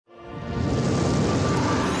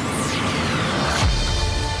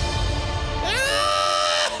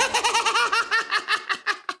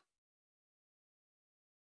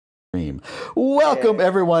stream. Welcome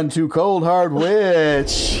everyone to Cold Hard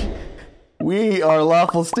Witch. We are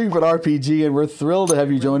Lawful Stupid RPG, and we're thrilled to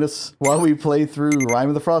have you join us while we play through Rime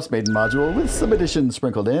of the Frostmaiden module with some additions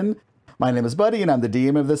sprinkled in. My name is Buddy, and I'm the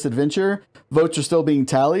DM of this adventure. Votes are still being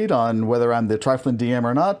tallied on whether I'm the trifling DM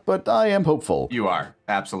or not, but I am hopeful. You are,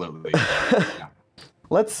 absolutely. Yeah.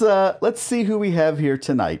 Let's see who we have here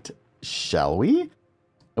tonight, shall we?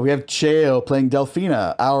 We have Chael playing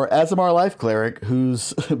Delphina, our Azamar life cleric,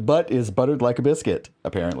 whose butt is buttered like a biscuit,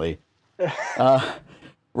 apparently.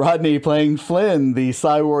 Rodney playing Flynn, the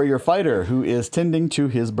Psy Warrior fighter, who is tending to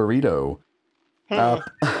his burrito.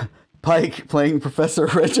 Pike playing Professor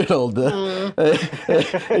Reginald, a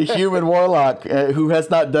human warlock who has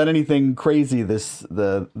not done anything crazy this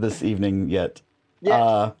evening yet.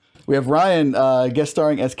 Yeah. We have Ryan guest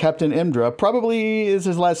starring as Captain Imdra. Probably is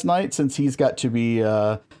his last night since he's got to be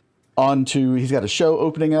he's got a show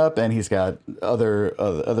opening up and he's got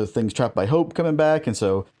other things. Trapped by Hope coming back, and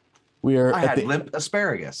so we are. I had limp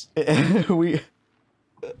asparagus. We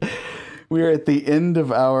are at the end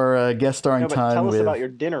of our guest starring time. Tell us about your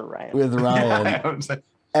dinner, Ryan. With Ryan.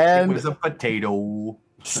 And it was a potato.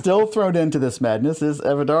 Still thrown into this madness is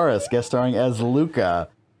Evadaris, guest starring as Luca.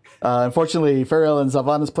 Unfortunately, Farrell and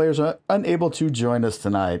Zavana's players are unable to join us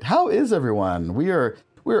tonight. How is everyone? We're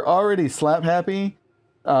already slap happy.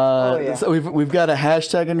 So we've got a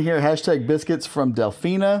hashtag in here, hashtag biscuits from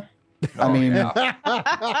Delphina.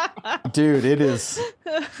 Dude,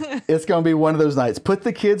 it's going to be one of those nights. Put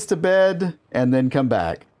the kids to bed and then come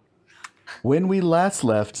back. When we last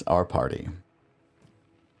left our party,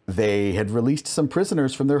 they had released some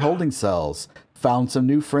prisoners from their holding cells, found some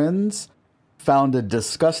new friends, found a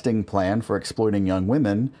disgusting plan for exploiting young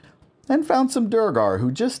women, and found some Durgar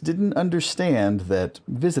who just didn't understand that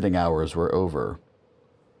visiting hours were over.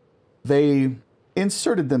 They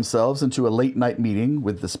inserted themselves into a late-night meeting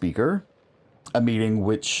with the speaker, a meeting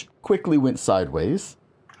which quickly went sideways.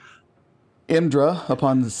 Imdra,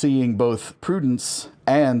 upon seeing both Prudence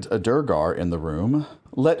and a Durgar in the room,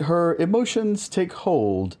 let her emotions take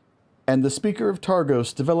hold, and the speaker of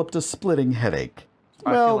Targos developed a splitting headache.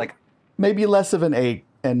 I feel like maybe less of an ache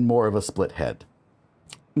and more of a split head.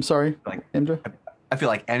 I'm sorry, Imdra? I feel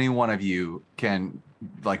like any one of you can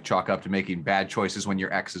chalk up to making bad choices when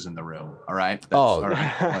your ex is in the room. All right? That's, all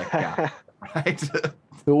right. Yeah. Right?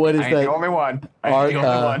 So what is I ain't that? the only one. I ain't the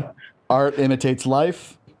only one. Art imitates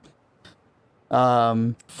life.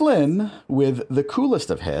 Flynn, with the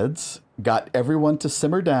coolest of heads, got everyone to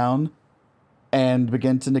simmer down and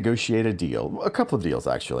begin to negotiate a deal. A couple of deals,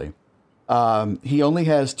 actually. He only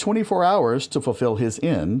has 24 hours to fulfill his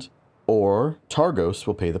end, or Targos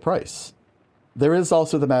will pay the price. There is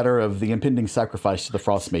also the matter of the impending sacrifice to the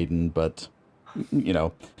Frostmaiden, but,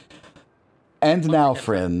 And now,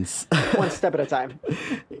 friends. One step at a time.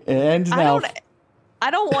 And now... I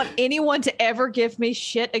don't want anyone to ever give me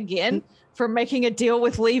shit again for making a deal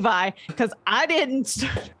with Levi, because I didn't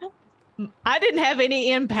have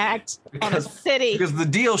any impact on a city. Because the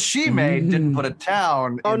deal she made didn't put a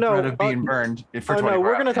town in front of being burned for 24 hours.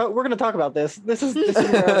 We're gonna talk about this. This is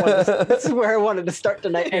where I wanted to start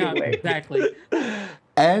tonight anyway. Exactly.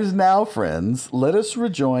 And now, friends, let us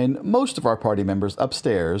rejoin most of our party members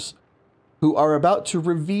upstairs, who are about to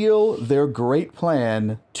reveal their great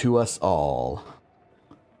plan to us all.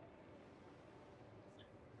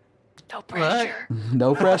 No pressure.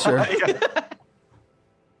 No pressure.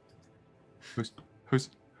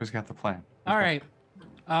 Who's got the plan? All right.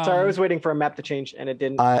 Sorry, I was waiting for a map to change, and it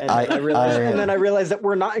didn't. And then I realized that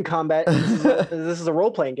we're not in combat. This is a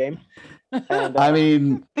role-playing game.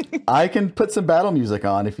 And, I can put some battle music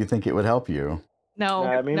on if you think it would help you.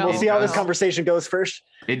 No, we'll see how this conversation goes first.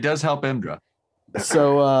 It does help Imdra.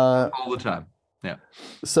 So all the time. Yeah.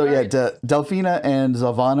 So Delphina and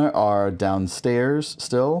Zavana are downstairs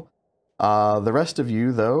still. The rest of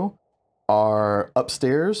you, though, are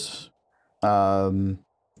upstairs. In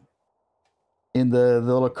the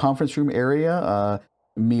little conference room area,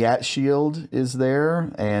 Miat Shield is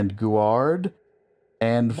there, and Guard,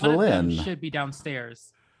 and One of them Valin. should be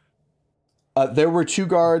downstairs. There were two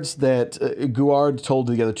guards that Guard told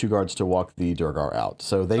the other two guards to walk the Durgar out.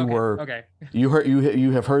 So they were. Okay.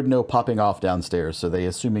 You have heard no popping off downstairs. So they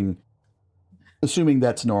assuming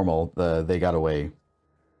that's normal. They got away.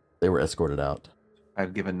 They were escorted out.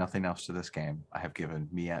 I've given nothing else to this game. I have given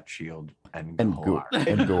Miat Shield and Guard.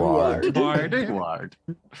 Guard.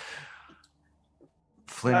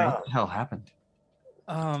 Flynn, what the hell happened?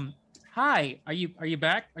 Hi. Are you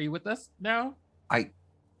back? Are you with us now? And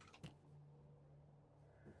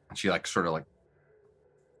she sort of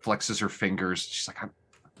flexes her fingers. She's like,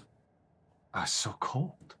 I'm so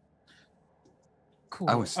cold. Cool.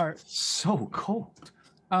 I was so cold.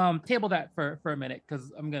 Table that for a minute,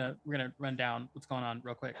 because we're gonna run down what's going on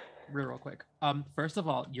real quick. First of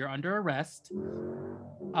all, you're under arrest.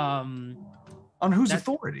 On whose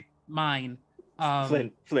authority? Mine.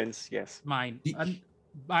 Flynn's, yes. Mine.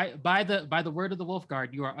 By the word of the Wolf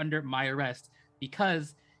Guard, you are under my arrest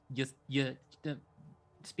because you the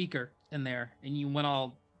speaker in there, and you went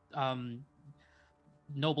all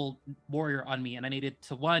noble warrior on me, and I needed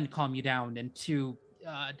to, one, calm you down, and two,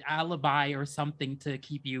 alibi or something to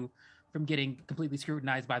keep you from getting completely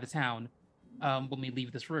scrutinized by the town when we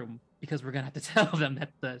leave this room, because we're gonna have to tell them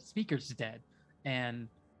that the speaker's dead, and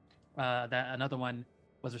that another one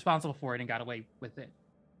was responsible for it and got away with it.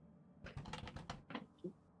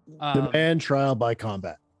 Demand trial by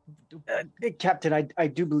combat. Captain, I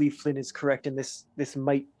do believe Flynn is correct, and this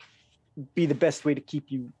might be the best way to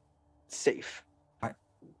keep you safe.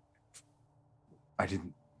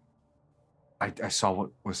 I saw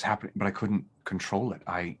what was happening, but I couldn't control it.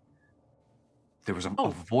 There was a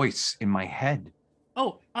voice in my head.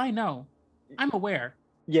 Oh, I know. I'm aware.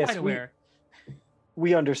 Yes, quite aware.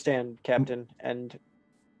 We understand, Captain, and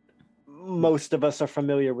most of us are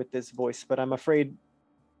familiar with this voice, but I'm afraid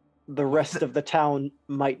the rest of the town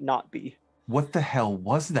might not be. What the hell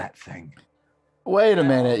was that thing? Wait a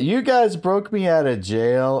minute. You guys broke me out of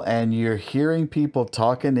jail and you're hearing people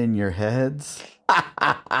talking in your heads?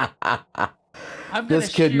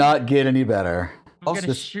 This could not get any better. I'm going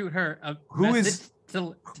to shoot her a message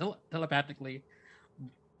telepathically.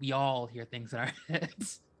 We all hear things in our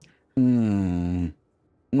heads.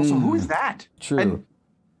 Also, who is that? True.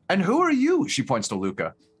 And who are you? She points to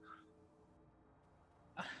Luca.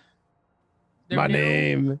 My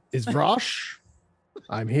name is Vrosh.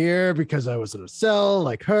 I'm here because I was in a cell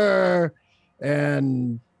like her,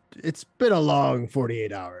 and it's been a long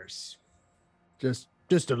 48 hours. Just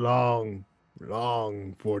a long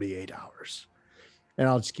 48 hours. And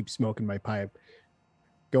I'll just keep smoking my pipe,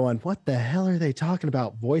 going, what the hell are they talking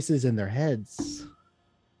about? Voices in their heads.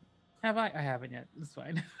 Have I? I haven't yet. It's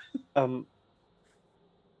fine.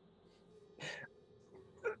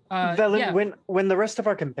 Velen, yeah. when the rest of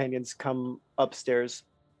our companions come upstairs,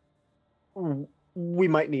 we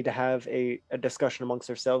might need to have a discussion amongst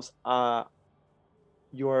ourselves. I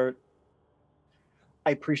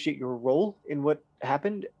appreciate your role in what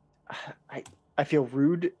happened. I feel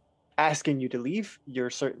rude asking you to leave. You're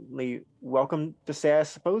certainly welcome to stay, I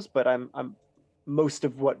suppose, but I'm most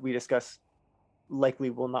of what we discuss likely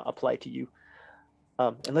will not apply to you.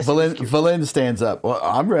 Unless Valen stands up. Well,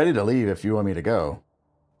 I'm ready to leave if you want me to go.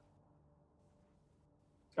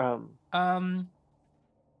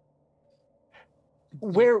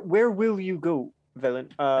 Where will you go, Velen?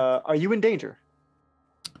 Are you in danger?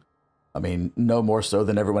 I mean, no more so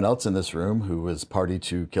than everyone else in this room who was party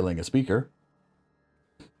to killing a speaker.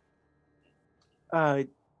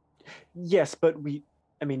 Yes, but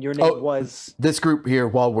your name was... This group here,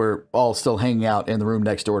 while we're all still hanging out in the room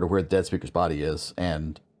next door to where the dead speaker's body is,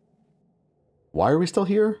 and... Why are we still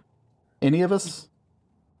here? Any of us?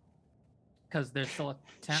 Because there's still a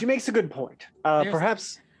town. She makes a good point.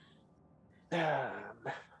 Perhaps...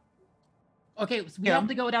 Okay, so we have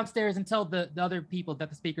to go downstairs and tell the other people that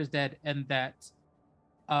the speaker's dead and that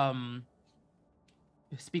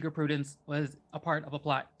Speaker Prudence was a part of a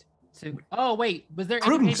plot to... Oh, wait, was there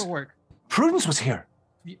any paperwork? Prudence was here.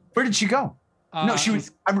 Where did she go? No, she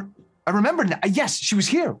was... I remember now. Yes, she was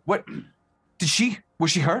here. What? Was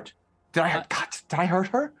she hurt? Did I hurt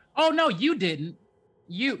her? Oh, no, you didn't.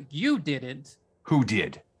 You didn't. Who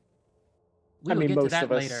did? We'll get to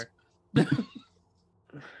that later.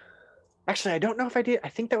 Actually, I don't know if I did. I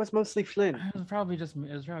think that was mostly Flynn. It was probably just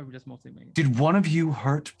mostly me. Did one of you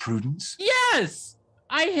hurt Prudence? Yes,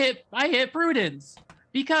 I hit Prudence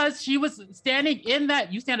because she was standing in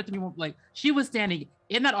that. You stand up to me like she was standing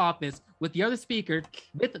in that office with the other speaker,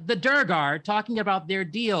 with the Durgar, talking about their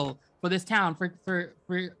deal for this town for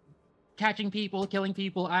catching people, killing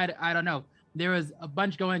people. I don't know. There was a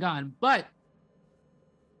bunch going on, but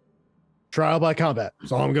trial by combat.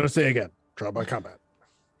 That's all I'm gonna say again. Trial by combat.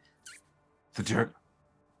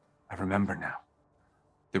 I remember now.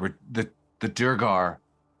 The Durgar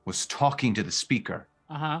was talking to the speaker.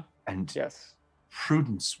 And yes,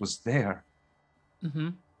 Prudence was there. Mm-hmm.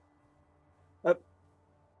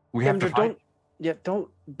 We have to fight.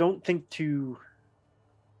 Don't think too.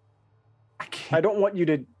 I don't want you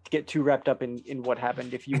to get too wrapped up in what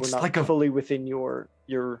happened if you were not fully within your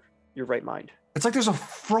right mind. It's like there's a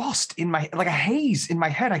frost in my, like a haze in my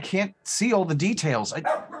head. I can't see all the details.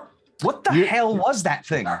 What the hell was that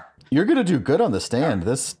thing? You're gonna do good on the stand.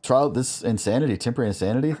 This trial, this insanity, temporary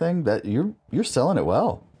insanity thing, that you're selling it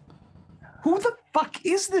well. Who the fuck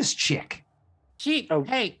is this chick?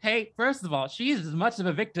 Hey, first of all, she is as much of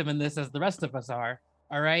a victim in this as the rest of us are.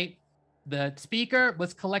 All right. The speaker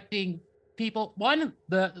was collecting people. One,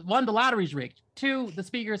 the lottery's rigged. Two, the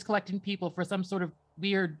speaker is collecting people for some sort of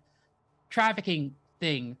weird trafficking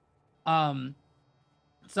thing.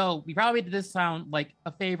 So we probably did this sound like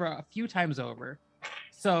a favor a few times over.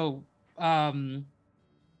 So,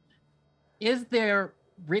 is there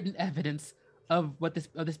written evidence of what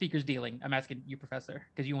the speaker's dealing? I'm asking you, Professor,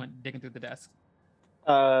 because you went digging through the desk.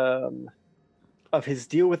 Of his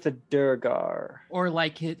deal with the Durgar, or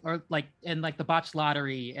like the botched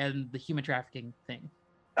lottery and the human trafficking thing.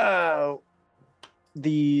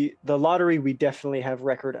 The lottery we definitely have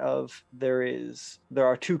record of. There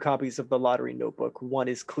are 2 copies of the lottery notebook. One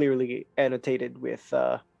is clearly annotated with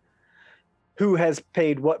who has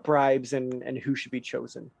paid what bribes and who should be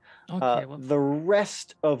chosen. Okay, the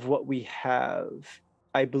rest of what we have,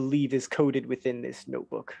 I believe, is coded within this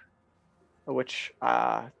notebook, which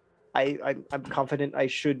I'm confident I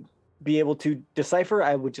should be able to decipher.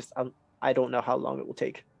 I don't know how long it will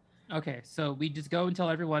take. Okay, so we just go and tell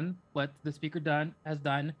everyone what the speaker has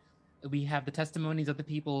done. We have the testimonies of the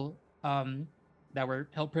people that were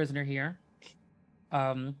held prisoner here.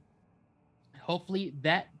 Hopefully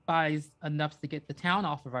that buys enough to get the town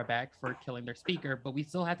off of our back for killing their speaker, but we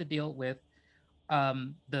still have to deal with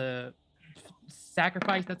the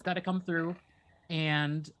sacrifice that's got to come through,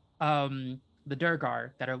 and the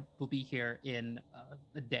Durgar that will be here in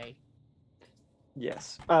a day.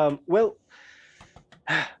 Yes. Well,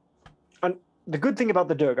 the good thing about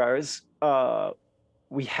the Durgar is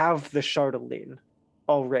we have the Chardolin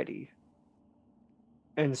already.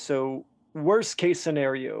 And so, worst case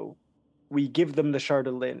scenario, we give them the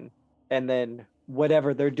Chardolin, and then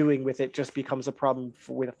whatever they're doing with it just becomes a problem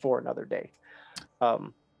for another day. Why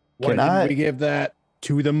didn't we give that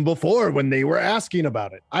to them before when they were asking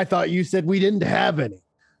about it? I thought you said we didn't have any.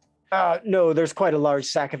 No, there's quite a large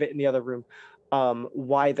sack of it in the other room.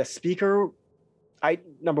 Why the speaker?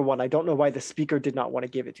 Number one, I don't know why the speaker did not want to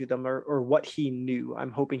give it to them, or what he knew.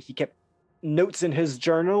 I'm hoping he kept notes in his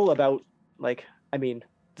journal about,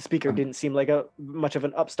 the speaker didn't seem like much of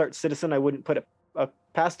an upstart citizen. I wouldn't put it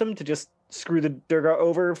past him to just screw the Durgar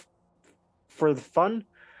over for the fun.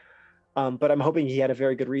 But I'm hoping he had a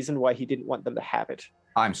very good reason why he didn't want them to have it.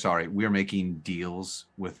 I'm sorry, we're making deals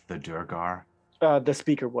with the Durgar? The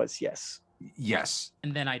speaker was, yes. Yes.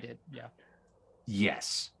 And then I did, yeah.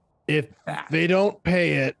 Yes. If they don't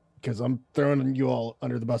pay it, because I'm throwing you all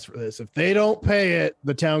under the bus for this, if they don't pay it,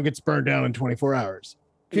 the town gets burned down in 24 hours.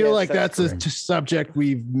 I feel like that's a subject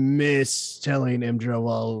we've missed telling Imdra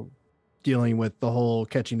while dealing with the whole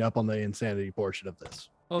catching up on the insanity portion of this.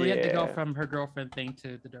 Well, we had to go from her girlfriend thing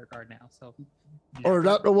to the Durgar now, so. Or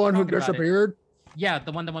not the one who disappeared? Yeah,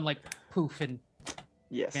 the one like poof and.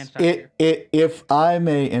 Yes. If I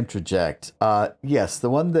may interject, yes, the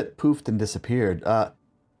one that poofed and disappeared.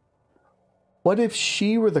 What if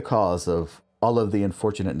she were the cause of all of the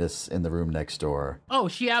unfortunateness in the room next door? Oh,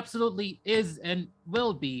 she absolutely is and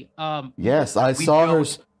will be. Yes, I saw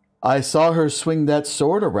her swing that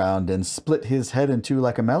sword around and split his head in two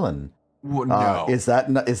like a melon. Well, no. Is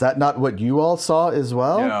that not what you all saw as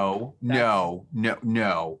well? No.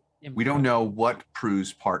 We don't know what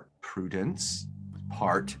Prue's Prudence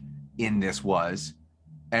part in this was,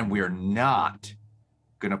 and we're not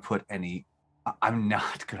gonna put any. I'm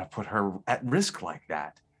not gonna put her at risk like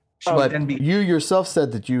that. But you yourself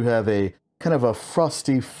said that you have a kind of a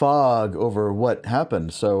frosty fog over what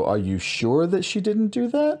happened. So are you sure that she didn't do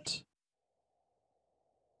that?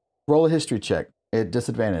 Roll a history check at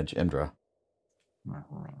disadvantage, Imdra.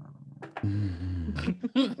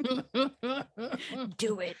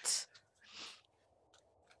 Do it.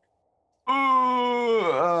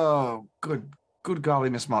 Oh, good golly,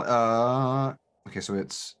 Miss Molly. Okay, so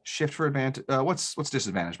it's shift for advantage. What's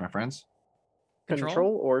disadvantage, my friends?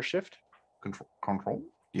 Control or shift? Control.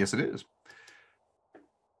 Yes, it is.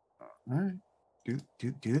 All right. Do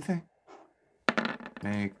the thing.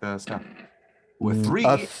 Make the stuff. With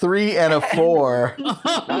a 3 and a 4.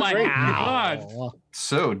 Oh my god!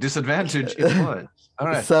 So disadvantage is what? All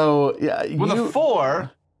right. So yeah, with a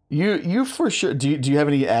 4. You for sure. Do you have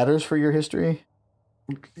any adders for your history?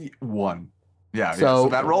 1. Yeah. So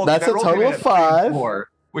that roll. That's a total of 5. 4,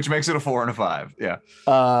 which makes it a 4 and a 5. Yeah.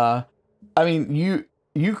 I mean,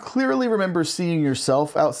 you clearly remember seeing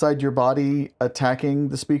yourself outside your body attacking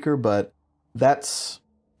the speaker, but there's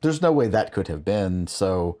no way that could have been.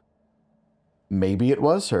 So maybe it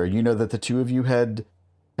was her. You know that the two of you had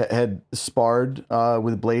sparred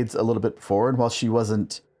with blades a little bit before, and while she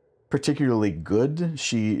wasn't particularly good,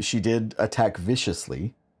 she did attack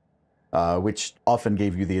viciously. which often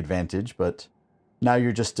gave you the advantage, but now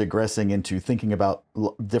you're just digressing into thinking about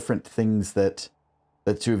different things that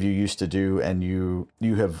the two of you used to do, and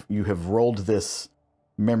you have rolled this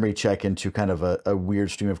memory check into kind of a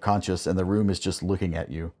weird stream of conscious, and the room is just looking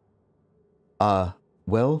at you.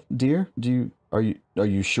 Well, dear, are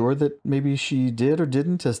you sure that maybe she did or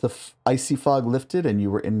didn't? Has the icy fog lifted and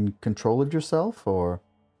you were in control of yourself, or?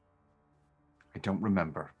 I don't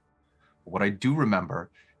remember. What I do remember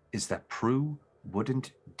is that Prue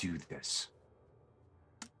wouldn't do this.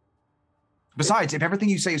 Besides, if everything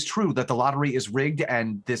you say is true, that the lottery is rigged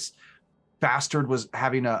and this bastard was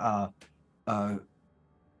having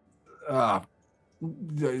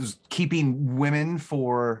keeping women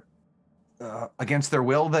for against their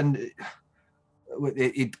will, then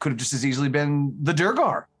it could have just as easily been the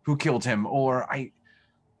Durgar who killed him, or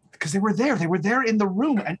because they were there in the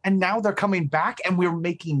room, and now they're coming back and we're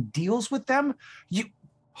making deals with them. You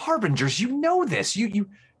Harbingers, you know this. You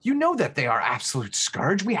know that they are absolute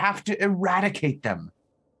scourge. We have to eradicate them.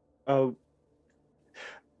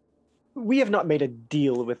 We have not made a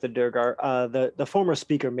deal with the Durgar. The former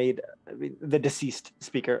speaker the deceased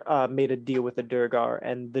speaker made a deal with the Durgar,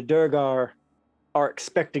 and the Durgar are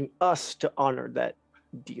expecting us to honor that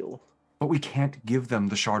deal. But we can't give them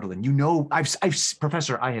the Chardolin. You know,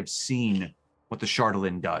 Professor, I have seen what the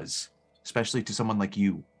Chardolin does, especially to someone like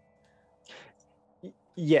you.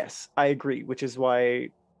 Yes, I agree, which is why,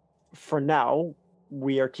 for now,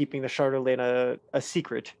 we are keeping the Chardolin a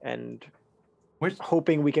secret and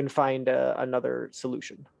hoping we can find another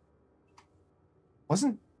solution.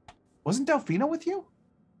 Wasn't Delphina with you?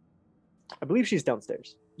 I believe she's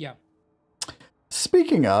downstairs. Yeah.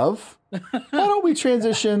 Speaking of, why don't we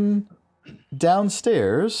transition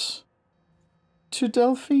downstairs to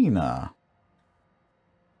Delphina?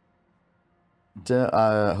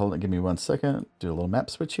 Hold on, give me 1 second. Do a little map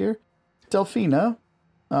switch here. Delphina.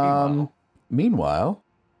 Meanwhile,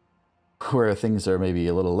 where things are maybe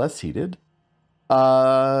a little less heated.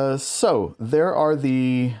 So there are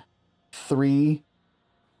the 3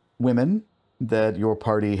 women that your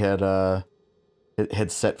party had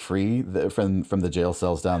set free from the jail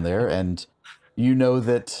cells down there, and you know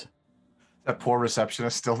that that poor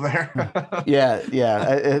receptionist still there.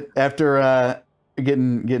 yeah. After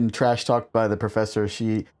getting trash talked by the professor,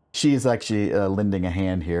 she's actually lending a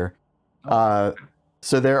hand here.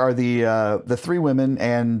 So there are the 3 women,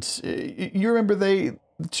 and you remember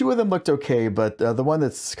 2 of them looked okay, but the one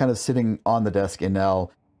that's kind of sitting on the desk, Inel,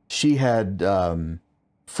 she had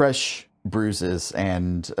fresh bruises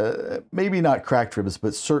and maybe not cracked ribs,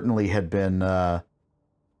 but certainly had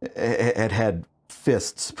had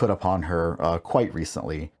fists put upon her quite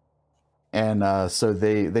recently. And so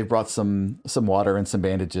they brought some water and some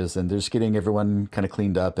bandages, and they're just getting everyone kind of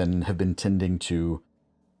cleaned up and have been tending to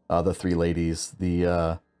the 3 ladies.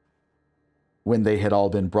 When they had all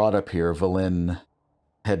been brought up here, Valin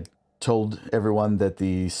had told everyone that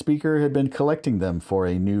the speaker had been collecting them for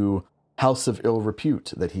a new house of ill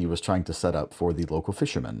repute that he was trying to set up for the local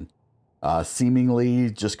fishermen,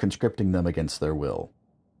 seemingly just conscripting them against their will.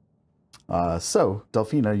 So,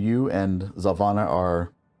 Delphina, you and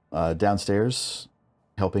Zalvana are downstairs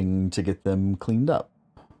helping to get them cleaned up.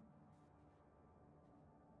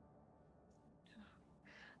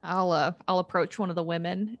 I'll approach one of the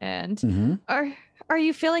women and are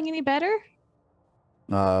you feeling any better?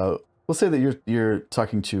 We'll say that you're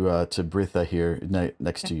talking to Britha here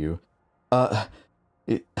next to you.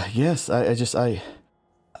 Yes, I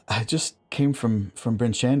just came from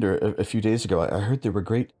Bryn Shander a few days ago. I heard there were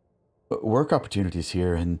great work opportunities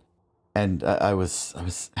here, and I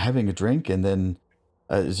was having a drink, and then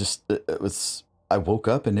I woke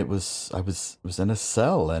up and I was in a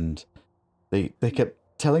cell, and they kept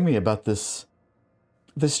telling me about this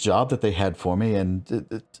job that they had for me,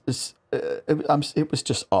 and it was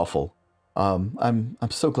just awful. I'm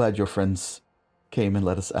so glad your friends came and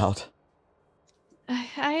let us out.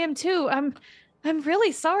 I am too. I'm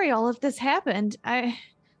really sorry all of this happened. I'm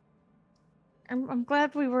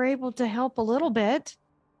glad we were able to help a little bit.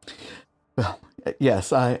 Well,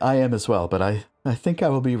 yes, I am as well, but I think I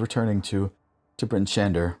will be returning to Bryn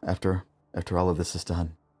Shander after all of this is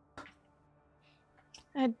done.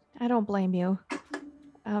 I don't blame you.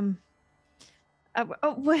 Well,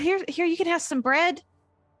 here you can have some bread.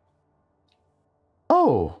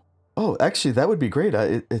 Oh, actually, that would be great.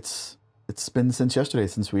 It's been since yesterday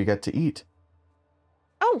since we got to eat.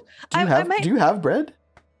 Oh, do you have bread?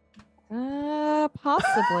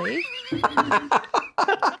 Possibly.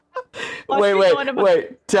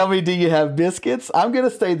 Wait. Tell me, do you have biscuits? I'm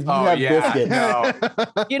gonna say that you have biscuits. No.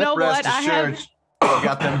 You know what? I have. I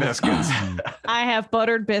got them biscuits. I have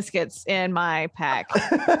buttered biscuits in my pack.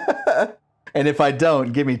 And if I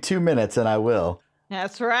don't, give me 2 minutes and I will.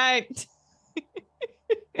 That's right.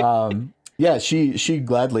 Yeah, she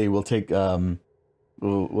gladly will take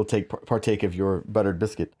partake of your buttered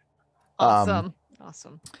biscuit. Awesome.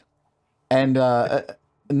 And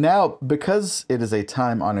now, because it is a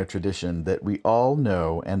time-honored tradition that we all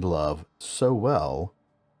know and love so well,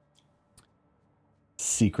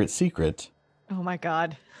 secret, Oh my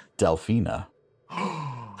God. Delphina.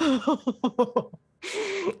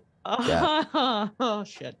 Oh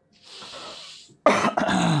shit.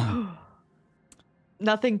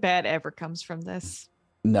 Nothing bad ever comes from this.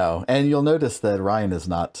 No, and you'll notice that Ryan is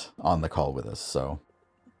not on the call with us, so.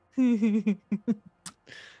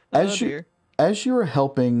 As you are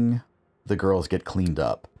helping the girls get cleaned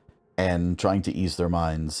up and trying to ease their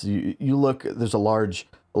minds, you look, there's a large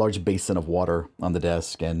basin of water on the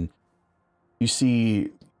desk, and you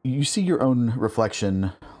see your own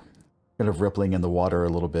reflection kind of rippling in the water a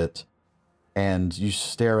little bit, and you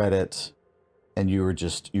stare at it, and you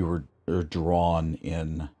were drawn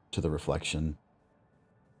in to the reflection.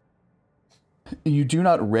 You do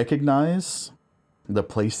not recognize the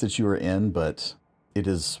place that you are in, but it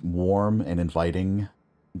is warm and inviting.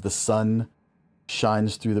 The sun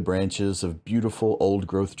shines through the branches of beautiful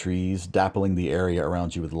old-growth trees, dappling the area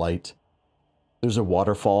around you with light. There's a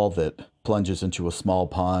waterfall that plunges into a small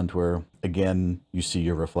pond where, again, you see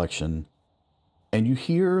your reflection. And you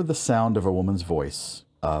hear the sound of a woman's voice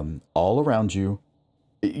all around you.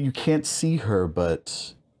 You can't see her,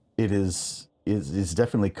 but it is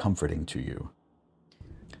definitely comforting to you.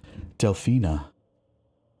 Delphina.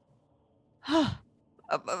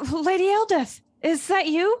 Lady Eldeth, is that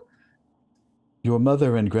you? Your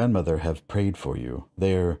mother and grandmother have prayed for you.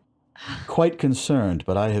 They're quite concerned,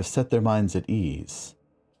 but I have set their minds at ease.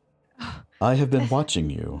 I have been watching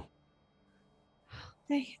you.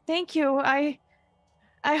 Thank you. I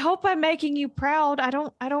hope I'm making you proud. I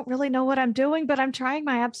don't really know what I'm doing, but I'm trying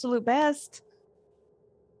my absolute best.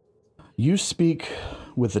 You speak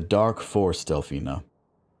with the dark force, Delphina.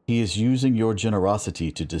 He is using your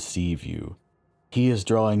generosity to deceive you. He is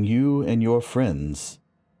drawing you and your friends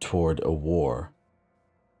toward a war.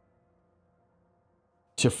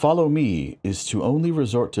 To follow me is to only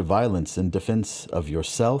resort to violence in defense of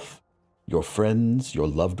yourself, your friends, your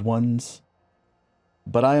loved ones.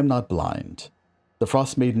 But I am not blind. The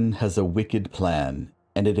Frostmaiden has a wicked plan,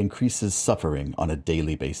 and it increases suffering on a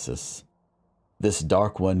daily basis. This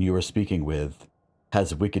dark one you are speaking with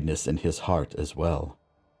has wickedness in his heart as well.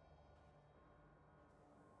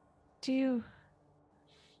 Do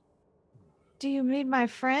you mean my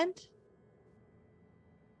friend?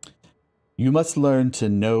 You must learn to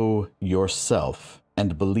know yourself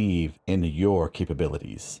and believe in your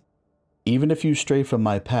capabilities. Even if you stray from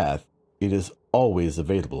my path, it is always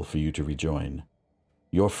available for you to rejoin.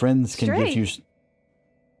 Your friends can give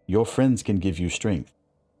you strength,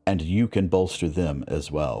 and you can bolster them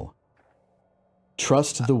as well.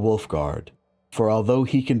 Trust the Wolf Guard, for although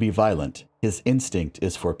he can be violent, his instinct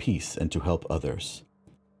is for peace and to help others.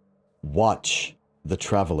 Watch the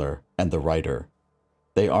Traveler and the Rider.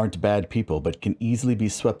 They aren't bad people, but can easily be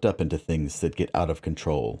swept up into things that get out of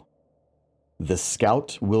control. The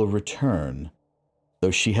Scout will return. Though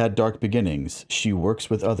she had dark beginnings, she works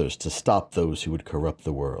with others to stop those who would corrupt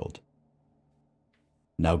the world.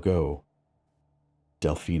 Now go,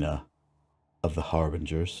 Delphina of the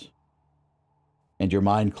Harbingers. And your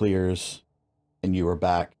mind clears, and you are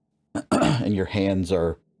back, and your hands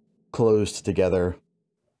are closed together,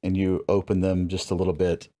 and you open them just a little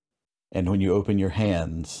bit. And when you open your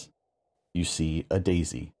hands, you see a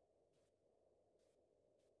daisy.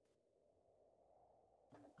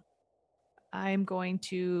 I'm going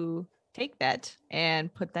to take that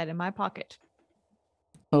and put that in my pocket.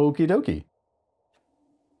 Okie dokie.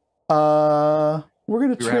 We're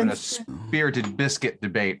gonna We were having a spirited biscuit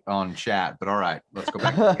debate on chat, but all right, let's go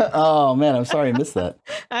back. Oh man, I'm sorry I missed that.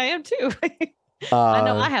 I am too. I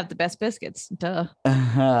know I have the best biscuits. Duh.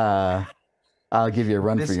 I'll give you a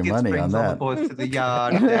run for your money on that. All the boys to the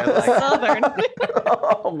yard. Southern.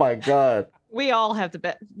 Oh my god. We all have the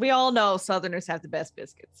best. We all know Southerners have the best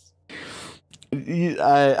biscuits.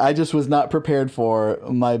 I just was not prepared for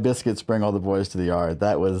my biscuits bring all the boys to the yard.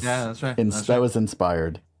 That was that's right. That was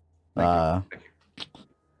inspired. Thank you.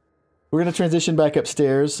 We're gonna transition back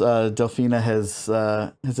upstairs. Delphina has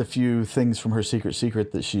a few things from her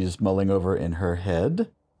secret that she's mulling over in her head.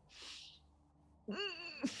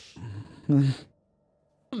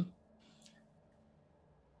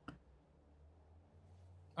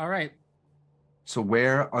 All right. So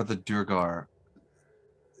where are the Durgar?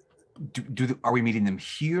 Are we meeting them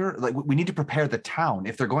here? Like, we need to prepare the town.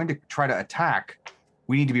 If they're going to try to attack,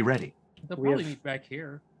 we need to be ready. They'll probably meet back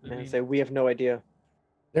here. We have no idea.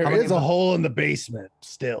 There is a hole in the basement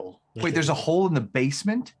still. Wait, there's a hole in the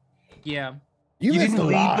basement? Yeah. You didn't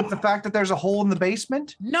lead with the fact that there's a hole in the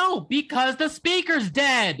basement? No, because the speaker's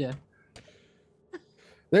dead.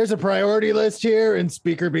 There's a priority list here, and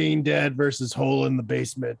speaker being dead versus hole in the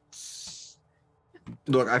basement.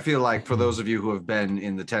 Look, I feel like for those of you who have been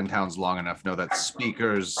in the 10 towns long enough know that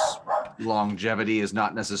speakers' longevity is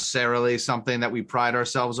not necessarily something that we pride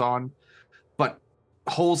ourselves on. But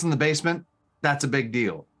holes in the basement, that's a big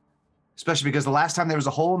deal. Especially because the last time there was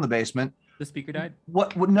a hole in the basement, the speaker died.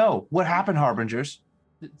 What happened, Harbingers?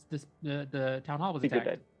 The town hall was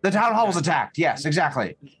attacked. The town hall was attacked. Yes,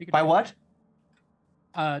 exactly. By what?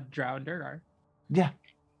 Drow and Durgar. Yeah,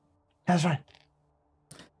 that's right.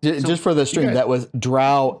 Just for the stream, that was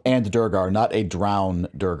Drow and Durgar, not a drown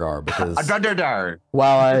Durgar. Because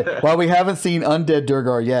while we haven't seen undead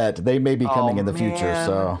Durgar yet, they may be coming in the future.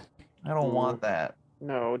 So I don't want that.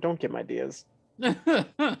 No, don't give my ideas. Well,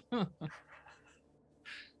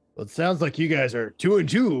 it sounds like you guys are 2 and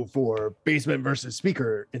 2 for basement versus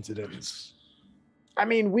speaker incidents. I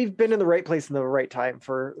mean, we've been in the right place in the right time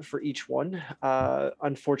for each one.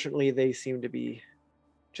 Unfortunately, they seem to be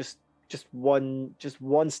just one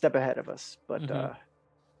step ahead of us. But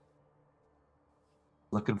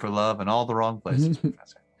looking for love in all the wrong places,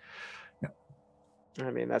 Professor. Yeah.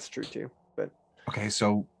 I mean, that's true too. But okay,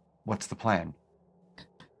 so what's the plan?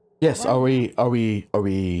 Yes, are we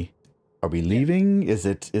leaving? Is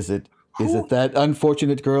it that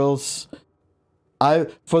unfortunate girls?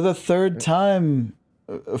 For the third time,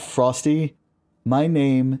 Frosty, my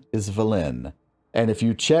name is Valen. And if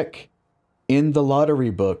you check in the lottery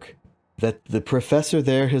book that the professor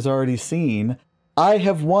there has already seen, I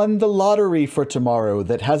have won the lottery for tomorrow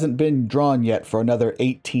that hasn't been drawn yet for another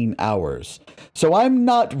 18 hours. So I'm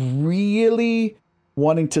not really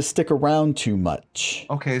wanting to stick around too much.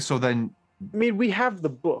 Okay, so then I mean, we have the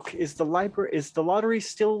book. Is the lottery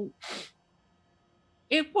still?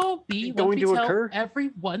 It won't be going to occur.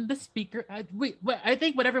 Everyone, the speaker. I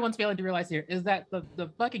think what everyone's failing to realize here is that the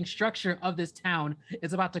fucking structure of this town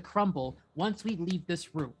is about to crumble once we leave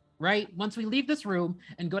this room. Right? Once we leave this room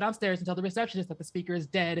and go downstairs and tell the receptionist that the speaker is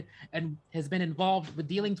dead and has been involved with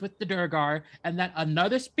dealings with the Durgar, and that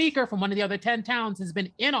another speaker from one of the other 10 towns has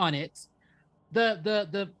been in on it,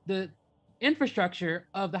 the infrastructure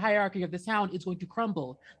of the hierarchy of this town is going to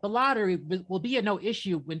crumble. The lottery will be a no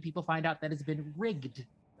issue when people find out that it's been rigged,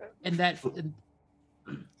 and that.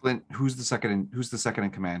 Flint, who's the second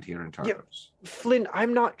in command here in Tardos? Yeah, Flint,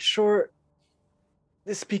 I'm not sure.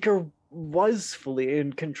 The speaker was fully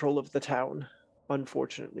in control of the town,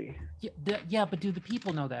 unfortunately. Yeah, but do the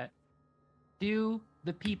people know that? Do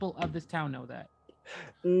the people of this town know that?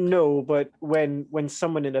 No, but when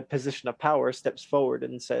someone in a position of power steps forward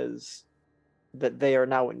and says that they are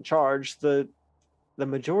now in charge, the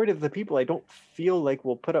majority of the people, I don't feel like,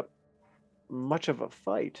 will put up much of a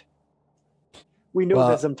fight. We know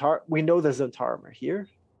the Zentarim are here.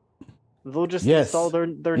 They'll just install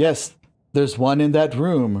their Yes, there's one in that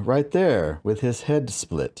room right there with his head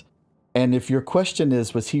split. And if your question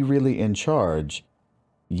is, was he really in charge?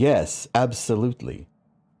 Yes, absolutely.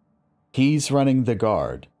 He's running the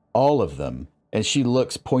guard, all of them. And she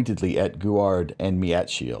looks pointedly at Guard and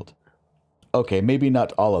Miatshield. Okay, maybe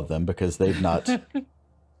not all of them because they've not.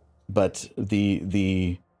 But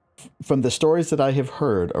from the stories that I have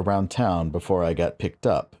heard around town before I got picked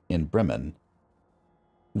up in Bremen,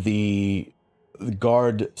 the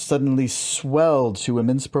guard suddenly swelled to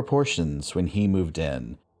immense proportions when he moved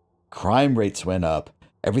in. Crime rates went up.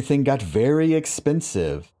 Everything got very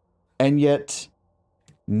expensive. And yet,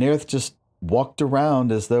 Nerth just walked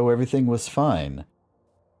around as though everything was fine.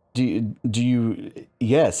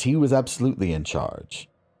 Yes, he was absolutely in charge.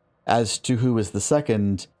 As to who was the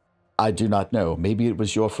second, I do not know. Maybe it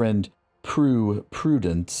was your friend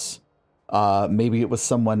Prudence. Maybe it was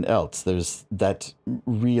someone else. There's that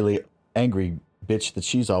really angry bitch that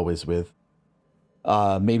she's always with.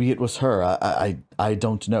 Maybe it was her. I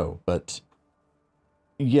don't know. But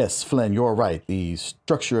yes, Flynn, you're right. The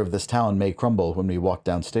structure of this town may crumble when we walk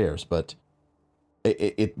downstairs, but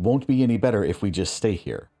it won't be any better if we just stay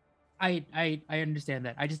here. I understand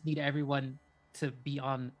that. I just need everyone to be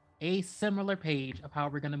on a similar page of how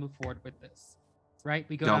we're going to move forward with this. Right?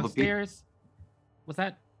 We go downstairs. What's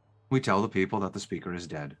that? We tell the people that the speaker is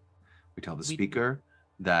dead. We tell the speaker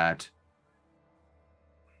that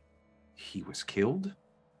he was killed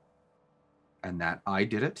and that I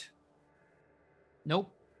did it.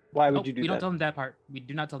 Nope. Why would you do that? We don't tell them that part. We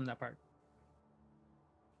do not tell them that part.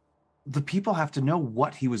 the people have to know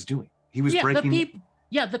what he was doing. He was Yeah, breaking.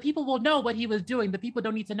 the people will know what he was doing. The people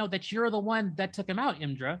don't need to know that you're the one that took him out,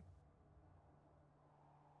 Imdra.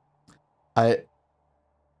 I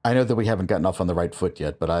know that we haven't gotten off on the right foot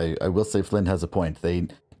yet, but I will say Flynn has a point. They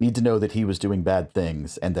need to know that he was doing bad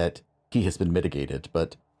things and that he has been mitigated,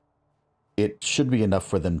 but it should be enough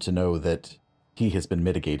for them to know that he has been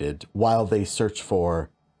mitigated while they search for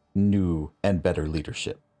new and better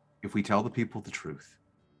leadership. If we tell the people the truth,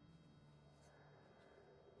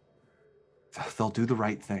 they'll do the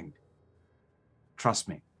right thing. Trust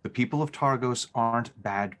me, the people of Targos aren't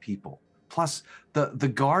bad people. Plus, the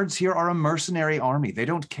guards here are a mercenary army. They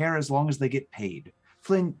don't care as long as they get paid.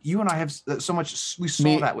 Flynn, you and I have so much. We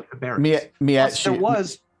saw that with the barracks.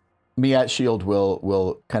 Miat Shield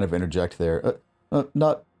will kind of interject there.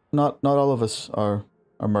 Not all of us are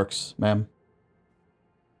mercs, ma'am.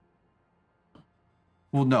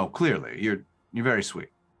 Oh, Well, no, clearly you're very sweet,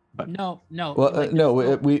 but no. Well, like, no,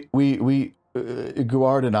 we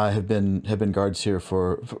Guard and I have been guards here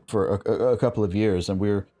for a couple of years, and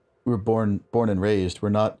we were born and raised. We're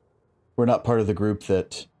not part of the group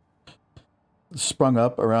that sprung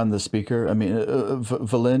up around the speaker. I mean,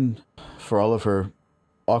 Valin, for all of her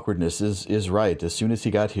awkwardness, is right. As soon as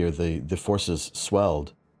he got here, the forces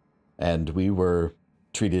swelled, and we were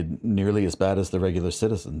treated nearly as bad as the regular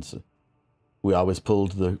citizens. We always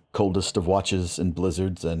pulled the coldest of watches and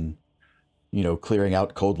blizzards, and clearing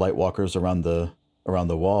out cold light walkers around the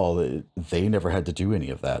wall. They never had to do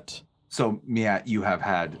any of that. So, Miat, you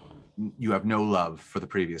have no love for the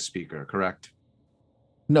previous speaker, correct?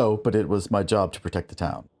 No, but it was my job to protect the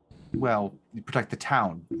town. Well, protect the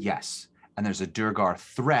town, yes. And there's a Durgar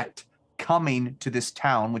threat coming to this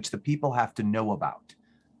town, which the people have to know about.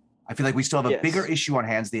 I feel like we still have a bigger issue on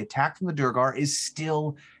hands. The attack from the Durgar is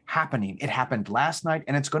still happening. It happened last night,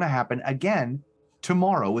 and it's going to happen again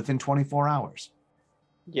tomorrow within 24 hours.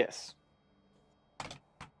 Yes.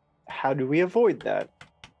 How do we avoid that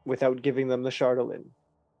without giving them the Chardolin?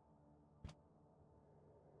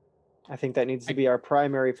 I think that needs to be our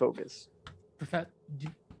primary focus. That's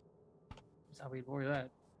how we avoid that.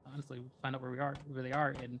 Honestly, find out where they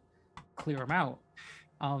are, and clear them out.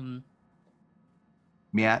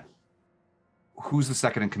 Miat, who's the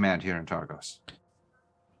second in command here in Targos?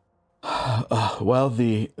 Well,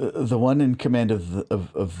 the one in command of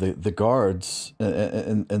the guards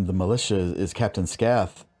and the militia is Captain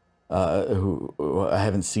Scath, who I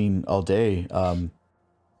haven't seen all day.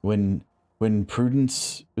 When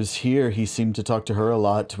Prudence was here, he seemed to talk to her a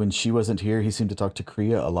lot. When she wasn't here, he seemed to talk to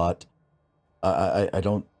Kriya a lot. I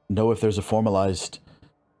don't know if there's a formalized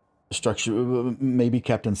structure. Maybe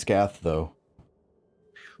Captain Scath, though.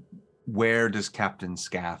 Where does Captain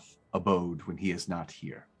Scath abode when he is not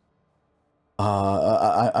here?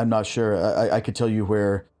 I'm not sure. I could tell you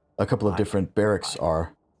where a couple of different barracks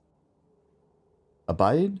are.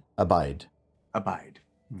 Abide.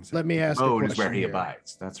 Let me ask a abode question is where he here.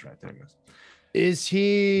 abides. That's right. There he goes.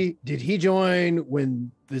 Did he join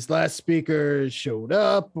when this last speaker showed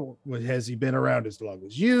up? Or has he been around as long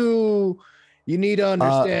as you? You need to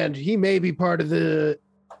understand he may be part of the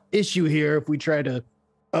issue here if we try to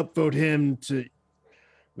upvote him to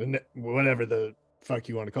whatever the fuck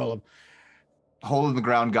you want to call him. Hole in the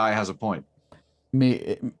ground guy has a point.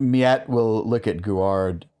 Miat will look at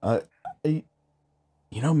Guard.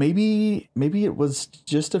 Maybe it was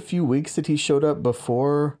just a few weeks that he showed up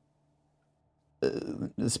before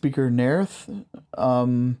Speaker Nerth.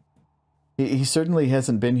 He certainly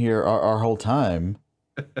hasn't been here our whole time.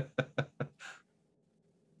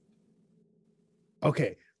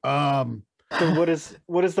 Okay. So what is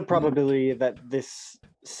the probability that this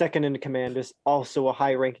second in command is also a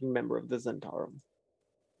high-ranking member of the Zentarum?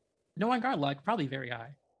 Knowing guard luck, probably very high.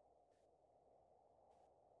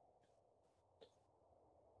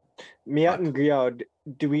 Miat and Griard,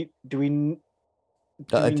 do we It's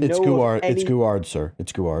know Guard. of any... It's Guard, sir.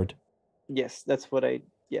 It's Guard. Yes, that's what I...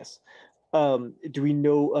 Yes. Do we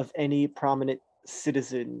know of any prominent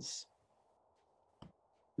citizens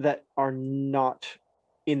that are not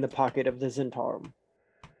in the pocket of the Zentarum?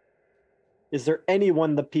 Is there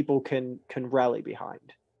anyone the people can rally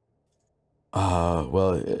behind?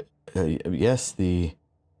 Well, yes. The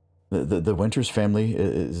Winters family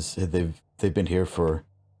they've been here for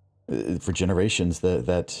generations.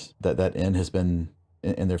 That inn has been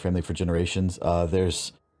in their family for generations.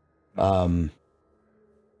 There's, oh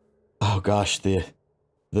gosh, the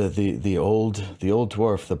old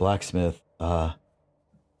dwarf, the blacksmith.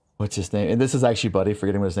 What's his name? And this is actually Buddy,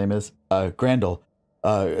 forgetting what his name is. Grandel.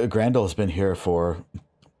 Grandel has been here for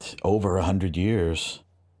over 100 years.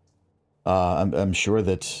 I'm sure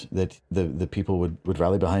that the people would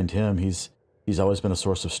rally behind him. He's always been a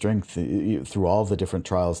source of strength through all the different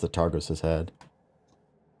trials that Targos has had.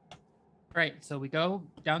 Right. So we go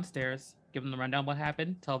downstairs, give them the rundown what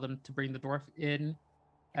happened, tell them to bring the dwarf in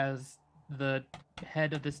as the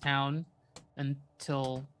head of this town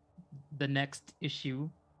until the next issue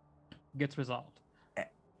gets resolved.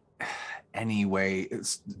 Anyway,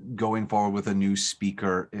 it's going forward with a new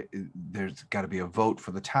speaker. There's got to be a vote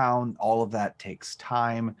for the town. All of that takes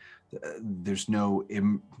time. There's no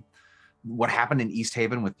what happened in East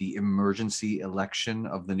Haven with the emergency election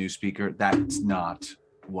of the new speaker. That's not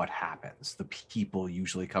what happens. The people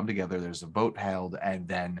usually come together. There's a vote held, and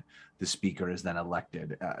then the speaker is then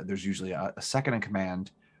elected. There's usually a second in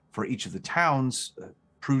command for each of the towns.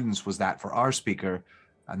 Prudence was that for our speaker,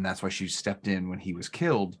 and that's why she stepped in when he was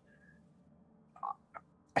killed.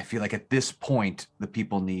 I feel like at this point, the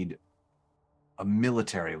people need a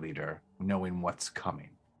military leader knowing what's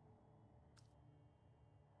coming.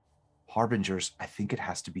 Harbingers, I think it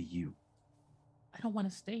has to be you. I don't want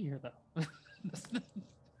to stay here, though.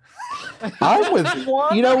 I'm with,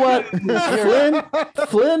 you know what?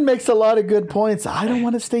 Flynn makes a lot of good points. I don't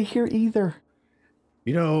want to stay here either.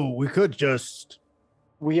 You know, we could just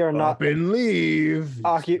We are not up and leave.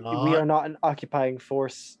 we are not an occupying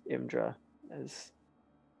force, Imdra. As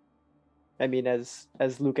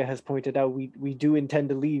Luca has pointed out, we do intend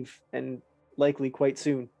to leave, and likely quite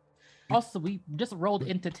soon. Also, we just rolled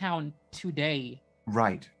into town today.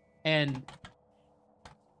 Right. And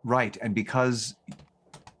because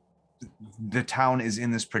the town is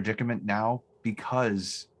in this predicament now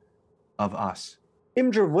because of us.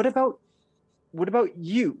 Imdra, what about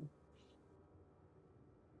you?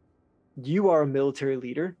 You are a military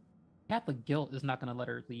leader. Catholic guilt is not going to let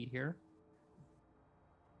her lead here.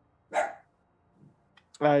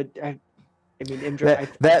 Imdra,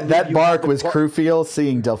 That bark was Crewfield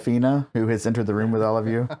seeing Delphina, who has entered the room with all of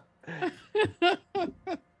you.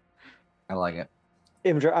 I like it.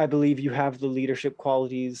 Imdra, I believe you have the leadership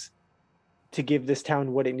qualities to give this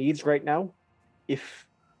town what it needs right now.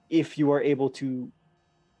 If you are able to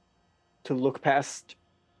look past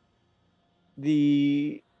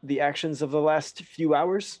the actions of the last few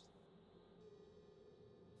hours.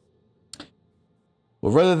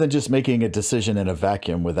 Well, rather than just making a decision in a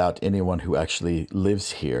vacuum without anyone who actually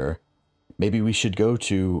lives here, maybe we should go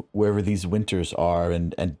to wherever these winters are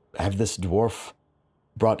and have this dwarf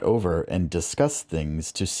brought over and discuss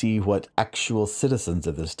things to see what actual citizens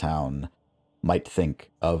of this town might think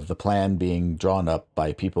of the plan being drawn up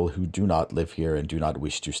by people who do not live here and do not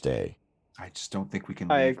wish to stay. I just don't think we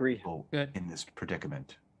can I leave agree. people Good. in this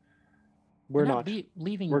predicament. We're not.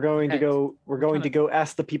 Leaving. We're going to pets. go. We're going trying to go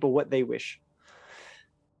ask the people what they wish.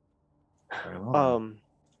 Very well.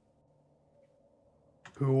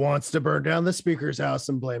 Who wants to burn down the speaker's house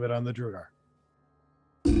and blame it on the Drugar?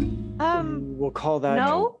 We'll call that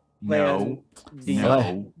No. No. D.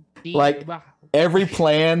 No. Like, every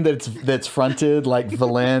plan that's fronted like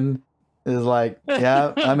Valen is like,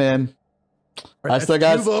 yeah, I'm in. I still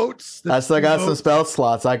got 2 votes. I still That's got 2 some votes. spell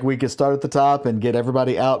slots. Like, we could start at the top and get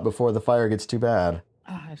everybody out before the fire gets too bad.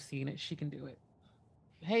 I've seen it. She can do it.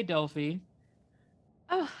 Hey, Delphi.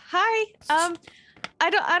 Oh, hi. I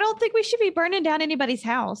don't think we should be burning down anybody's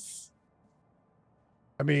house.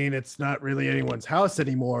 I mean, it's not really anyone's house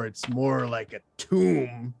anymore. It's more like a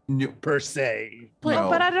tomb No. per se. No,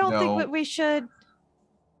 But I don't no. think that we should.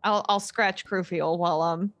 I'll scratch Crewfield while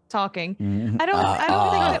I'm talking. I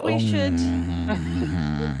don't think that we should.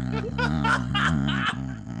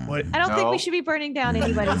 What? I don't think No. we should be burning down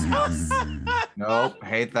anybody's house. Nope.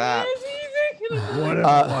 Hate that. What am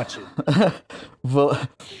I watching?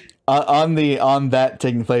 On that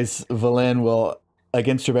taking place, Valen will,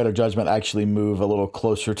 against her better judgment, actually move a little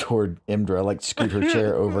closer toward Imdra, like scoot her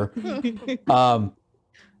chair over.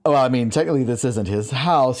 Well, I mean, technically this isn't his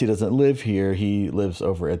house. He doesn't live here. He lives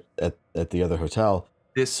over at the other hotel.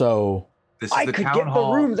 This So is I the could town get the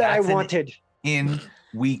hall. room that I That's an wanted.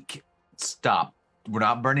 week. Stop. We're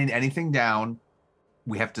not burning anything down.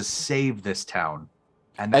 We have to save this town.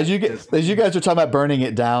 And as you that's- guys are talking about burning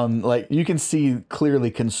it down, like, you can see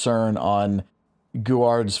clearly concern on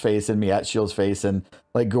Guard's face and Miatshield's face, and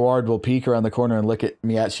like Guard will peek around the corner and look at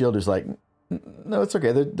Miatshield, who's like, "No, it's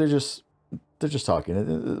okay. They're just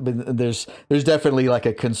talking." But there's definitely like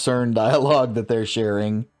a concerned dialogue that they're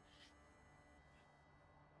sharing.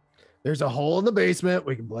 There's a hole in the basement.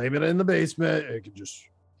 We can blame it in the basement. It can just.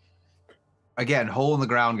 again, hole in the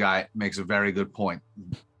ground guy makes a very good point.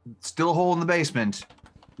 Still a hole in the basement.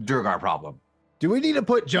 Durgar problem. Do we need to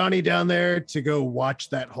put Johnny down there to go watch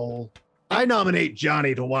that hole? I nominate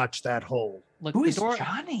Johnny to watch that hole. Look, Who the is door.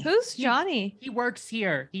 Johnny? Who's Johnny? He works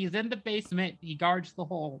here. He's in the basement. He guards the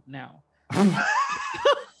hole now.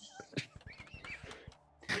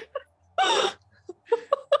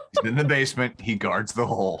 In the basement, he guards the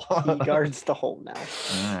hole. He guards the hole now.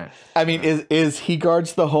 All right. I mean, is he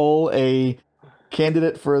guards the hole a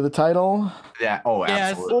candidate for the title? Yeah. Oh,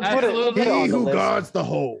 Yes, absolutely. We'll put it absolutely. on He the who list. guards the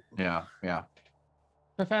hole. Yeah. Yeah.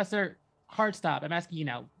 Professor, hard stop. I'm asking you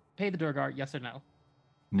now. Pay the door guard, yes or no?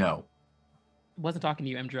 No. Wasn't talking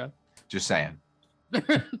to you, Emdra. Just saying.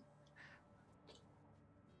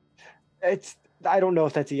 I don't know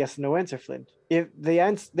if that's a yes or no answer, Flynn. If the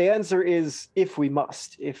answer is if we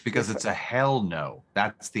must. Because it's a hell no.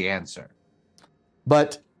 That's the answer.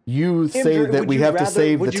 But you say Indra, that would we you have to rather-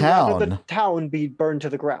 save the would you rather town. the town be burned to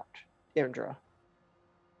the ground, Indra.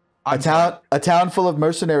 A town full of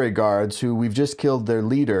mercenary guards who we've just killed their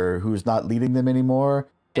leader, who's not leading them anymore.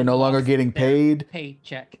 They're And no longer lost getting their paid.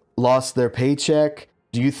 Paycheck. Lost their paycheck.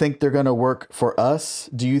 Do you think they're going to work for us?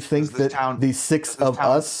 Do you think Does this that town- the six does this of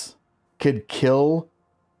town- us could kill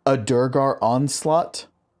a Durgar onslaught?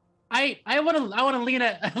 I want to lean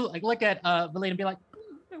at like look at Valine and be like,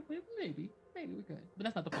 maybe we could, but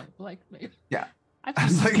that's not the point. But like, maybe. Yeah. I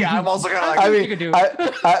was like, yeah, I'm also kind of like, I think mean, you could do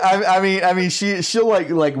it. I mean, she'll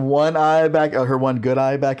like one eye back, her one good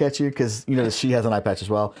eye back at you, because you know she has an eye patch as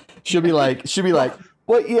well. She'll be like,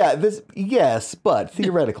 well, yeah, yes, but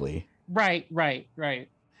theoretically. Right.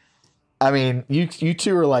 I mean, you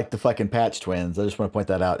two are like the fucking patch twins. I just want to point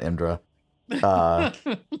that out, Emdra. Aww.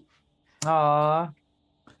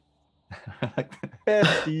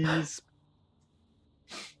 Besties.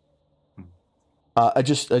 I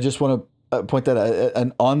just want to point that out.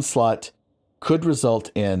 An onslaught could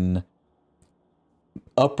result in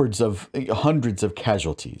upwards of hundreds of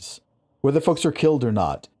casualties, whether folks are killed or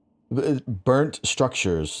not. Burnt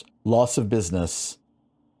structures, loss of business.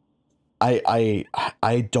 I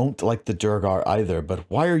don't like the Durgar either, but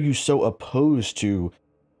why are you so opposed to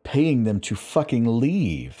paying them to fucking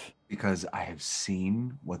leave? Because I have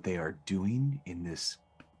seen what they are doing in the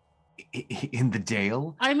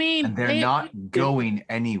Dale, I mean, and they're not going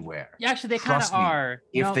anywhere. Yeah, actually, they kind of Trust me, are.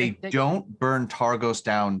 If No, they don't burn Targos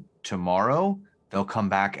down tomorrow, they'll come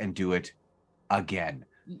back and do it again.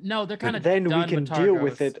 No, they're kind of. Then we can deal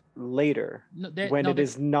with it later when it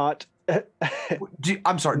is not.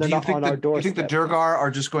 I'm sorry. They're Do you not on our think the doorstep. Durgar are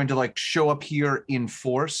just going to like show up here in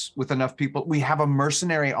force with enough people? We have a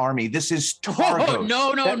mercenary army. This is Targos.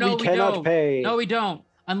 No, that we cannot don't. pay. No, we don't.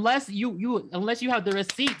 Unless you have the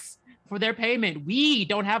receipts for their payment, we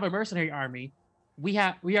don't have a mercenary army. We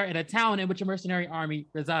are in a town in which a mercenary army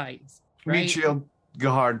resides. Right? Meat shield,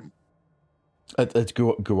 Guhard. It's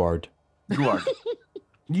Guard. Guhard.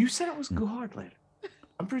 You said it was Guhard later.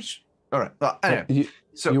 I'm pretty sure. All right. Anyway,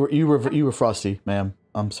 so You were Frosty, ma'am.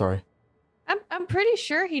 I'm sorry. I'm pretty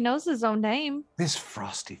sure he knows his own name. this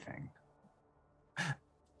Frosty thing.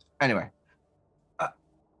 Anyway,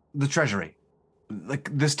 the treasury, like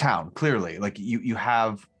this town, clearly, like you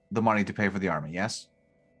have the money to pay for the army. Yes.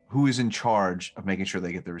 Who is in charge of making sure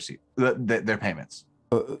they get the receipt, their payments?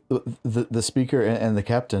 The speaker and the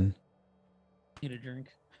captain. Need a drink.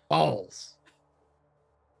 Balls.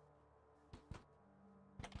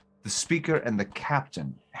 The speaker and the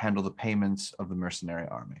captain handle the payments of the mercenary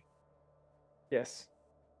army. Yes.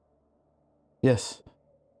 Yes.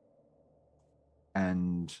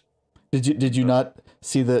 And Did you not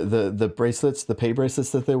see the bracelets, the pay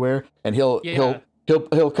bracelets that they wear? And he'll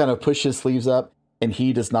kind of push his sleeves up, and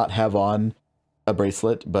he does not have on a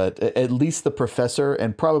bracelet, but at least the professor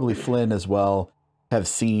and probably Flynn as well have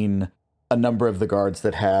seen a number of the guards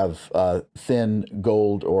that have thin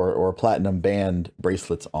gold or platinum band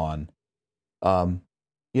bracelets on.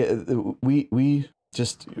 We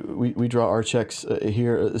draw our checks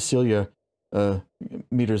here. Celia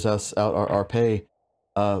meters us out our pay,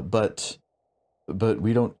 but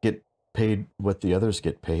we don't get paid what the others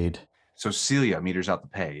get paid. so Celia meters out the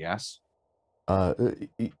pay. Yes.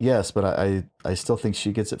 Yes, but I still think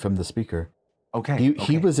she gets it from the speaker. Okay.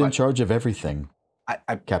 He was in but charge of everything, I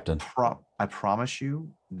Captain. I promise you,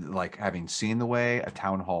 like having seen the way a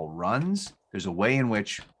town hall runs, there's a way in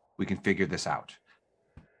which we can figure this out.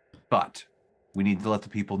 But we need to let the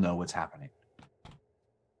people know what's happening.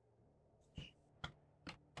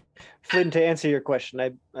 Flynn, to answer your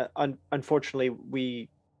question, unfortunately we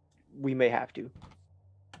may have to.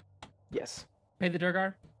 Yes. Pay the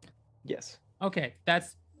Durgar? Yes. Okay,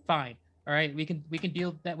 that's fine. All right, we can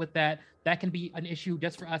deal with that. That can be an issue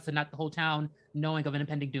just for us and not the whole town knowing of an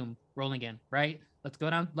impending doom rolling in, right? Let's go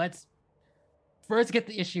down. Let's first get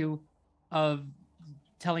the issue of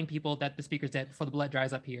telling people that the speaker's dead before the blood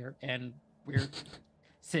dries up here, and we're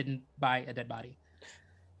sitting by a dead body.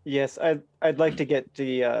 Yes, I'd like to get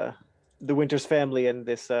the Winters family and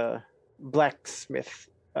this blacksmith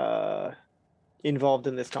involved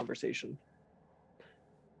in this conversation.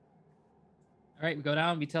 All right, we go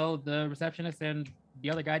down. We tell the receptionist and the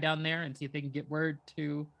other guy down there and see if they can get word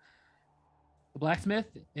to the blacksmith.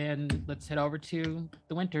 And let's head over to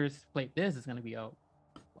the Winters. Wait, this is going to be a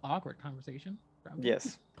awkward conversation. Probably.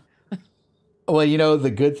 Yes. Well, you know, the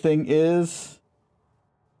good thing is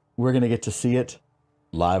we're going to get to see it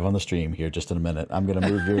live on the stream here just in a minute. I'm going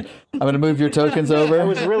to move your tokens over. I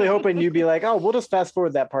was really hoping you'd be like, "Oh, we'll just fast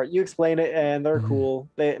forward that part. You explain it and they're cool."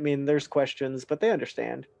 There's questions, but they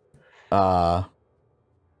understand. No.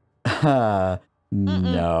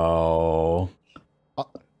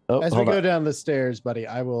 As we go down the stairs, buddy,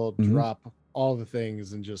 I will drop all the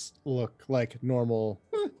things and just look like normal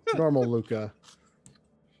Luca.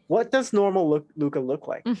 What does normal Luca look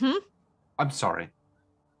like? Mm-hmm. I'm sorry.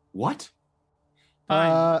 What?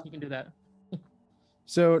 Fine, you can do that.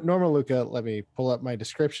 So normal Luca, let me pull up my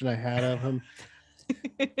description I had of him.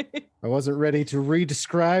 I wasn't ready to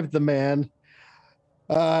re-describe the man.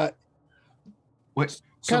 Wait,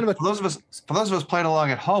 so kind of a- for those of us playing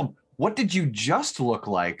along at home, what did you just look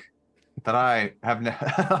like that I have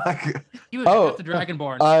like, You was just the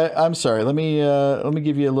Dragonborn. I'm sorry. Let me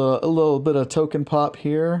give you a little bit of token pop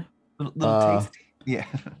here. little tasty? Yeah.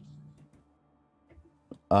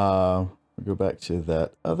 We'll go back to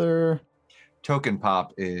that other. Token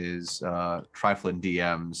Pop is Triflin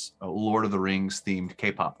DM's Lord of the Rings themed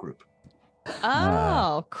K-pop group.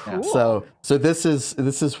 Oh, cool. So this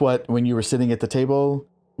is what, when you were sitting at the table,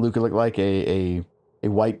 Luca looked like a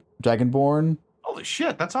white dragonborn. Holy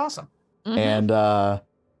shit, that's awesome. Mhm. And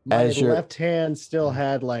My as your left hand still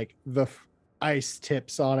had like the ice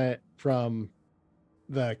tips on it from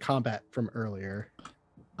the combat from earlier.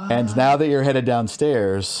 and now that you're headed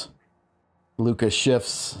downstairs, Luca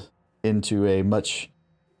shifts into a much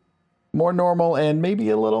more normal and maybe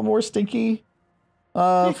a little more stinky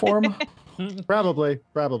form. Probably,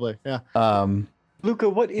 yeah. Luca,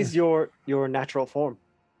 what is your natural form?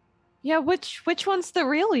 Yeah, which one's the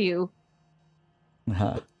real you?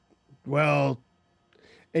 Well,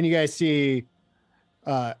 and you guys see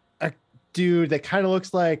a dude that kind of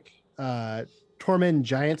looks like Tormund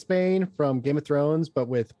Giantsbane from Game of Thrones, but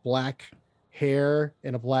with black hair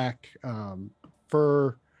and a black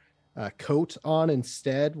fur coat on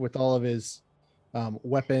instead, with all of his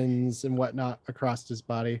weapons and whatnot across his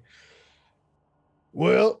body.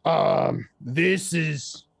 Well, this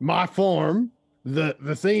is my form.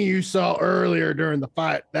 The thing you saw earlier during the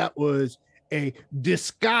fight, that was a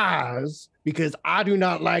disguise, because I do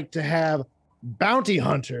not like to have bounty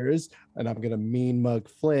hunters, and I'm gonna mean mug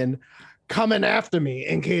Flynn, coming after me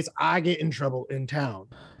in case I get in trouble in town.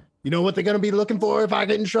 You know what they're gonna be looking for if I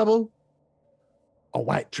get in trouble? A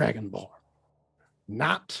white dragonborn.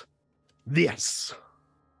 Not this.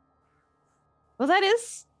 Well,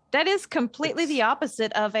 that is completely the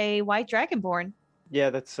opposite of a white dragonborn. Yeah,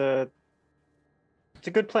 it's a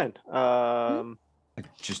good plan.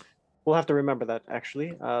 Just We'll have to remember that,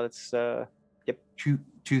 actually. It's two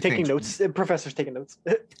taking things. notes. Professor's taking notes.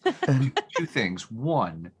 Two things.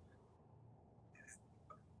 One,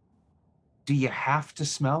 do you have to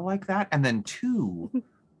smell like that? And then two,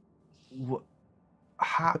 what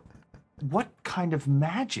kind of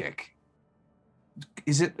magic?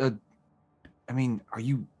 Is it are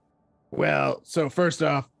you... Well, so first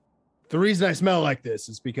off, the reason I smell like this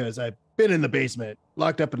is because I've been in the basement,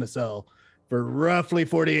 locked up in a cell for roughly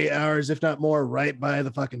 48 hours, if not more, right by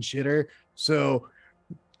the fucking shitter. So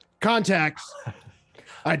contacts,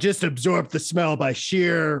 I just absorbed the smell by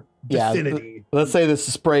sheer vicinity. Let's say this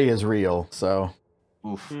spray is real. So,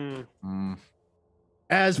 Oof. Mm.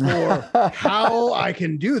 As for how I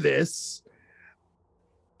can do this,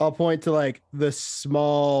 I'll point to like the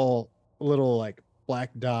small little like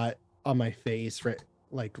black dot on my face, right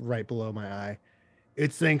below my eye.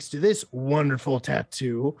 It's thanks to this wonderful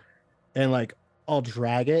tattoo. And like I'll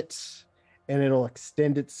drag it and it'll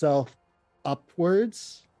extend itself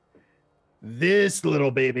upwards. This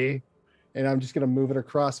little baby, and I'm just gonna move it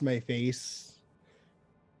across my face,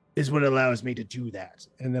 is what allows me to do that.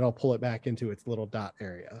 And then I'll pull it back into its little dot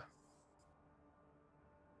area.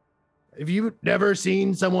 Have you never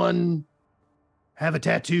seen someone have a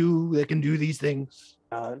tattoo that can do these things?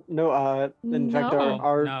 No. In fact, No.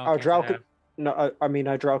 our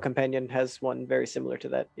drow companion has one very similar to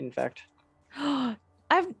that. In fact,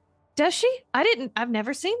 Does she? I've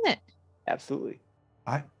never seen that. absolutely.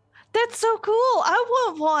 That's so cool. I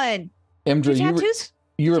want one. Imdra, Tattoos?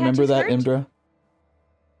 you remember that, tattoos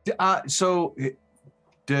Imdra? So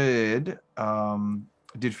did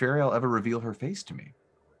Did Fariel ever reveal her face to me?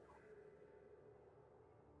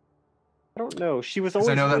 I don't know. She was Because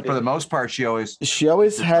always. I know that for the hooded. most part, she always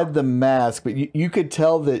had the mask, but you could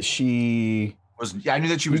tell that she was. I knew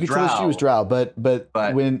that she was you could drow. tell that she was drow, but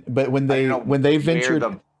when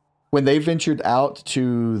they ventured out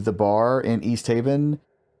to the bar in East Haven,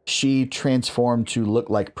 she transformed to look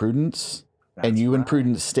like Prudence, and you and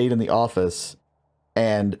Prudence stayed in the office,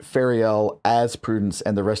 and Fariel as Prudence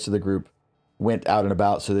and the rest of the group went out and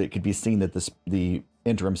about so that it could be seen that the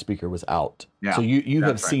interim speaker was out. Yeah, so you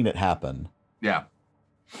have seen it happen. Yeah.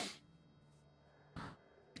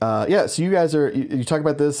 So you guys you talk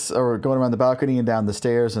about this or going around the balcony and down the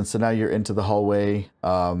stairs, and so now you're into the hallway,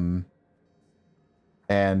 and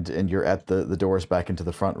you're at the doors back into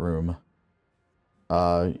the front room.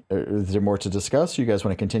 Is there more to discuss? You guys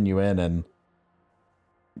want to continue in and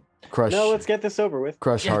crush? No, let's get this over with.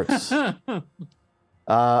 Crush hearts.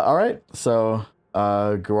 All right, so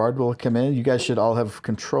Gerard will come in. You guys should all have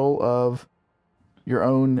control of your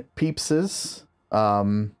own peepses.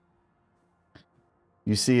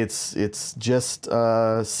 You see, it's just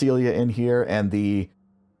Celia in here, and the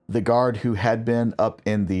guard who had been up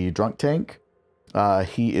in the drunk tank.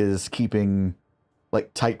 He is keeping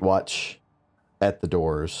like tight watch at the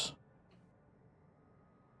doors.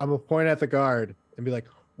 I'm gonna point at the guard and be like,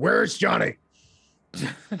 "Where's Johnny?"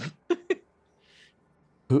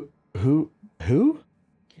 Who?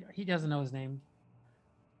 He doesn't know his name.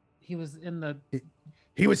 He was in the.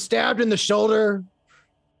 He was stabbed in the shoulder.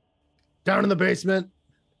 Down in the basement.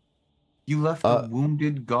 You left a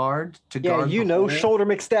wounded guard to guard. Yeah, you know, Shoulder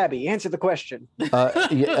McStabby. Answer the question.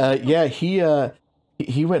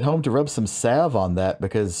 He went home to rub some salve on that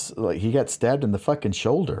because he got stabbed in the fucking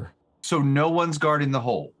shoulder. So no one's guarding the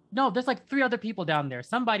hole. No, there's like 3 other people down there.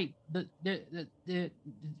 Somebody,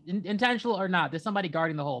 intentional or not, there's somebody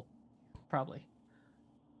guarding the hole, probably.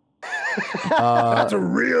 That's a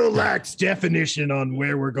real lax definition on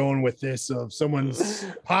where we're going with this. Of someone's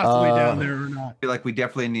possibly down there or not. I feel like we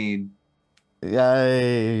definitely need.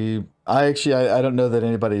 I don't know that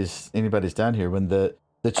anybody's down here. When the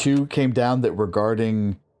 2 came down that were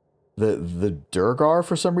guarding the Durgar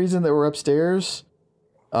for some reason that were upstairs,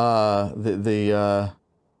 the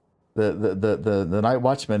night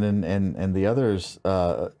watchman and the others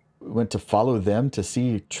went to follow them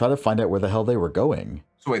to try to find out where the hell they were going.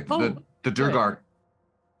 So wait, the Durgar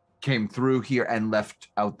came through here and left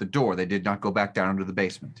out the door. They did not go back down into the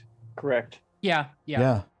basement. Correct. Yeah.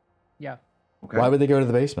 Okay. Why would they go to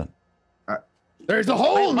the basement? There's a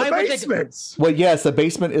hole in the basement. Well, yes, the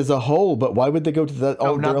basement is a hole, but why would they go to that?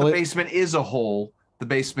 No, not the basement is a hole. The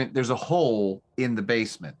basement, there's a hole in the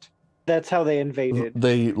basement. That's how they invaded.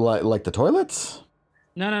 They like the toilets?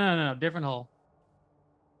 No, different hole.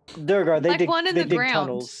 Durgar, they Like dig, one in they the dig ground.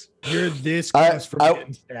 tunnels. You're this close from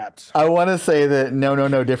getting stabbed. I want to say that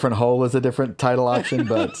no, different hole is a different title option,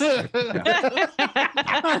 but a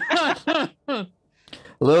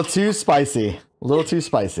little too spicy.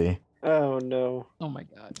 Oh no. Oh my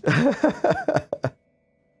god.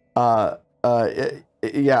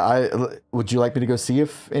 Would you like me to go see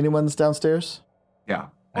if anyone's downstairs? Yeah.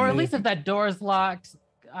 Or at least if that door is locked.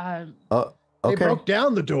 They Okay. broke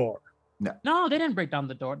down the door. No, they didn't break down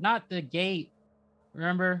the door. Not the gate.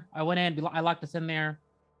 Remember? I went in. I locked us in there.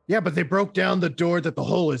 Yeah, but they broke down the door that the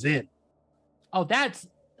hole is in. Oh,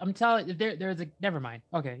 I'm telling you, there's a. Never mind.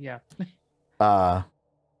 Okay, yeah.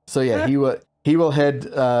 So yeah, he will head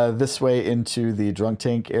this way into the drunk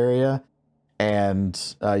tank area, and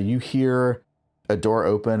you hear a door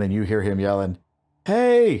open, and you hear him yelling,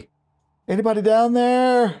 "Hey, anybody down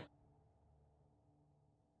there?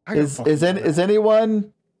 Is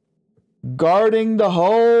anyone guarding the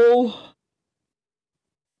hole?"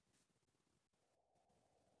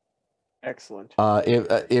 Excellent.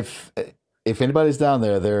 If anybody's down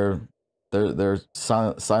there, they're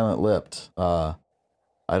silent-lipped. I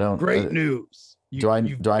don't. Great news. You've do I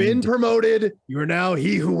been need to- promoted. You are now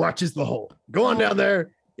he who watches the hole. Go on down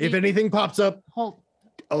there. If anything pops up, call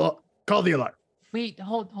the alarm. Wait,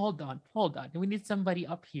 hold on. We need somebody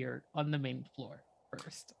up here on the main floor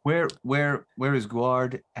first. Where is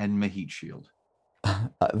Guard and Mahit Shield?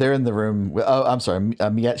 They're in the room. Oh, I'm sorry.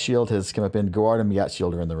 Miat Shield has come up in. Guard and Miat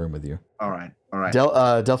Shield are in the room with you. All right.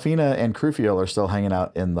 Delphina and Crufiel are still hanging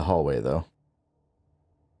out in the hallway, though.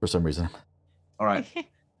 For some reason. All right.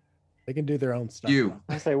 They can do their own stuff.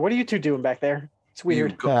 I say, what are you 2 doing back there? It's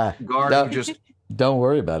weird. Guard No. who just. Don't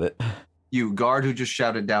worry about it. You guard who just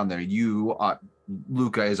shouted down there. You,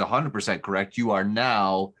 Luca is 100% correct. You are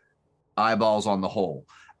now eyeballs on the hole.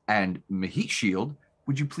 And Mahit Shield,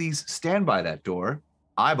 would you please stand by that door?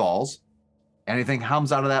 Eyeballs. Anything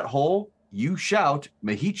comes out of that hole, you shout,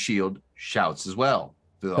 Mahit Shield shouts as well.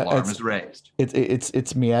 The alarm It's- is raised.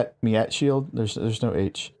 It's Miat Shield. There's no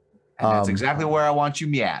H. And that's exactly where I want you,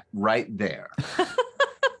 Miat, right there.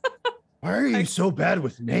 Why are you so bad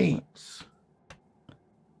with names?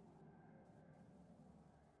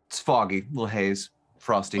 It's foggy, little haze,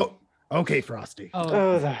 frosty. Oh. Okay, Frosty.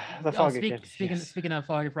 Oh, the fog speaking, again. speaking, Yes. speaking of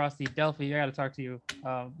foggy frosty, Delphi, I got to talk to you.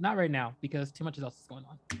 Not right now because too much else is going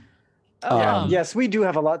on. Yes, we do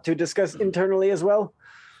have a lot to discuss internally as well.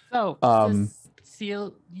 So,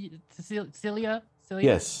 Celia.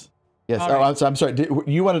 Yes. All Oh, right. I'm sorry.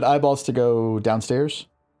 You wanted eyeballs to go downstairs?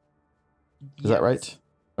 Is that right? Okay.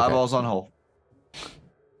 Eyeballs on hole.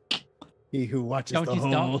 He who watches Don't the you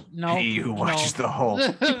hole. don't? No. He who watches the hole.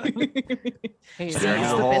 Hey, Stares no,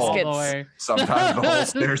 at the no, hole. don't worry. Sometimes the hole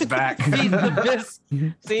stares back. Seize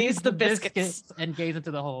the Seize the biscuits. and gaze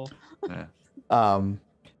into the hole. Yeah. I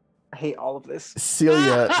hate all of this.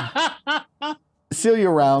 Celia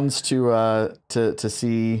rounds to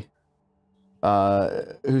see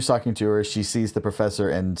who's talking to her. She sees the professor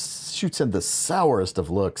and shoots him the sourest of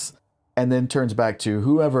looks, and then turns back to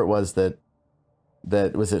whoever it was that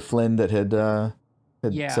was it Flynn that had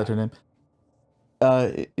said her name.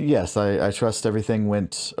 Yes, I trust everything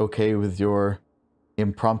went okay with your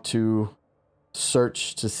impromptu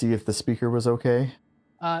search to see if the speaker was okay.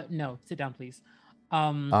 No, sit down, please.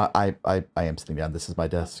 I am sitting down. This is my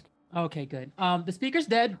desk. Okay, good. The speaker's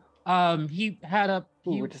dead. He had a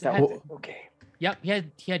Okay. Yep, he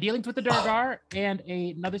had dealings with the Durgar and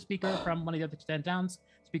another speaker from one of the other 10 towns,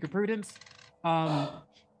 Speaker Prudence.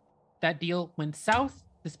 That deal went south.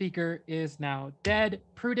 The speaker is now dead.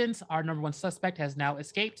 Prudence, our #1 suspect, has now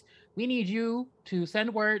escaped. We need you to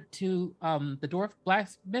send word to the dwarf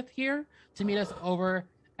blacksmith here to meet us over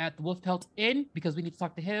at the Wolfpelt Inn because we need to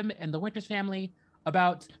talk to him and the Winters family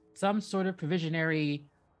about some sort of provisionary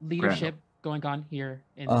leadership going on here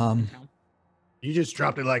in town. You just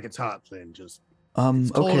dropped it like it's hot, Flynn. Just it's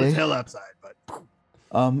cold okay. as hell outside, but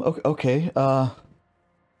Okay.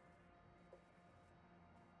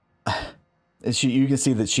 You can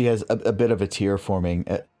see that she has a bit of a tear forming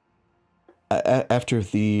after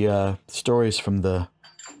the stories from the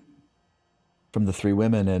three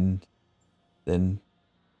women, and then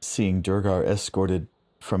seeing Durgar escorted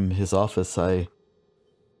from his office. I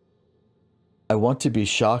want to be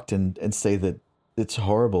shocked and say that it's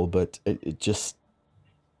horrible, but it just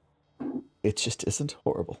isn't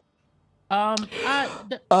horrible. Yeah,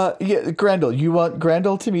 Grandel, you want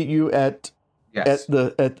Grandel to meet you at Yes.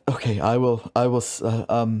 okay, I will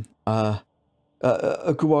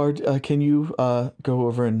Guard, can you go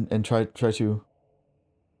over and try to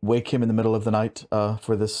wake him in the middle of the night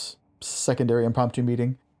for this secondary impromptu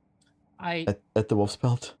meeting at the Wolf's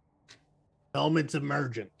Pelt? Helmet's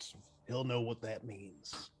emergent. He'll know what that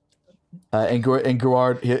means. And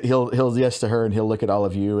Guard, he'll yes to her, and he'll look at all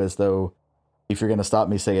of you as though, if you're gonna stop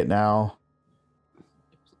me, say it now.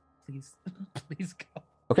 Please go.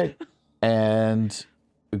 Okay. And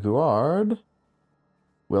Guard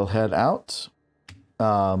will head out.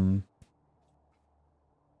 Am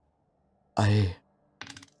I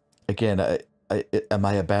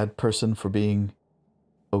a bad person for being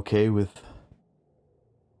okay with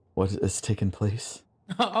what has taken place?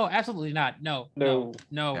 Oh, absolutely not. No,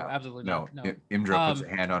 absolutely not. No. Imdra puts a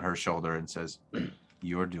hand on her shoulder and says,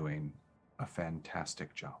 "You're doing a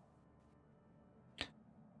fantastic job."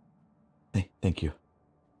 Thank you.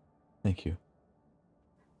 Thank you.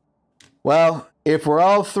 Well, if we're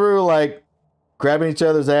all through like grabbing each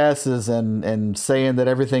other's asses and saying that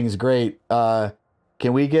everything's great, can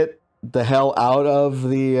we get the hell out of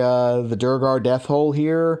the Durgar death hole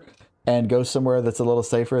here and go somewhere that's a little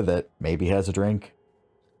safer that maybe has a drink?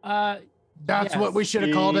 That's what we should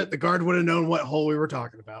have called it. The guard would have known what hole we were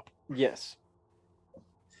talking about. Yes.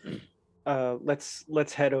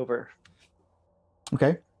 Let's head over.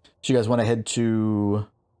 Okay. So you guys want to head to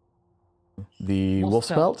the Wolf's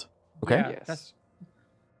Pelt? Okay. Yeah, Yes.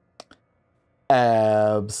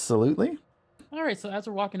 Absolutely. All right, so as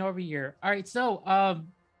we're walking over here, all right, so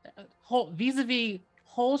vis-a-vis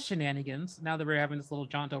whole shenanigans, now that we're having this little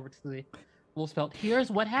jaunt over to the Wolf's Pelt, here's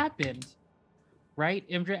what happened, right?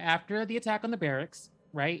 Imdra, after the attack on the barracks,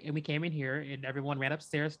 right, and we came in here and everyone ran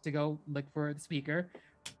upstairs to go look for the speaker,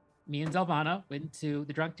 me and Zelvana went to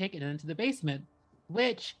the drunk tank and into the basement,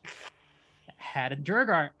 which had a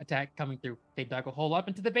Durgar attack coming through. They dug a hole up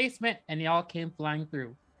into the basement and they all came flying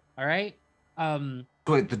through. All right.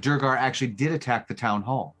 Wait, the Durgar actually did attack the town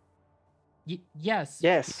hall. Yes.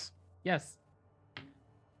 Yes. Yes.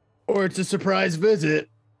 Or it's a surprise visit,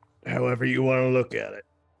 however you want to look at it.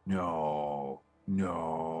 No,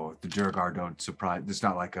 No, the Durgar don't surprise. It's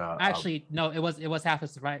not like a. Actually, no, it was half a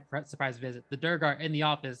surprise visit. The Durgar in the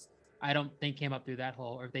office, I don't think came up through that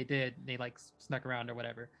hole, or if they did, they like snuck around or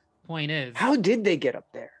whatever. Point is, How did they get up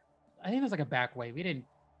there? I think there's like a back way. We didn't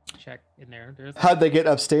check in there. How'd they get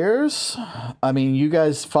upstairs? I mean, you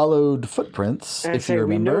guys followed footprints, if you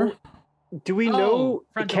remember. Do we know?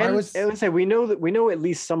 I would say we know at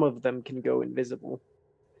least some of them can go invisible.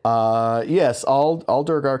 Yes, all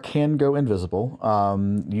Durgar can go invisible.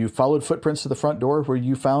 You followed footprints to the front door where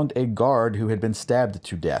you found a guard who had been stabbed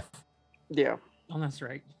to death. Yeah. Oh, that's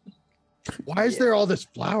right. Why is there all this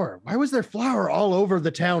flour? Why was there flour all over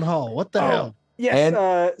the town hall? What the hell?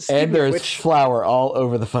 Yes. And there's flour all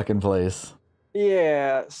over the fucking place.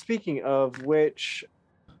 Yeah. Speaking of which,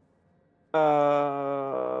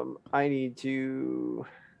 I need to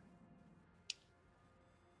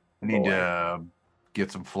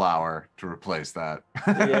get some flour to replace that.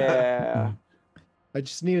 Yeah. I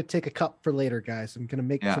just need to take a cup for later, guys. I'm gonna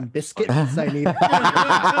make some biscuits. I need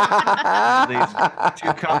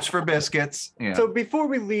 2 cups for biscuits. Yeah. So before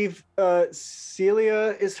we leave,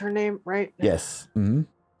 Celia is her name, right? Yes. Mm-hmm.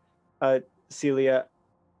 Celia,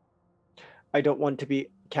 I don't want to be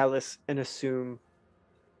callous and assume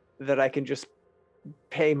that I can just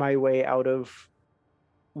pay my way out of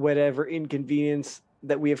whatever inconvenience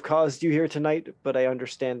that we have caused you here tonight, but I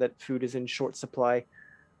understand that food is in short supply.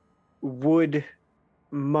 Would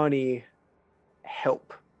money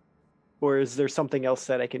help? Or is there something else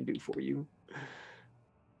that I can do for you?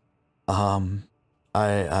 I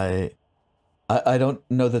don't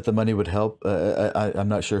know that the money would help. I'm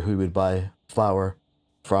not sure who would buy flour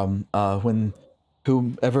from. When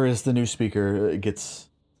whomever is the new speaker gets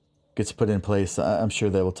put in place, I'm sure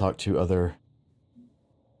they will talk to other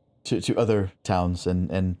towns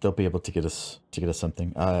and they'll be able to get us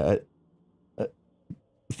something.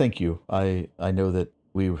 Thank you. I know that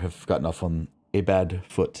we have gotten off on a bad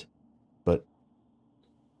foot, but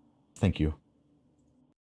thank you.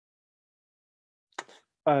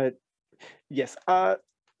 Yes.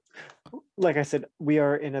 Like I said, we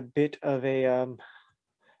are in a bit of a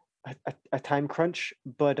time crunch,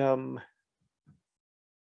 but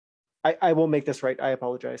I will make this right. I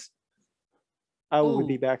apologize. I will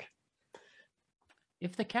be back.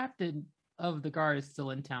 If the captain of the guard is still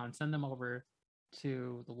in town, send them over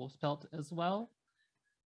to the Wolf's Pelt as well.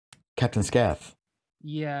 Captain Scath.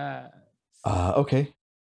 Yeah. Okay.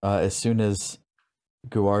 As soon as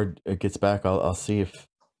Guard gets back, I'll see if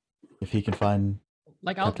he can find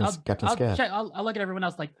Captain Scath. I'll look at everyone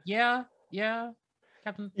else like, yeah,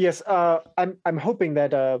 Captain. Yes. I'm hoping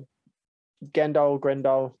that Grendel,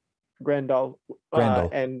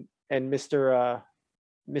 and Mr.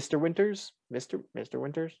 Winters, Mr.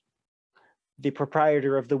 Winters, the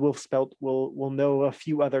proprietor of the Wolf's Pelt, will know a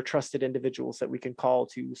few other trusted individuals that we can call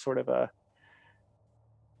to sort of a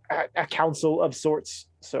council of sorts.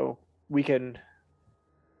 So we can.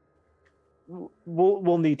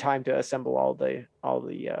 We'll need time to assemble all the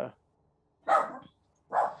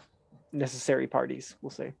necessary parties.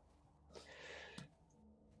 We'll say.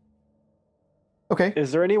 Okay.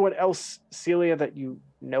 Is there anyone else, Celia, that you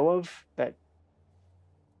know of that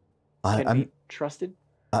can be trusted?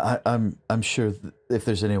 I'm sure if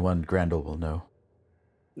there's anyone, Grandel will know.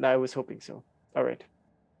 I was hoping so. All right.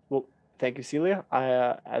 Well, thank you, Celia.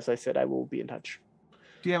 As I said, I will be in touch.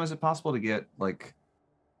 DM, is it possible to get like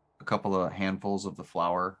a couple of handfuls of the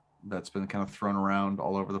flour that's been kind of thrown around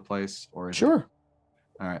all over the place? Or sure.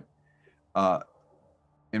 All right.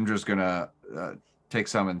 Imdra's gonna take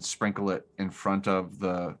some and sprinkle it in front of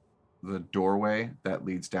the doorway that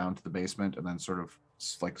leads down to the basement, and then sort of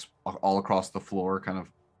like all across the floor, kind of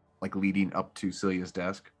like leading up to Celia's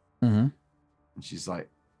desk. Mm-hmm. And she's like,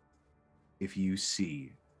 if you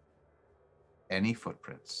see any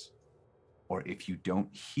footprints, or if you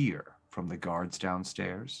don't hear from the guards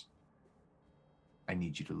downstairs, I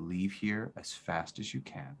need you to leave here as fast as you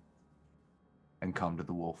can and come to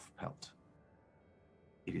the Wolf Pelt.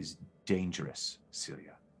 It is dangerous,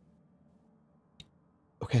 Celia.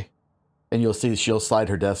 Okay. And you'll see she'll slide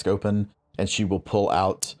her desk open and she will pull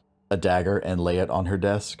out a dagger and lay it on her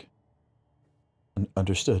desk.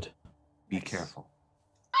 Understood. Be careful.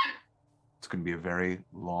 It's going to be a very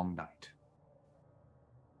long night.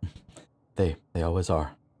 They always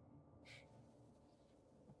are.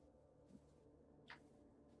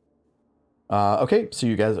 Okay, so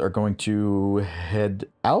you guys are going to head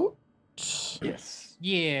out? Yes.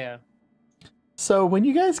 Yeah. So when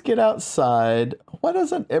you guys get outside, why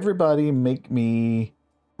doesn't everybody make me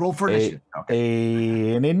roll for initiative?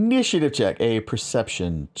 An initiative check, a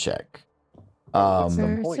perception check? I was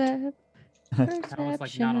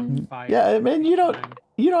like not on fire. Yeah, man, you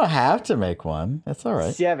You don't have to make one. That's all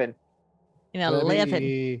right. 7. You know, Would I living.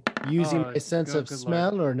 be using Oh, my sense good- of good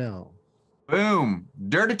smell Lord. or no? Boom.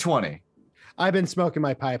 Dirty 20. I've been smoking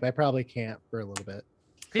my pipe. I probably can't for a little bit.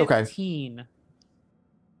 Okay. 15.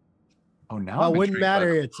 Oh, now Oh, I'm wouldn't intrigued by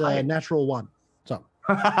matter. the It's a pipe. natural 1. So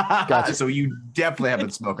Gotcha. So you definitely have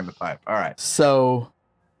been smoking the pipe. All right. So,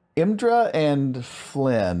 Imdra and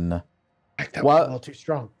Flynn, that What? was a little too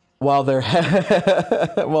strong. while there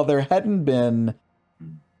while there hadn't been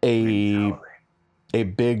a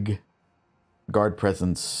big guard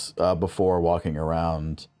presence before walking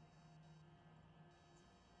around,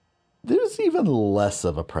 there's even less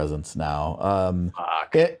of a presence now.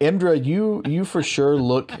 Fuck. Imdra, you for sure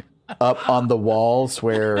look up on the walls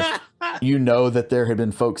where you know that there had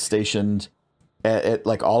been folks stationed at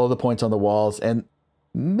like all of the points on the walls, and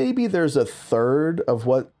maybe there's a third of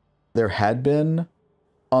what there had been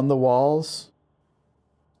on the walls,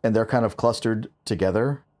 and they're kind of clustered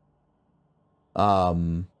together.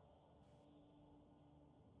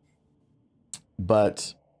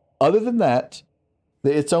 But other than that,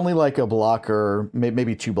 it's only like a block or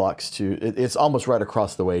maybe 2 blocks to. It's almost right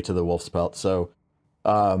across the way to the Wolf's Pelt. So,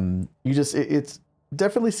 it's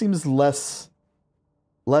definitely seems less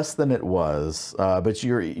than it was. But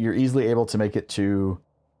you're easily able to make it to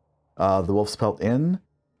the Wolf's Pelt Inn.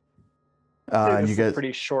 And you This is a guys,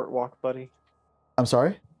 pretty short walk, buddy. I'm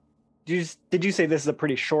sorry. Did you say this is a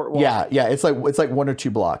pretty short walk? Yeah, it's like 1 or 2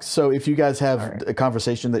 blocks. So if you guys have Alright. a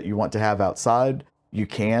conversation that you want to have outside, you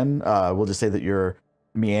can. We'll just say that you're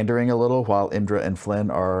meandering a little while Imdra and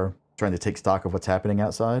Flynn are trying to take stock of what's happening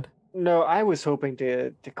outside. No, I was hoping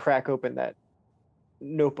to crack open that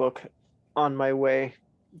notebook on my way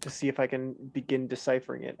to see if I can begin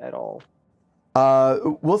deciphering it at all.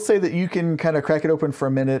 We'll say that you can kind of crack it open for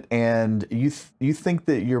a minute, and you think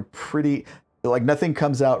that you're pretty, like nothing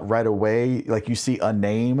comes out right away. Like you see a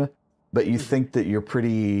name, but you think that you're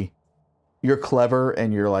clever,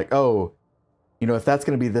 and you're like, oh, you know, if that's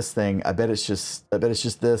going to be this thing, I bet it's just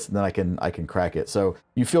this, and then I can crack it. So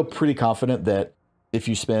you feel pretty confident that if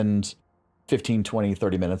you spend 15, 20,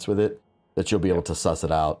 30 minutes with it, that you'll be able to suss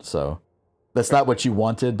it out. So that's not what you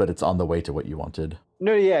wanted, but it's on the way to what you wanted.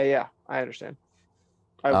 No, yeah, I understand.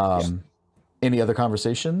 Any other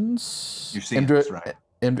conversations? You've seen Imdra- this, right?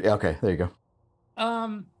 Okay, there you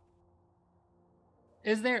go.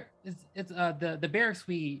 Is the barracks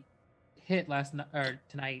we hit last night or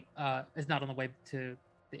tonight is not on the way to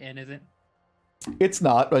the inn, is it? It's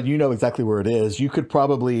not, but you know exactly where it is. You could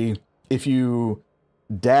probably, if you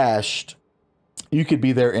dashed, you could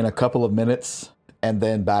be there in a couple of minutes and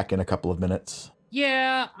then back in a couple of minutes.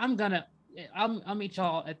 Yeah, I'll meet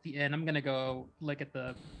y'all at the inn. I'm gonna go look at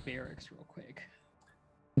the barracks real quick.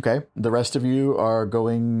 Okay, the rest of you are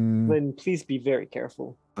going. Lynn, please be very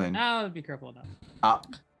careful. Flynn. I'll be careful enough.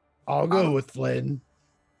 I'll go with Flynn.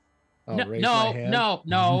 I'll raise my hand.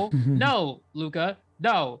 No, Luca,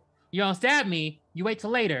 no. You don't stab me. You wait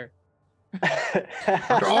till later.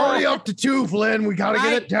 We're already up to 2, Flynn. We gotta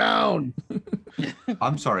get it down.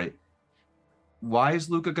 I'm sorry. Why is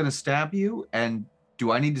Luca going to stab you? And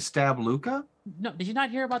do I need to stab Luca? No, did you not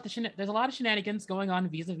hear about the there's a lot of shenanigans going on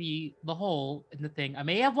vis-a-vis the hole in the thing. I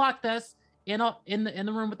may have locked us in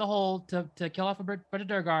the room with the hole to kill off a bunch of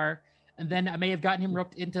Durgar, and then I may have gotten him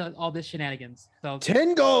roped into all this shenanigans. So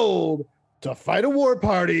 10 gold to fight a war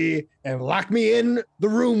party and lock me in the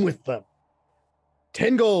room with them.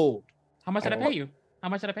 10 gold. how much did I pay you? How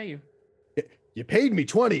much did I pay you? You paid me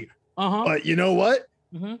 20, Uh-huh. but you know what?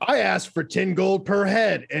 Mm-hmm. I asked for 10 gold per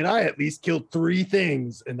head, and I at least killed 3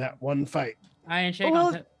 things in that one fight. I ain't shake Well,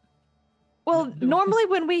 on that. Well, normally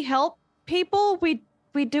when we help people, we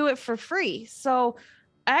do it for free. So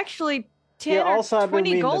actually, 10 Yeah, or also I've been 20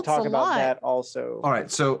 meaning to gold's talk a about lot. that also. All right,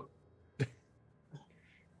 so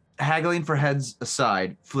haggling for heads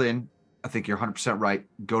aside, Flynn, I think you're 100% right.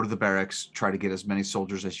 Go to the barracks, try to get as many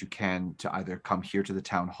soldiers as you can to either come here to the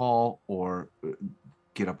town hall or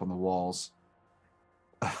get up on the walls.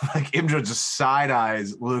 Like Imdra just side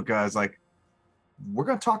eyes Luca is like, we're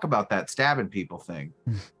going to talk about that stabbing people thing.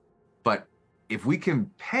 But if we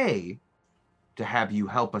can pay to have you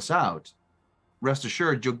help us out, rest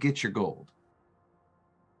assured you'll get your gold.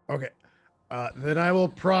 Okay. Then I will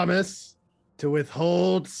promise to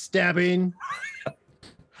withhold stabbing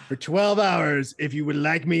for 12 hours if you would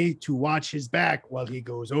like me to watch his back while he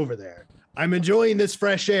goes over there. I'm enjoying this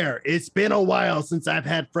fresh air. It's been a while since I've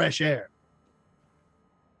had fresh air.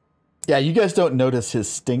 Yeah, you guys don't notice his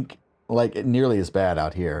stink like nearly as bad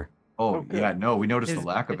out here. Oh, Okay. yeah, no, we noticed the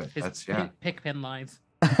lack of it. His That's, yeah. pick pen lines.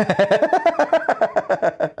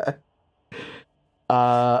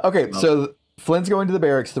 Okay, so Flynn's going to the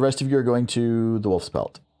barracks. The rest of you are going to the Wolf's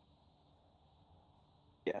Pelt.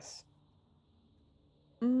 Yes.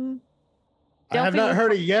 I have not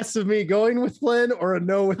heard a yes of me going with Flynn or a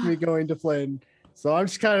no with me going to Flynn. So I'm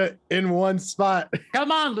just kind of in one spot.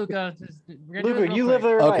 Come on, Luca. Luca, you live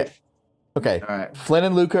their life. Okay. All right. Flynn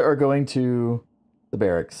and Luca are going to the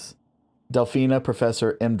barracks. Delphina,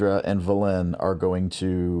 Professor Imdra, and Valen are going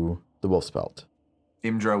to the Wolf's Pelt.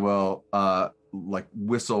 Imdra will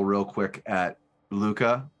whistle real quick at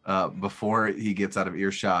Luca before he gets out of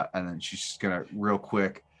earshot, and then she's just gonna real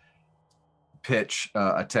quick pitch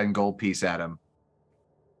a 10 gold piece at him.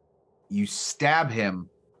 You stab him,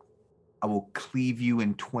 I will cleave you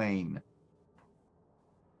in twain.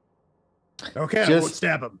 Okay, I won't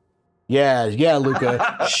stab him. Yeah,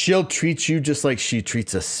 Luca. She'll treat you just like she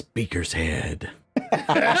treats a speaker's head.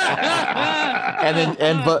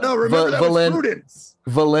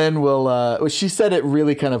 Valen will. She said it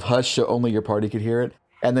really kind of hushed, so only your party could hear it.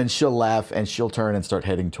 And then she'll laugh and she'll turn and start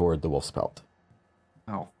heading toward the Wolf's Pelt.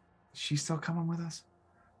 Oh, she's still coming with us?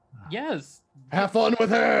 Yes. Have fun with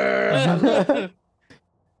her.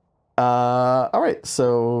 All right,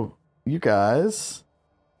 so you guys,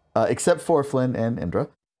 except for Flynn and Imdra,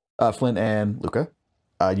 Flynn and Luca,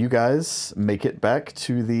 you guys make it back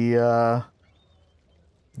to the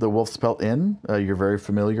Wolf's Pelt Inn. You're very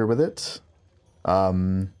familiar with it.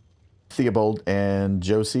 Theobald and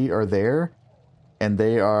Josie are there, and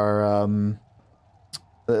they are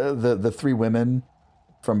the three women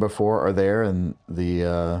from before are there, and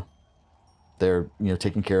they're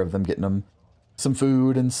taking care of them, getting them some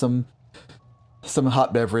food and some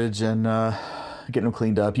hot beverage, and getting them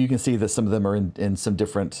cleaned up. You can see that some of them are in some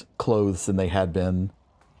different clothes than they had been.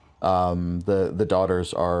 The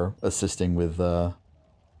daughters are assisting with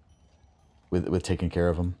taking care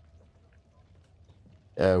of them.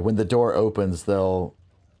 When the door opens, they'll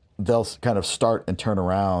kind of start and turn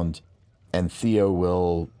around, and Theo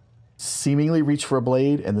will seemingly reach for a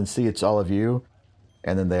blade and then see it's all of you,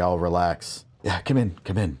 and then they all relax. Yeah, come in.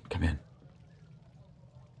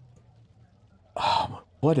 Oh,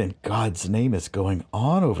 what in God's name is going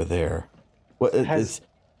on over there? What is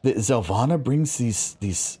Zelvana brings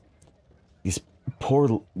these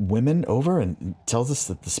poor women over and tells us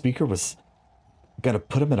that the speaker was going to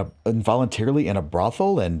put them involuntarily in a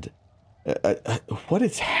brothel, and what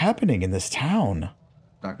is happening in this town?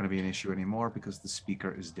 Not going to be an issue anymore because the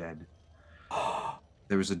speaker is dead.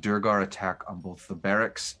 There was a Durgar attack on both the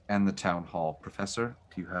barracks and the town hall. Professor,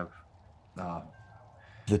 do you have...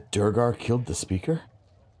 The Durgar killed the speaker?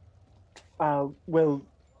 Well,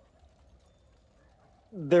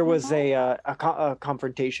 there was a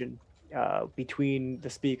confrontation between the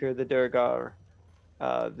speaker, the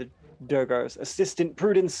Durgar's assistant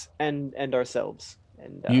Prudence, and ourselves.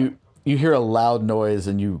 And you hear a loud noise,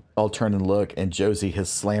 and you all turn and look, and Josie has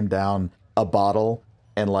slammed down a bottle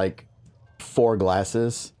and like 4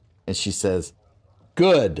 glasses, and she says,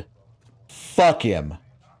 "Good, fuck him."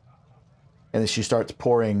 And then she starts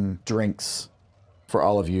pouring drinks for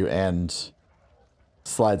all of you and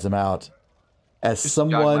slides them out. As Just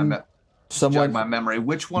someone, jog my memory.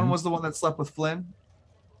 Which one was the one that slept with Flynn?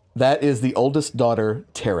 That is the oldest daughter,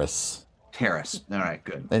 Terrace. Terrace. All right,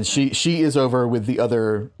 good. And she is over with the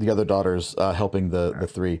other daughters, helping the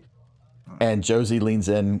three. And Josie leans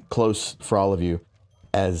in close for all of you.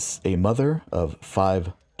 As a mother of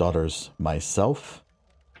 5 daughters myself,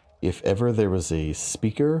 if ever there was a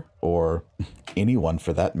speaker, or anyone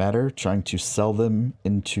for that matter, trying to sell them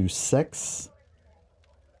into sex,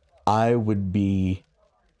 I would be,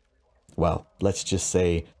 well, let's just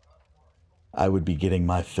say I would be getting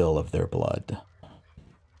my fill of their blood.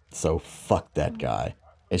 So fuck that guy.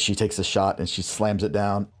 And she takes a shot and she slams it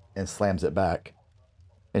down and slams it back.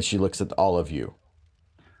 And she looks at all of you,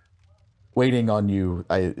 waiting on you,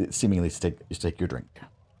 seemingly to take your drink.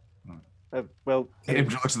 Well,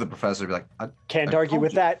 Andrew looks at the professor and be like, can't argue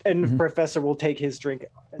with that. And Professor will take his drink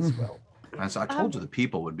as well. I told you the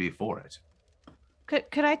people would be for it.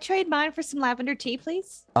 Could I trade mine for some lavender tea,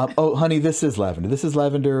 please? Oh, honey, this is lavender. This is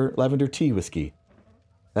lavender tea whiskey.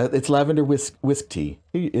 It's lavender whisk tea.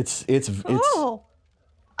 It's. Oh,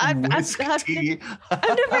 I've never had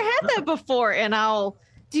that before, and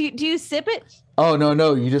do you sip it? Oh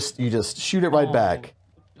no! You just shoot it right back.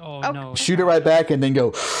 Oh Okay. no! Shoot it right back, and then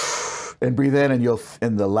go and breathe in,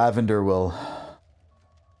 and the lavender will.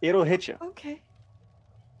 It'll hit you. Okay.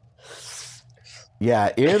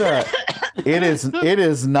 Yeah, it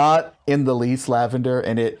is not in the least lavender,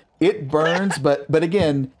 and it burns, but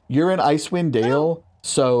again, you're in Icewind Dale,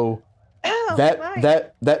 so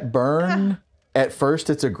that burn at first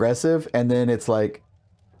it's aggressive, and then it's like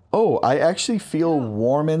oh, I actually feel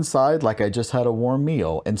warm inside, like I just had a warm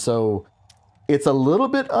meal. And so it's a little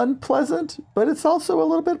bit unpleasant, but it's also a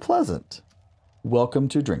little bit pleasant. Welcome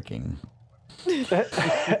to drinking.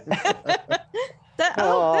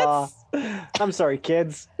 I'm sorry,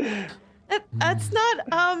 kids. That's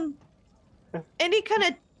not any kind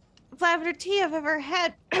of lavender tea I've ever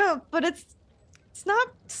had, but it's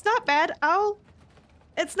not bad.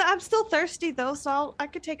 I'm still thirsty though, so I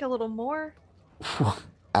could take a little more.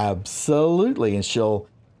 Absolutely, and she'll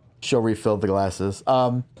refill the glasses.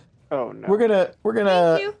 Oh no. We're gonna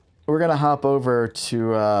Thank you. we're gonna hop over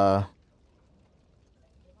to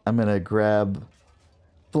I'm gonna grab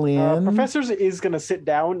Flynn. Professors is gonna sit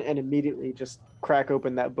down and immediately just crack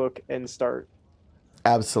open that book and start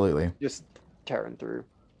Absolutely. just tearing through.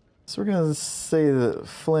 So we're gonna say that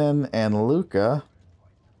Flynn and Luca.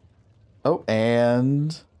 Oh,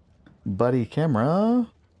 and Buddy Camera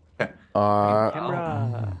are.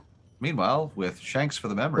 Camera. Meanwhile, with Shanks for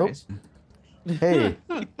the memories. Hey,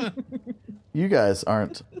 you guys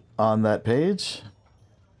aren't on that page.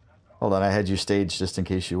 Hold on, I had you staged just in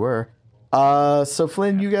case you were. So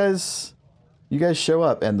Flynn, you guys show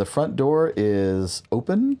up, and the front door is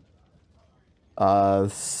open.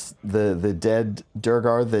 The dead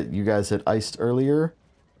Durgar that you guys had iced earlier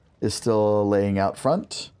is still laying out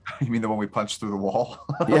front. You mean the one we punched through the wall?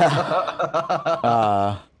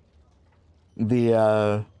 Yeah.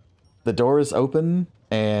 The door is open,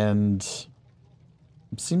 and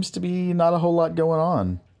seems to be not a whole lot going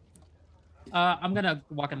on. I'm gonna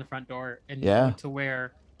walk in the front door and Yeah. go to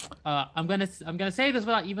where I'm gonna say this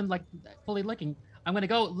without even like fully looking. I'm gonna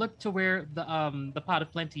go look to where the pot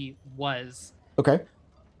of plenty was. Okay.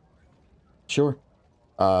 Sure.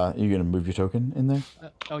 You gonna move your token in there?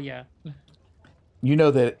 Oh yeah. You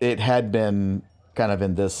know that it had been kind of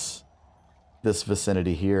in this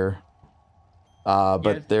vicinity here.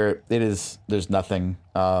 But Yes. there's nothing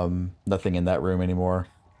nothing in that room anymore.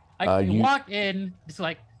 I you- walk in, it's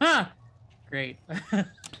like, great.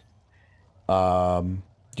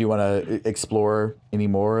 Do you want to explore any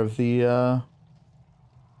more of the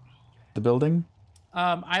building?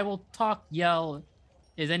 I will yell,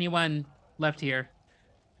 is anyone left here?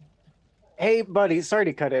 Hey, buddy, sorry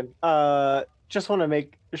to cut in. Just want to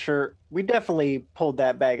make sure we definitely pulled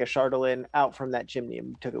that bag of Chardolin out from that chimney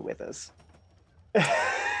and took it with us.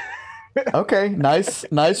 Okay, nice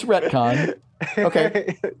retcon.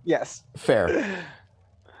 Okay. Yes. Fair.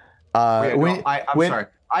 Wait, when- no, I'm when- sorry.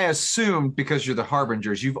 I assumed because you're the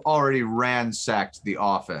Harbingers, you've already ransacked the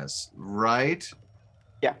office, right?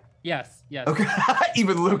 Yes. Okay.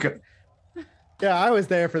 Even Luca. Yeah, I was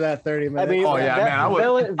there for that 30 I minutes. mean, Oh, yeah, man, I would-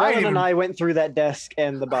 Velen I ain't and even- I went through that desk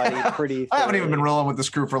and the body pretty. I haven't even thoroughly. been rolling with this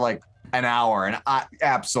crew for like an hour, and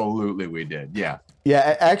absolutely we did. Yeah.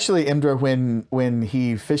 Yeah, actually, Imdra, when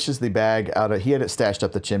he fishes the bag out of, he had it stashed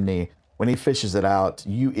up the chimney. When he fishes it out,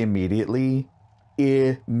 you immediately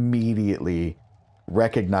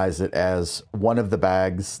recognize it as one of the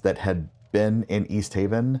bags that had been in East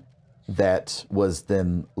Haven that was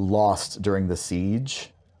then lost during the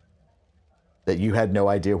siege. That you had no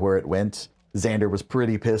idea where it went. Xander was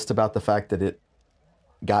pretty pissed about the fact that it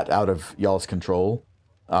got out of y'all's control.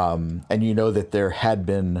 And you know that there had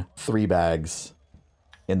been 3 bags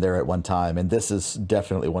in there at one time, and this is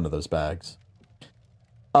definitely one of those bags.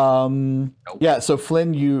 Yeah, so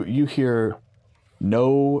Flynn, you hear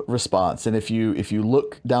no response, and if you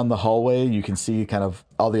look down the hallway, you can see kind of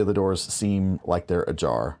all the other doors seem like they're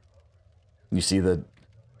ajar. You see the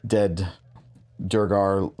dead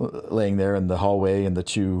Durgar laying there in the hallway, and the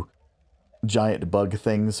 2 giant bug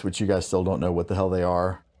things, which you guys still don't know what the hell they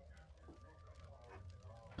are.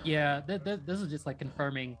 Yeah, this is just like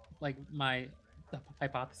confirming like my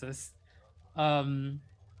hypothesis. Y'all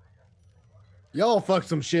fucked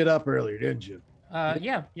some shit up earlier, didn't you?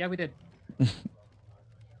 Yeah, we did.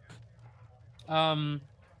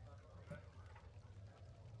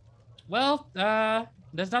 Well,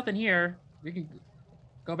 there's nothing here. We can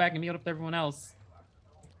go back and meet up with everyone else.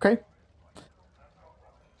 Okay.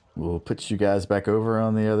 We'll put you guys back over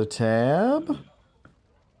on the other tab.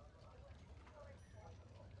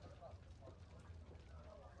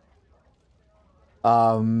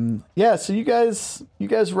 Yeah, so you guys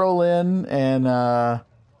roll in, and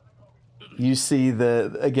you see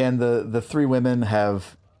the 3 women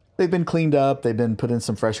they've been cleaned up, they've been put in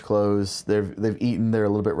some fresh clothes, they've eaten, they're a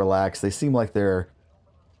little bit relaxed. They seem like they're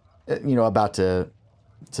about to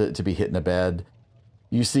be hitting a bed.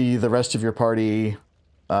 You see the rest of your party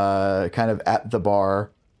kind of at the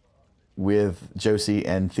bar with Josie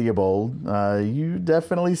and Theobald. You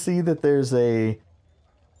definitely see that there's an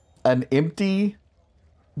empty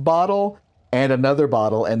bottle, and another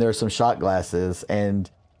bottle, and there's some shot glasses. And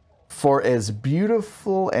for as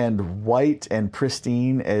beautiful and white and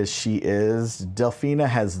pristine as she is, Delphina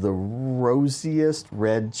has the rosiest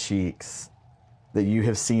red cheeks that you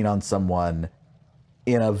have seen on someone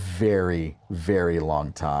in a very, very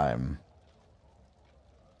long time.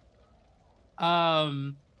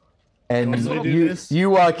 Josie And do this? you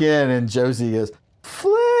walk in and Josie is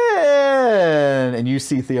Flynn, and you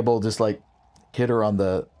see Theobald just like hit her on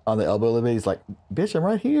the elbow a little bit. He's like, "Bitch, I'm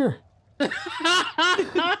right here."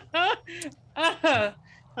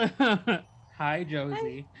 Hi,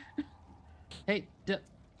 Josie. Hey.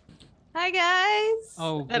 Hi guys.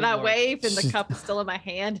 Oh, and good I Lord. wave, and the cup is still in my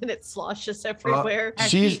hand, and it sloshes everywhere.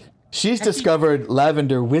 She's has discovered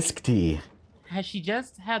lavender whisk tea. Has she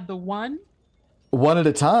just had the one? One at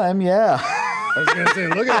a time, yeah. I was gonna say,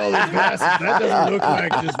 look at all these glasses. That doesn't look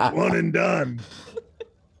like just one and done.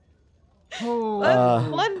 Oh,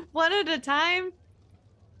 one at a time.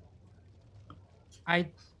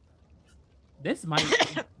 This might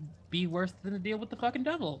be worse than a deal with the fucking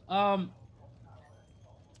devil.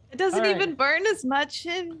 It doesn't All right. even burn as much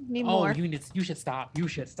anymore. Oh, you should stop. You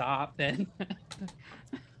should stop then.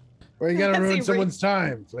 Well, you gotta As he ruin someone's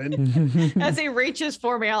time, Flynn. As he reaches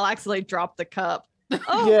for me, I'll accidentally drop the cup.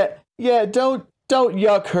 Oh, Yeah, don't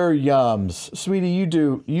yuck her yums. Sweetie, you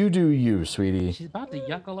do you, sweetie. She's about to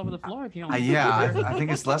yuck all over the floor if you don't. I think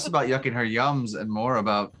it's less about yucking her yums and more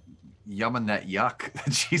about yumming that yuck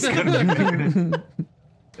that she's gonna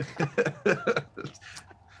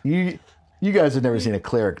do. You guys have never seen a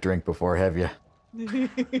cleric drink before, have you?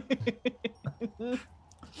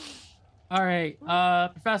 All right,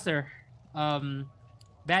 Professor.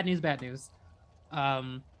 Bad news.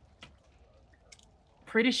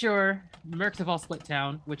 Pretty sure the Mercs have all split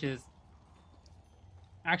town, which is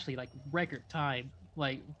actually like record time,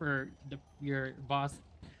 like for your boss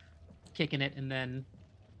kicking it, and then.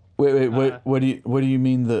 Wait, what do you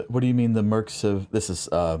mean the Mercs have? This is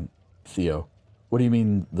Theo. What do you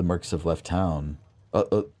mean the Mercs have left town?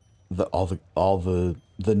 All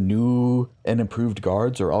the new and improved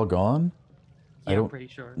guards are all gone? Yeah, I don't I'm pretty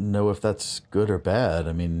sure. know if that's good or bad.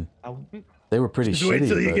 I mean, they were pretty Just shitty. wait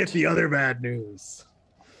till you but- get the other bad news.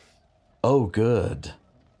 Oh, good.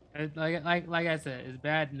 Like I said, it's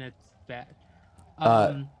bad and it's bad.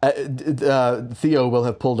 Theo will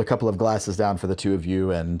have pulled a couple of glasses down for the two of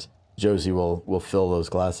you, and Josie will fill those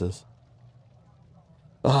glasses.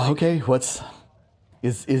 Oh, okay.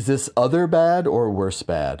 Is this other bad or worse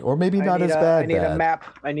bad, or maybe not as bad? I need a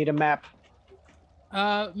map. I need a map.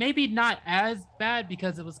 Maybe not as bad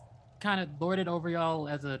because it was kind of lorded over y'all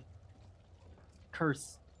as a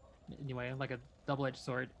curse. Anyway, like a double-edged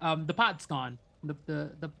sword. The pot's gone. The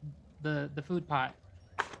food pot.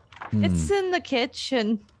 it's in the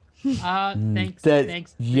kitchen. Thanks. That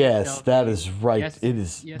Thanks. yes, Delphi. that is right. Yes, it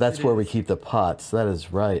is. yes, That's it where we is. keep the pots. That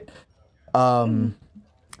is right.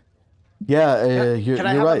 Yeah, you're Can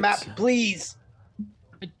I have right. a map, please?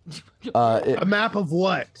 A map of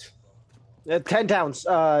what? 10 towns.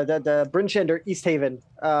 The Brinchender, East Haven,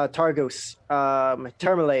 Targos,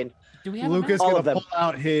 Termalaine. Do we have Lucas a map? All gonna of them. pull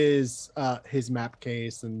out his map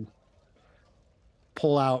case and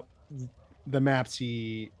pull out the maps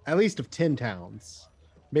at least of 10 towns.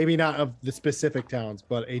 Maybe not of the specific towns,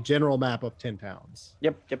 but a general map of 10 towns.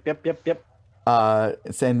 Yep.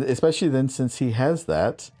 And especially then, since he has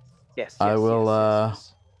that, Yes. I will.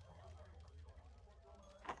 yes.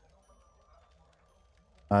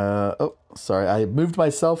 Oh, sorry, I moved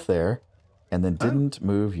myself there, and then didn't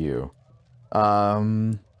move you.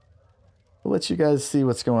 We'll let you guys see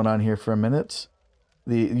what's going on here for a minute.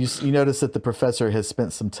 You notice that the professor has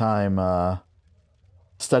spent some time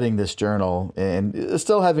studying this journal and is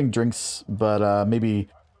still having drinks, but maybe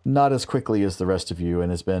not as quickly as the rest of you,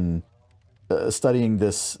 and has been studying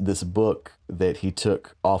this book that he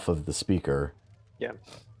took off of the speaker. Yeah.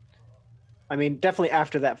 I mean, definitely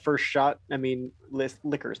after that first shot, I mean,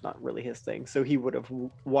 liquor is not really his thing. So he would have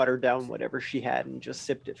watered down whatever she had and just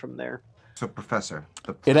sipped it from there. So, Professor,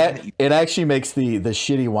 the plan that you- It actually makes the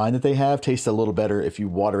shitty wine that they have taste a little better if you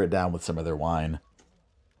water it down with some of their wine.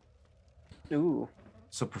 Ooh,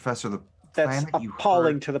 so Professor, the that's plan that you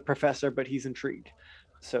appalling heard, to the professor, but he's intrigued.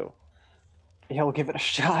 So he'll give it a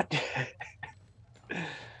shot.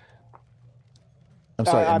 I'm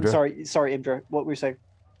sorry, I'm Indra. sorry, Indra. What were you saying?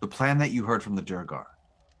 the plan that you heard from the Durgar.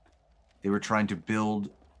 They were trying to build.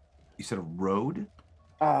 You said a road.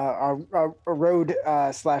 A road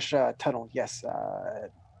slash tunnel. Yes.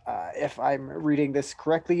 If I'm reading this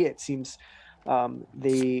correctly, it seems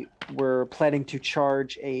they were planning to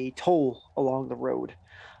charge a toll along the road.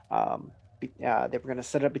 They were going to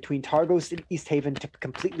set it up between Targos and East Haven to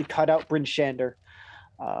completely cut out Bryn Shander.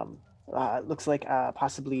 It looks like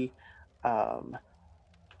possibly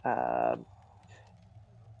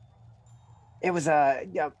it was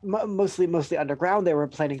mostly underground. They were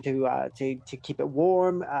planning to keep it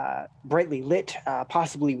warm, brightly lit,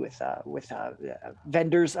 possibly with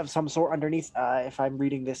vendors of some sort underneath. If I'm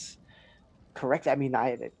reading this correct, I mean,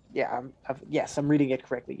 yes, I'm reading it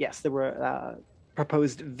correctly. Yes, there were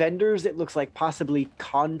proposed vendors. It looks like possibly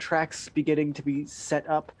contracts beginning to be set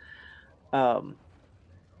up,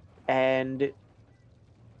 and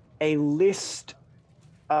a list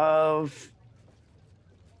of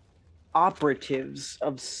operatives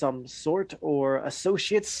of some sort or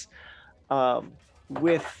associates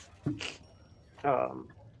with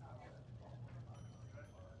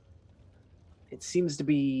it seems to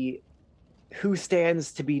be who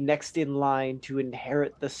stands to be next in line to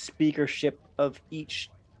inherit the speakership of each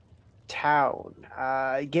town.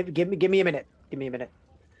 Give me a minute. Give me a minute.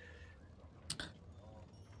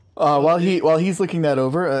 While he's looking that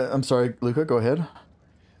over, I'm sorry, Luca, go ahead.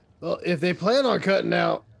 Well, if they plan on cutting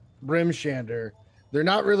out Brimshander, they're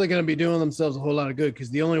not really going to be doing themselves a whole lot of good,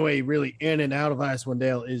 because the only way really in and out of Icewind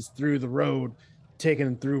Dale is through the road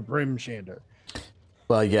taken through Brimshander.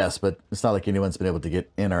 Well, yes, but it's not like anyone's been able to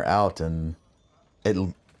get in or out in at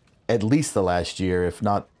least the last year, if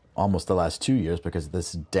not almost the last 2 years, because of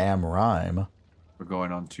this damn Rime. We're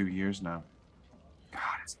going on 2 years now.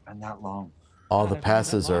 God, it's been that long. All the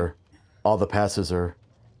passes are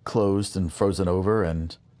closed and frozen over,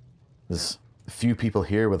 and there's few people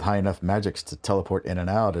here with high enough magics to teleport in and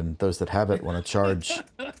out, and those that have it want to charge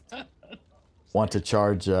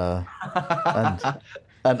an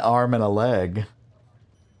arm and a leg.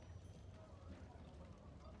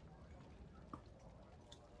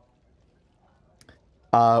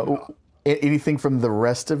 Anything from the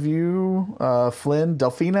rest of you, Flynn?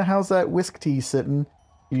 Delphina, how's that whisk tea sitting?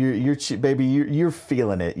 You're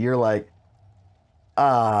feeling it. You're like,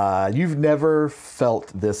 you've never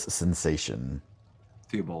felt this sensation.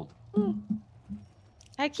 Theobald.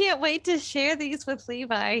 I can't wait to share these with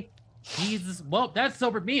Levi. Jesus, well, that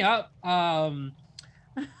sobered me up.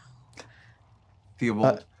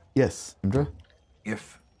 Theobald. Yes, Indra?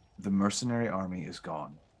 If the mercenary army is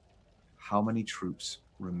gone, how many troops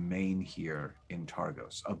remain here in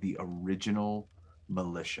Targos of the original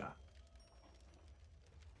militia?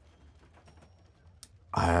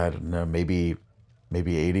 I don't know, maybe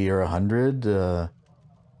 80 or 100.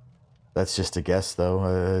 That's just a guess,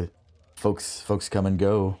 though. Folks come and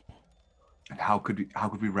go. And how could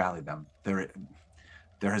we rally them? There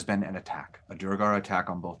has been an attack, a Durgar attack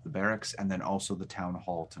on both the barracks and then also the town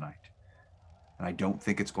hall tonight. And I don't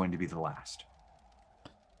think it's going to be the last.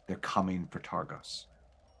 They're coming for Targos.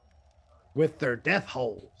 With their death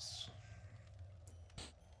holes.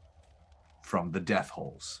 From the death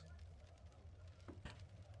holes.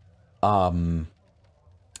 Let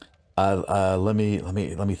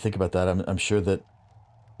me think about that. I'm sure that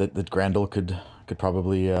Grandel could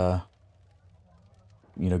probably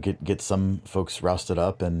get some folks rousted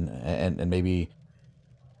up, and maybe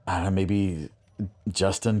I don't know, maybe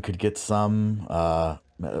Justin could get some.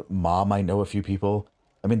 Mom, I know a few people.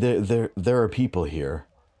 I mean, there are people here.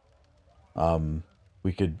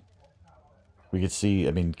 We could see.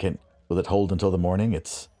 I mean, will it hold until the morning?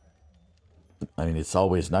 It's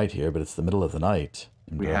always night here, but it's the middle of the night.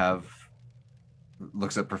 We have,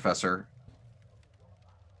 looks at Professor.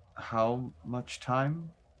 How much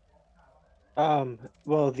time?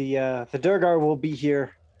 Well, the Durgar will be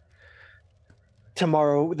here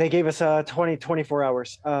tomorrow. They gave us 24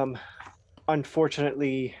 hours.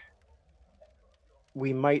 Unfortunately,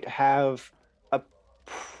 we might have a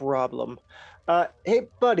problem. Hey,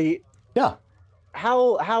 buddy. Yeah.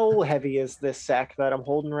 How heavy is this sack that I'm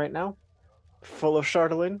holding right now? Full of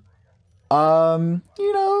Chardonnay?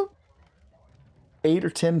 8 or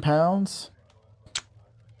 10 pounds. I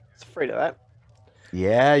was afraid of that.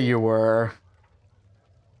 Yeah, you were.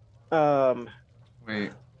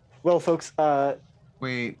 Wait. Well, folks,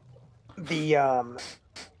 Wait. The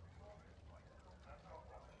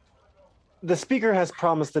speaker has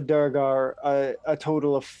promised the Durgar a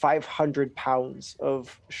total of 500 pounds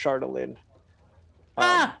of Chardonnay.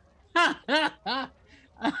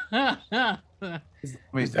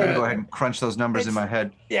 Wait, go ahead and crunch those numbers in my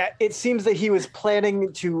head. Yeah, it seems that he was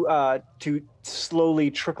planning to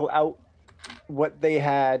slowly trickle out what they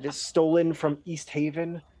had stolen from East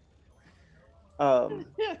Haven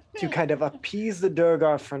to kind of appease the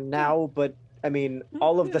Durgar for now. But I mean,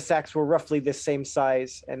 all of the sacks were roughly the same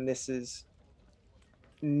size, and this is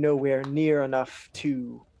nowhere near enough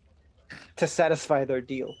to satisfy their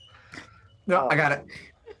deal. No, I got it.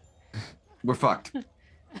 We're fucked.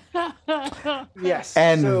 Yes.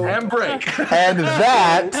 And And break.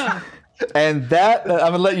 and that I'm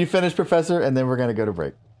gonna let you finish, Professor, and then we're gonna go to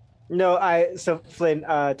break. No, so Flynn,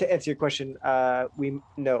 to answer your question, I don't.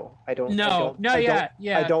 No, I yeah, don't,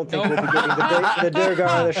 yeah. I don't think no. we'll be getting the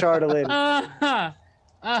Durgar or the Chardolin.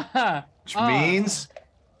 Which means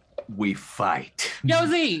we fight.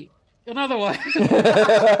 Yozi, another one.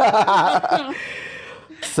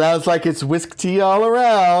 Sounds like it's whisk tea all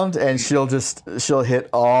around, and she'll hit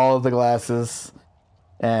all of the glasses,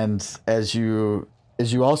 and as you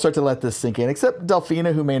all start to let this sink in, except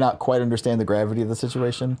Delphina, who may not quite understand the gravity of the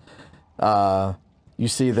situation, you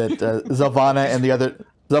see that Zelvana and the other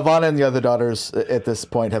daughters at this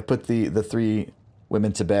point have put the three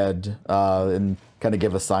women to bed and kind of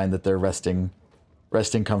give a sign that they're resting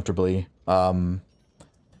comfortably. And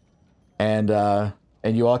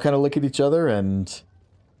you all kind of look at each other and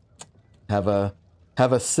have a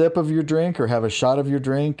sip of your drink or have a shot of your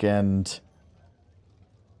drink and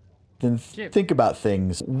then think about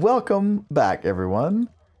things. Welcome back, everyone.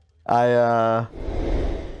 I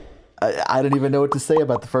don't even know what to say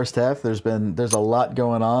about the first half. There's a lot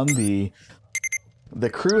going on. The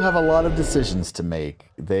crew have a lot of decisions to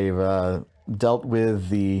make. They've dealt with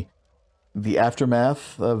the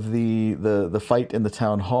aftermath of the fight in the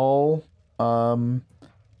town hall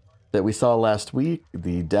that we saw last week,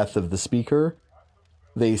 the death of the speaker.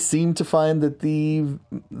 They seem to find that the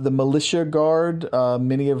militia guard,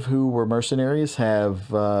 many of who were mercenaries, have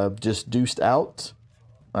just deuced out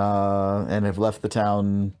and have left the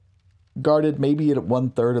town guarded maybe at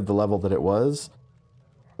 1/3 of the level that it was.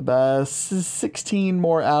 About 16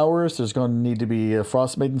 more hours. There's going to need to be a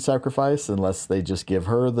Frostmaiden sacrifice unless they just give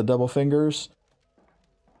her the double fingers.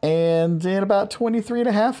 And in about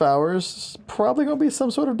 23.5 hours, probably going to be some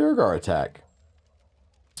sort of Durgar attack.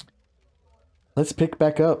 Let's pick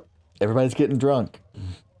back up. Everybody's getting drunk.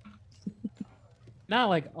 Not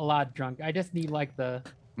like a lot drunk. I just need like the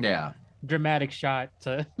dramatic shot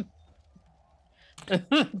to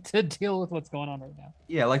to deal with what's going on right now.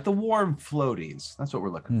 Yeah, like the warm floaties. That's what we're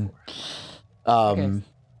looking for. Okay.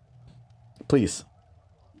 Please.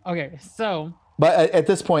 Okay, so. But at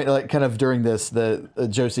this point, like kind of during this,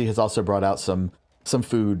 Josie has also brought out some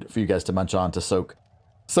food for you guys to munch on to soak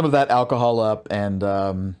some of that alcohol up, and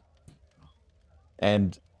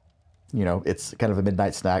you know, it's kind of a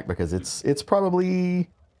midnight snack because it's probably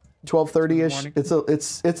 12:30ish.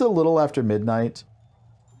 It's a little after midnight.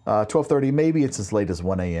 12:30, maybe it's as late as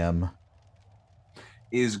 1 a.m.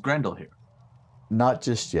 Is Grendel here? Not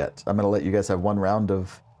just yet. I'm going to let you guys have one round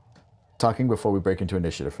of talking before we break into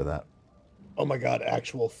initiative for that. Oh my god,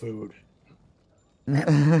 actual food. bread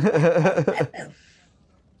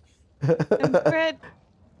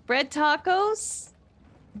tacos?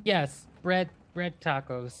 Yes, bread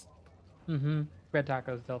tacos. Mm-hmm. Bread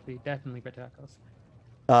tacos, Delphi. Definitely bread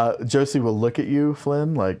tacos. Josie will look at you,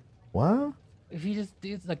 Flynn, like, what? If you just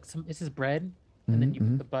do this is bread, and then you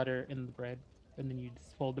put the butter in the bread, and then you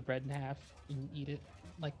just fold the bread in half and eat it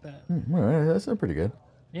like that. All right, that's pretty good.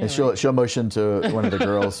 Yeah, and she'll motion to one of the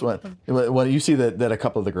girls. Well, you see that a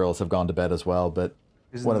couple of the girls have gone to bed as well, but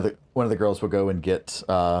one of the girls will go and get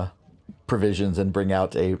provisions and bring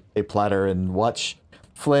out a platter and watch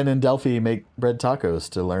Flynn and Delphi make bread tacos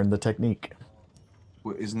to learn the technique.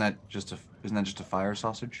 Isn't that just a fire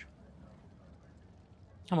sausage?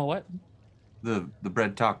 I'm a what? The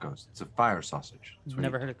bread tacos. It's a fire sausage.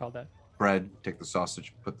 Never heard it called that. Bread, take the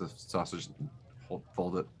sausage, put the sausage,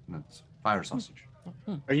 fold it, and it's fire sausage.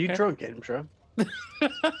 Are you drunk, Imtra?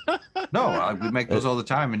 No, we make those all the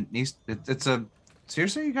time, and it's a.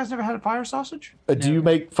 Seriously, you guys never had a fire sausage? Do you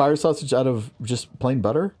make fire sausage out of just plain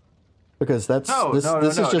butter? Because this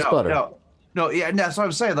is just butter. No, yeah, that's what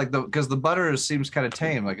I'm saying. Like because the butter seems kind of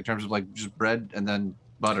tame, like in terms of like just bread and then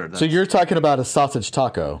butter. So you're talking about a sausage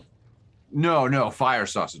taco? No, fire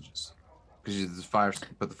sausages. Because you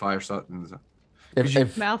put the fire sauce in the.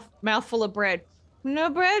 Mouthful of bread. No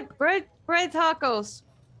bread tacos.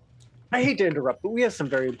 I hate to interrupt, but we have some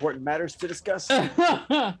very important matters to discuss.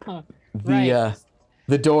 The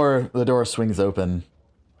door swings open.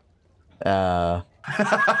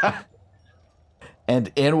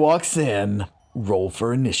 And in walks in. Roll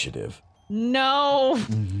for initiative. No.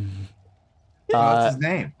 What's his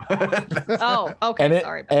name? Oh, okay.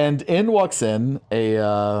 Sorry. And in walks in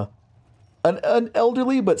an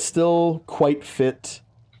elderly but still quite fit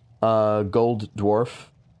gold dwarf.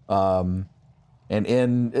 And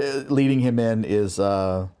leading him in is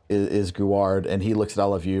Guard, and he looks at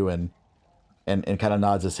all of you and kind of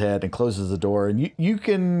nods his head and closes the door. And you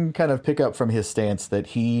can kind of pick up from his stance that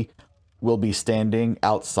he will be standing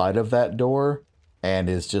outside of that door and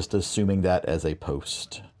is just assuming that as a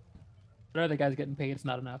post. The other guy's getting paid. It's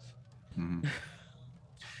not enough. Mm-hmm.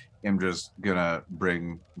 I'm just gonna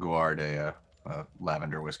bring Guard a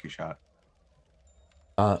lavender whiskey shot.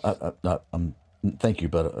 Thank you,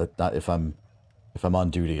 but not if I'm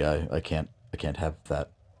on duty. I can't have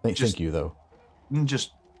that. Thank you though.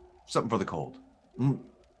 Just something for the cold.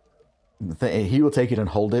 He will take it and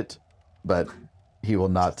hold it, but he will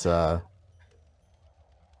not.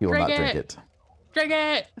 He will not drink it. Drink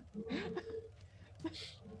it.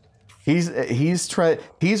 He's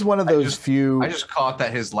one of those few. I just caught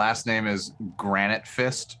that his last name is Granite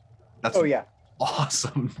Fist. That's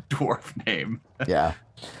awesome dwarf name. Yeah.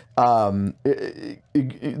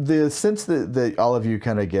 The sense that all of you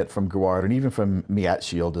kind of get from Guard and even from Miat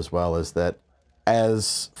Shield as well is that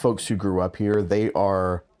as folks who grew up here, they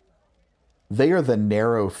are the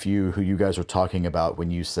narrow few who you guys are talking about when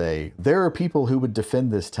you say there are people who would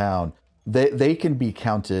defend this town. They can be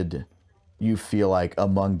counted, you feel like,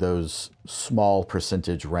 among those small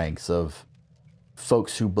percentage ranks of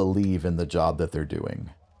folks who believe in the job that they're doing.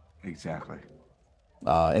 Exactly.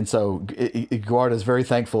 And so Guard is very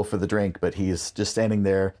thankful for the drink, but he's just standing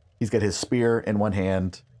there. He's got his spear in one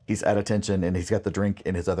hand. He's at attention, and he's got the drink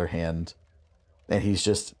in his other hand. And he's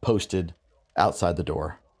just posted outside the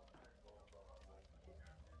door.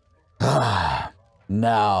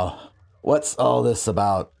 Now, what's all this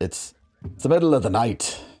about? It's the middle of the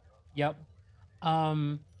night. Yep.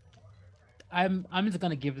 I'm just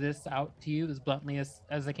gonna give this out to you as bluntly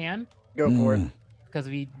as I can. Go for it. Because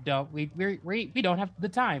we don't have the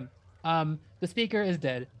time. The speaker is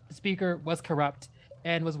dead. The speaker was corrupt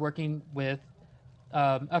and was working with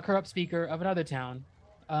a corrupt speaker of another town.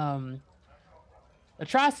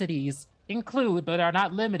 Atrocities include, but are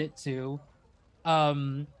not limited to,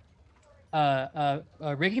 rigging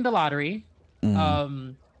the lottery,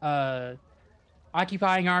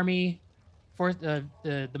 occupying army for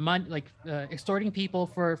the money, like extorting people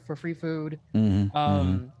for free food,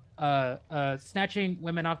 snatching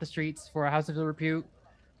women off the streets for a house of ill repute,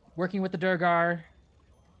 working with the Durgar.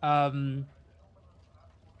 The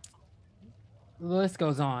list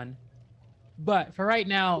goes on. But for right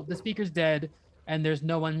now, the speaker's dead, and there's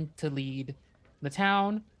no one to lead the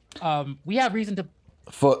town. We have reason to.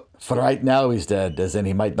 For right now, he's dead, as in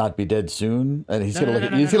he might not be dead soon. And he's gonna look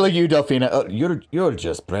at you, Delphina. Oh, you're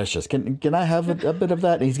just precious. Can I have a bit of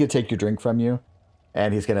that? And he's gonna take your drink from you,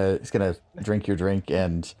 and he's gonna drink your drink,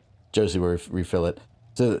 and Josie will refill it.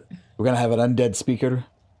 So we're gonna have an undead speaker.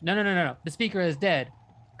 No. The speaker is dead,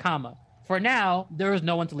 comma. For now, there is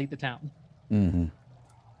no one to lead the town. Mm-hmm.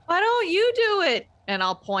 Why don't you do it? And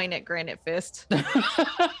I'll point at Granite Fist.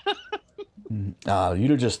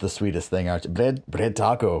 You're just the sweetest thing, aren't you? Bread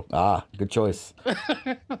taco. Good choice.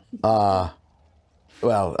 Well,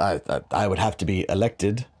 I would have to be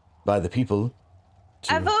elected by the people.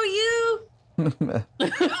 I vote you.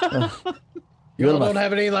 You don't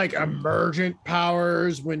have any like emergent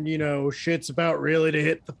powers when shit's about really to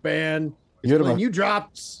hit the fan. When you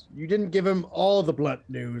dropped, you didn't give him all the blunt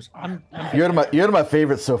news. You're my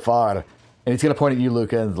favorite so far, and he's gonna point at you,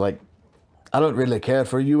 Luca, and like, I don't really care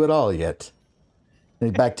for you at all yet.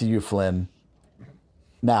 And back to you, Flynn.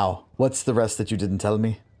 Now, what's the rest that you didn't tell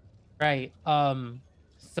me? Right.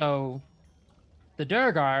 So the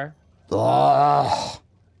Durgar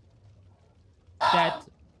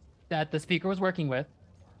that the speaker was working with.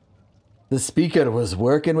 The speaker was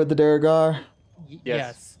working with the Durgar?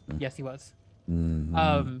 Yes, he was.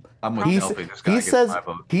 Mm-hmm. I'm with Delphi. This guy gets my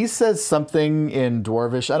vote. He says something in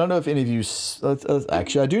Dwarvish. I don't know if any of you.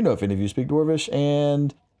 Actually, I do know if any of you speak Dwarvish,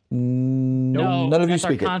 and none of you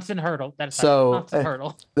speak it. Constant hurdle. That's our constant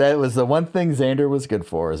hurdle. That was the one thing Xander was good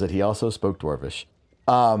for, is that he also spoke Dwarvish.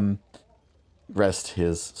 Rest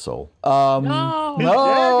his soul. No,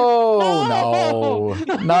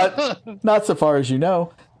 not so far as you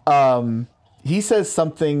know. He says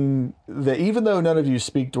something that, even though none of you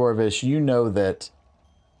speak Dwarvish, you know that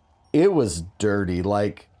it was dirty,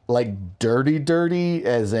 like dirty,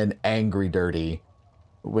 as in angry dirty,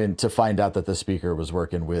 when to find out that the speaker was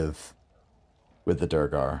working with the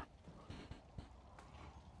Durgar.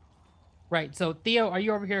 Right. So Theo, are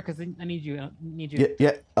you over here? Because I need you.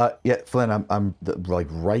 Yeah. Flynn, I'm like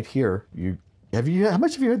right here. How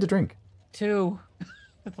much have you had to drink? 2.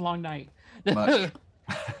 It's a long night. You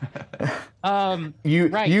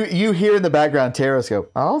hear in the background Taros go,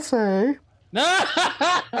 I'll say.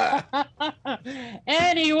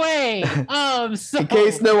 Anyway, so in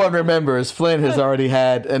case no one remembers, Flynn has already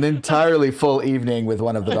had an entirely full evening with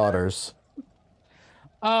one of the daughters.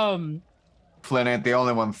 Flynn ain't the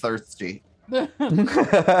only one thirsty.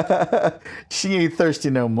 She ain't thirsty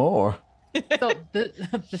no more. So the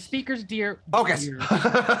speaker's Focus.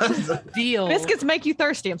 deal. Biscuits make you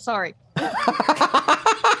thirsty. I'm sorry.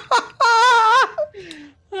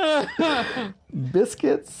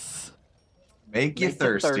 Biscuits Make you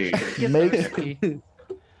thirsty. make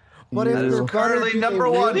What if That is the currently butter number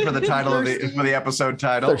became one for really the title of thirsty? for the episode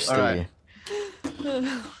title. thirsty. All right.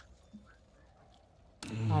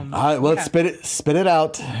 All right, well, yeah. spit it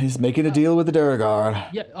out. He's making a deal with the Durgar.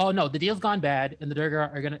 Yeah. Oh no, the deal's gone bad, and the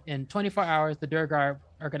Durgar are gonna in 24 hours. The Durgar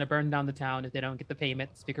are gonna burn down the town if they don't get the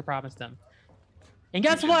payment the speaker promised them. And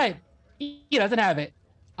guess what? He doesn't have it.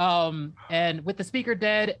 And with the speaker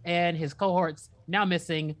dead and his cohorts now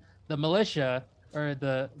missing, the militia or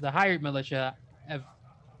the hired militia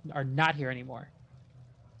are not here anymore.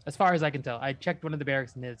 As far as I can tell, I checked one of the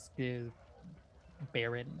barracks and it's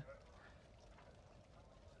barren.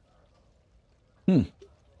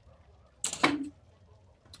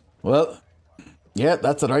 Well, yeah,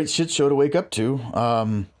 that's a right shit show to wake up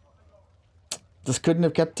to. This couldn't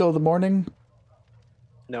have kept till the morning.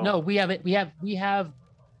 No, we have it. We have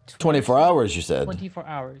 24 hours, you said. 24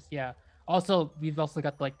 hours. Yeah. Also, we've also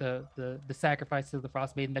got like the sacrifice of the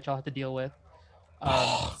Frostmaiden that y'all have to deal with.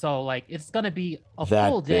 So like it's gonna be a That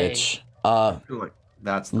full day. bitch. I feel like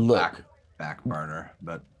that's the Look. back burner,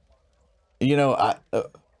 but You know,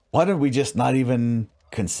 why don't we just not even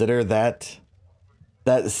consider that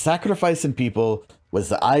sacrificing people was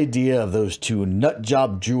the idea of those two nut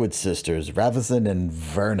job druid sisters, Ravison and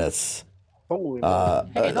Vernus. Holy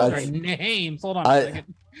Hey, those I- are names. Hold on a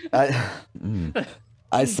second.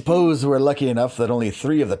 I suppose we're lucky enough that only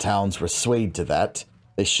 3 of the towns were swayed to that.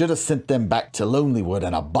 They should have sent them back to Lonelywood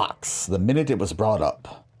in a box the minute it was brought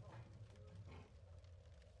up.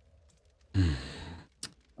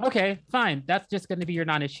 Okay, fine. That's just going to be your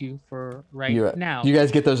non-issue for right now. You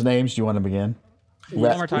guys get those names? Do you want them again?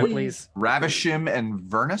 One more time, please. Ravishim and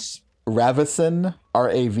Vernus. Ravison,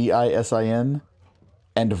 Ravisin,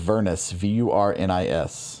 and Vernus,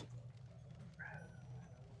 Vurnis.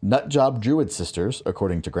 Nutjob Druid sisters,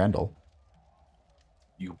 according to Grendel.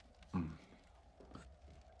 You.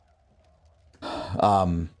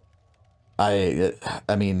 I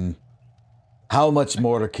mean, how much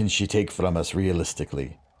more can she take from us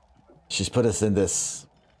realistically? She's put us in this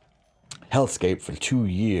hellscape for 2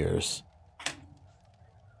 years.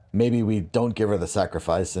 Maybe we don't give her the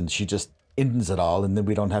sacrifice and she just ends it all and then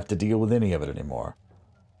we don't have to deal with any of it anymore.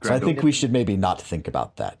 So I Grendel, think we should maybe not think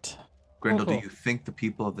about that. Grendel, do Cool. you think the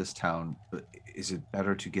people of this town, is it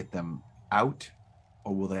better to get them out,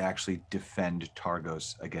 or will they actually defend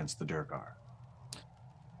Targos against the Durgar?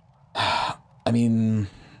 I mean,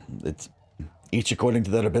 it's each according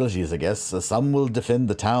to their abilities, I guess. Some will defend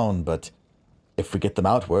the town, but if we get them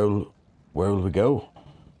out, where will we go?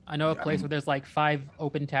 I know a place where there's like 5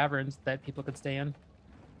 open taverns that people could stay in.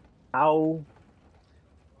 How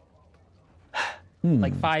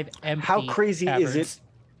Like 5 empty how crazy is it taverns.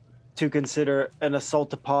 to consider an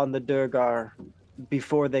assault upon the Durgar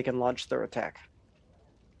before they can launch their attack?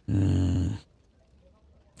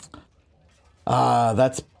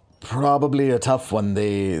 That's probably a tough one.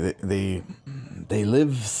 They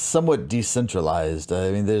live somewhat decentralized.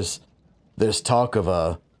 I mean, there's talk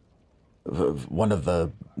of one of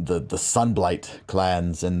the Sunblight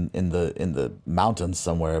clans in the mountains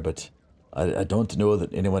somewhere, but I don't know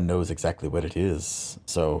that anyone knows exactly what it is.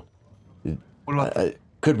 So, What about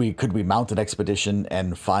could we mount an expedition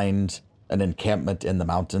and find an encampment in the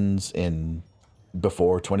mountains in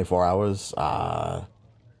before 24 hours?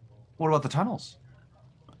 what about the tunnels?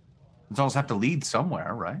 The tunnels have to lead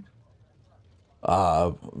somewhere, right?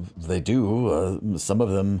 They do. Some of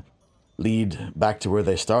them lead back to where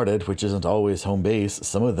they started, which isn't always home base.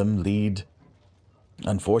 Some of them lead,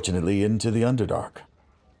 unfortunately, into the Underdark.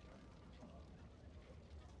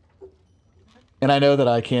 And I know that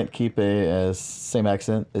I can't keep a same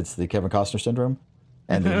accent. It's the Kevin Costner syndrome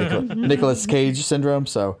and the Nicolas Cage syndrome.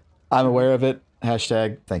 So I'm aware of it.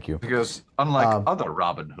 Hashtag thank you. Because unlike other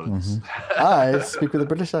Robin Hoods, I speak with a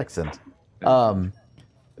British accent.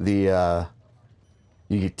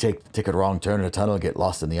 You take a wrong turn in a tunnel, get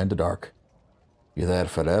lost in the Underdark. You're there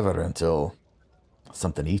forever until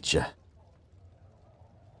something eats you. I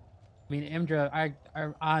mean, Imdra,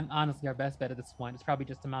 honestly, our best bet at this point is probably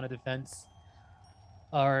just a mount of defense.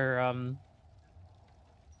 Or,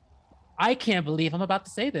 I can't believe I'm about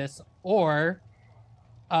to say this. Or,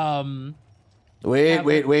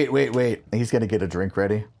 Wait. He's gonna get a drink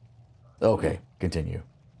ready. Okay, continue.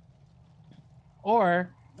 Or,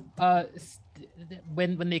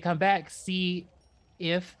 when they come back, see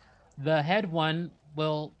if the head one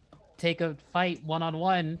will take a fight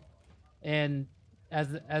one-on-one and as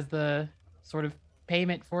the sort of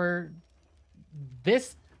payment for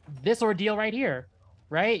this ordeal right here,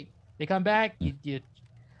 right? They come back. You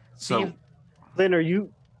So Lynn, are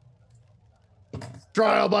you?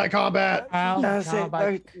 Trial by combat. trial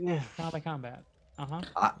by Yeah. combat.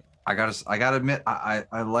 Uh-huh. I gotta admit,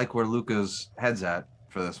 I like where Luca's head's at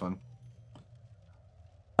for this one.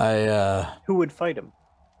 Who would fight him?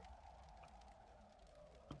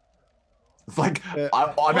 It's like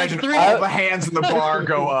I imagine three- all the hands in the bar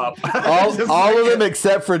go up. all of them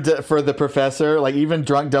except for the professor. Like even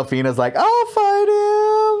drunk Delphina's like, I'll fight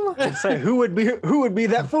him. Say who would be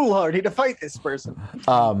that foolhardy to fight this person?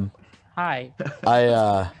 Hi.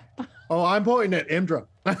 Oh, I'm pointing at Imdra.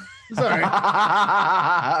 Sorry.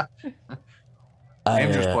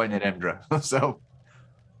 I'm just pointing at Emdra. So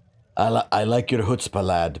I like your chutzpah,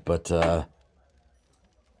 lad, but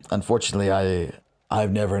unfortunately,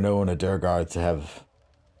 I've never known a Durgard to have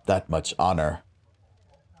that much honor.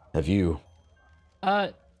 Have you?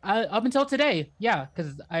 Up until today, yeah,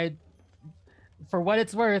 because for what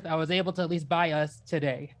it's worth, I was able to at least buy us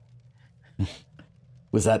today.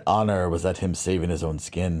 Was that honor, or was that him saving his own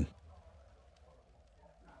skin?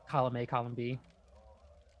 Column A, column B.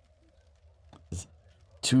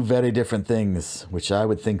 Two very different things, which I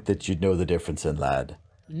would think that you'd know the difference in, lad.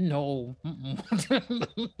 No.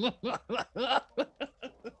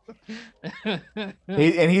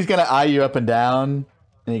 He's gonna eye you up and down,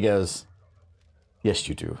 and he goes, "Yes,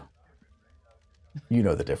 you do. You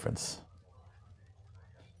know the difference."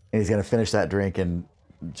 And he's gonna finish that drink, and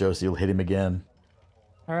Josie will hit him again.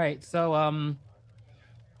 All right, so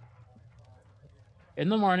in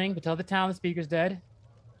the morning, we tell the town the speaker's dead.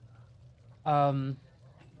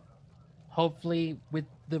 Hopefully, with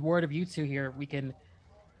the word of you two here, we can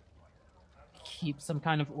keep some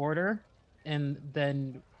kind of order, and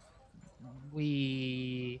then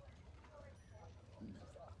we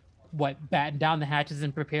batten down the hatches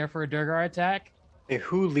and prepare for a Durgar attack. Hey,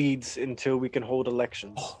 who leads until we can hold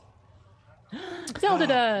elections? Zelda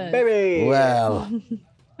does. Baby. Well,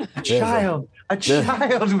 a child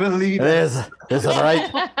will lead. there's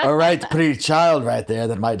a right pretty child right there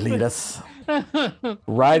that might lead us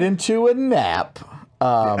right into a nap.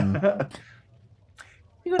 Durgar,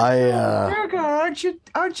 aren't you,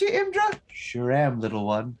 Imdra? Sure am, little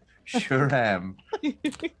one. Sure am.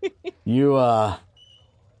 You all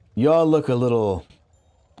look a little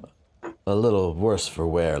worse for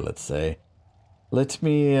wear, let's say. Let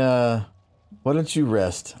me why don't you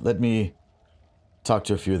rest? Let me talk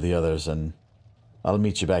to a few of the others, and I'll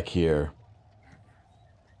meet you back here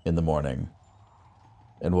in the morning,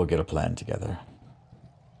 and we'll get a plan together.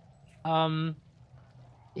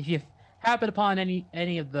 If you happen upon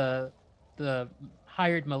any of the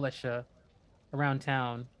hired militia around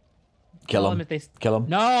town, Kill tell him. them if they Kill him.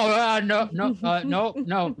 no, not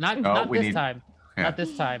we this need- time. yeah. Not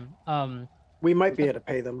this time. We might be able to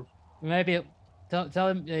pay them. We might be tell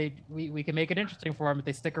them we can make it interesting for them if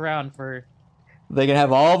they stick around for. They can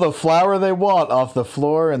have all the flour they want off the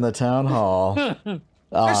floor in the town hall.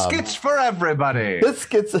 Biscuits for everybody.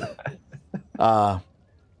 Biscuits. All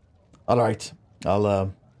right.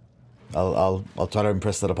 I'll try to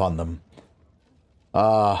impress that upon them.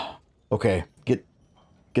 Okay.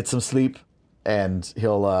 Get some sleep, and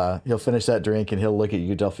he'll finish that drink, and he'll look at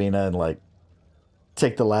you, Delphina, and like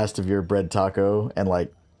take the last of your bread taco and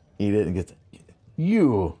like eat it, and get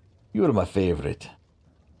you are my favorite.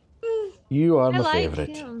 You are my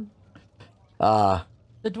favorite. Him. The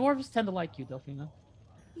dwarves tend to like you, Delphina.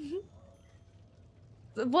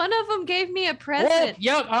 One of them gave me a present.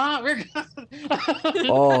 Yep. We're.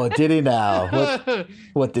 Oh, did he now?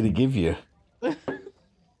 What did he give you?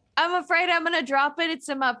 I'm afraid I'm gonna drop it. It's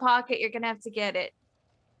in my pocket. You're gonna have to get it.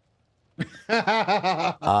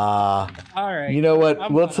 All right. You know what?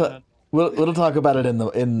 I'm We'll gonna- we'll talk about it in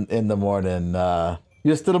the morning.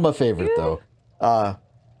 You're still my favorite though.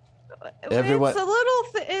 Everyone- It's a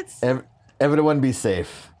little. Everyone be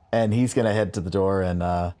safe. And he's gonna head to the door, and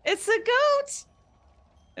It's a goat.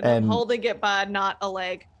 And I'm And- holding it by not a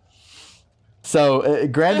leg. so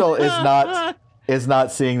Grandel is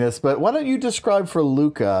not seeing this. But why don't you describe for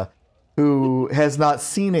Luca, who has not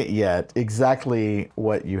seen it yet, exactly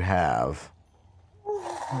what you have?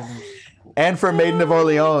 And for Maiden of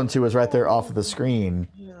Orleans, who was right there off of the screen.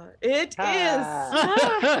 It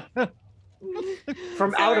Ah. is.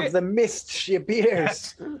 From out of the mist she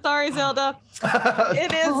appears. Sorry, Zelda.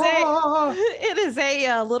 It is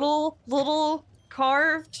a little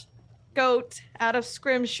carved goat out of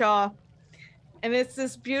scrimshaw, and it's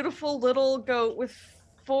this beautiful little goat with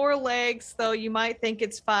 4 legs, though you might think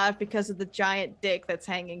it's 5 because of the giant dick that's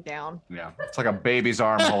hanging down. Yeah, it's like a baby's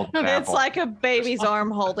arm holding an It's apple. like a baby's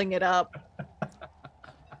arm holding it up.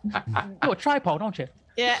 Oh, a tripod, don't you?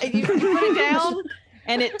 Yeah, and you put it down,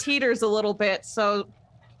 and it teeters a little bit. So,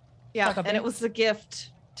 yeah, Like a and it was a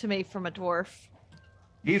gift to me from a dwarf.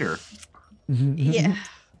 Peter. Yeah.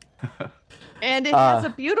 And it has a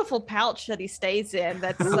beautiful pouch that he stays in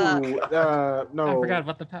that's no. I forgot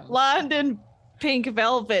about the pouch. lined in pink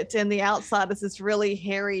velvet, and the outside is this really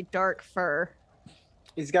hairy, dark fur.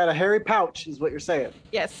 He's got a hairy pouch, is what you're saying.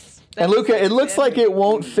 Yes. And Luca, it looks like it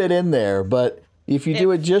won't fit in there, but if you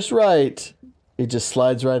do it just right, it just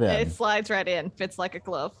slides right in. It slides right in, fits like a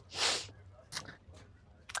glove.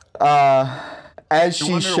 As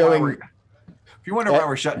she's showing. If you wonder why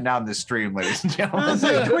we're shutting down this stream, ladies and gentlemen.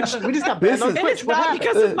 Twitch, we just got banned on And Twitch. it's What not happened?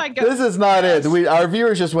 because of my ghost. This is not it. Our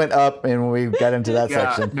viewers just went up, and we got into that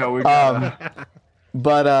section. No, we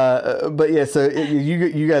But yeah, so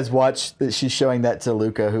you guys watch that she's showing that to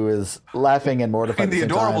Luca, who is laughing and mortified. And the at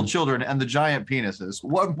the same adorable time. children and the giant penises.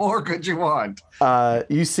 What more could you want?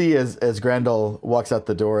 You see as Grendel walks out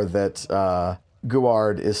the door that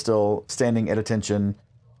Guard is still standing at attention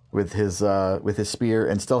with his spear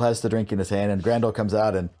and still has the drink in his hand. And Grendel comes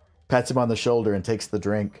out and pats him on the shoulder and takes the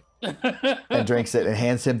drink and drinks it and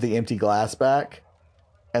hands him the empty glass back,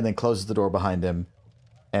 and then closes the door behind him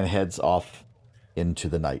and heads off into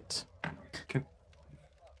the night. Okay.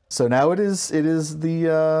 So now it is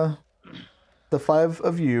the 5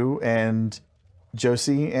 of you and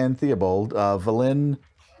Josie and Theobald. Valin,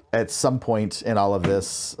 at some point in all of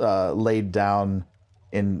this, laid down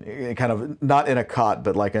in kind of not in a cot,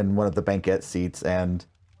 but like in one of the banquette seats, and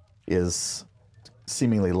is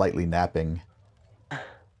seemingly lightly napping.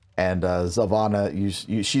 And Zalvana,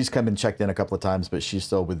 she's come and checked in a couple of times, but she's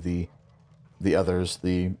still with the others.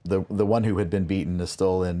 The one who had been beaten is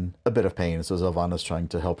still in a bit of pain, so Zalvana's trying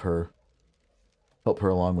to help her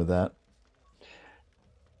along with that.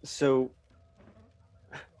 So,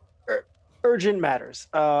 urgent matters.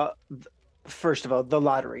 First of all, the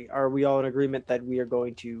lottery. Are we all in agreement that we are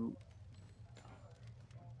going to?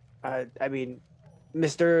 I mean,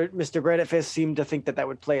 Mr. Granite Fist seemed to think that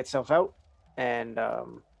would play itself out, and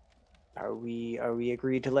are we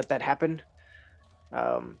agreed to let that happen?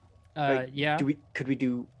 Yeah. Could we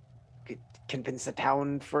convince the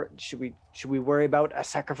town for? Should we worry about a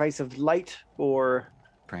sacrifice of light or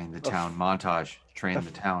Train the town montage. Train the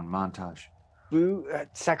town montage. food,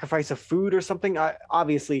 sacrifice of food or something?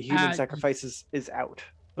 Obviously, human sacrifice is out.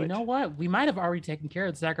 You know what? We might have already taken care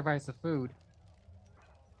of the sacrifice of food.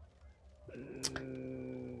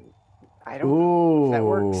 I don't know if that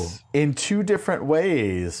works. In 2 different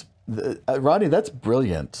ways. Rodney, that's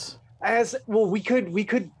brilliant. As well, we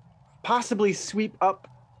could possibly sweep up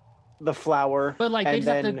the flour, But like they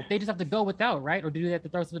and just have to go without, right? Or do they have to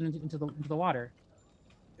throw something into the water?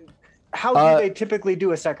 How do they typically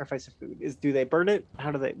do a sacrifice of food? Do they burn it?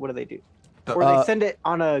 What do they do? Or they send it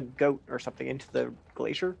on a goat or something into the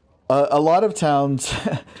glacier? A lot of towns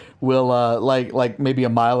will like maybe a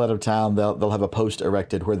mile out of town they'll have a post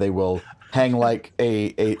erected where they will hang like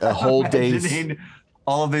a whole day's Imagining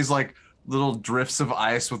all of these like little drifts of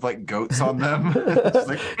ice with like goats on them. Just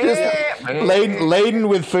like, laden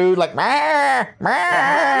with food, like And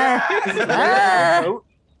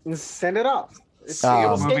send it off.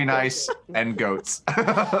 moving ice and goats.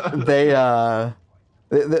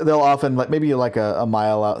 they'll often, like maybe like a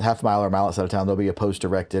mile out, half mile or mile outside of town, there'll be a post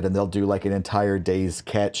erected, and they'll do like an entire day's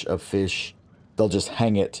catch of fish. They'll just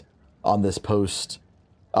hang it on this post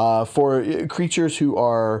for creatures who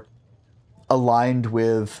are aligned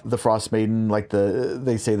with the Frostmaiden. Like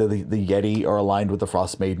they say that the Yeti are aligned with the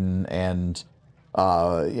Frostmaiden, and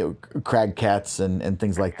crag cats and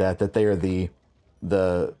things like that. That they are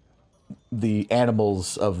the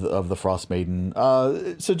animals of the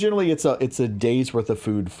Frostmaiden. So generally, it's a day's worth of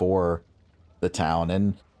food for the town.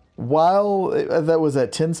 And while that was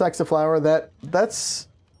at 10 sacks of flour, that's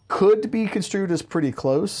could be construed as pretty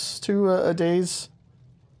close to a day's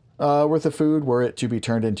worth of food, were it to be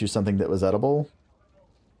turned into something that was edible.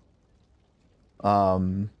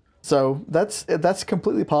 So that's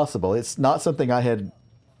completely possible. It's not something I had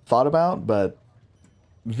thought about, but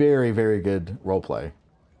very, very good roleplay.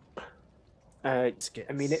 I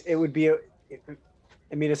mean, it would be. I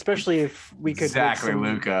mean, especially if we could. Exactly,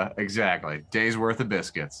 Luca. Exactly. Day's worth of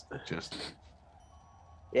biscuits. Just.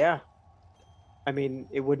 Yeah. I mean,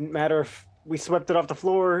 it wouldn't matter if we swept it off the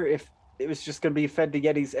floor if it was just going to be fed to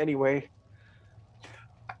Yetis anyway.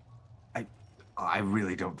 I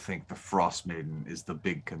really don't think the Frostmaiden is the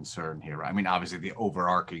big concern here. I mean, obviously the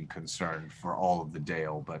overarching concern for all of the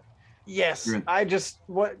Dale, but Yes,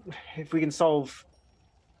 what if we can solve.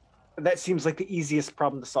 That seems like the easiest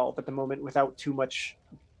problem to solve at the moment without too much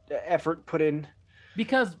effort put in.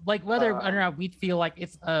 Because like whether or not we feel like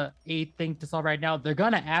it's a thing to solve right now, they're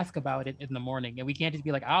gonna ask about it in the morning, and we can't just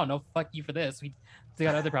be like, "Oh no, fuck you for this." We still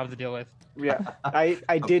got other problems to deal with. Yeah,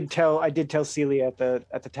 I did tell Celia at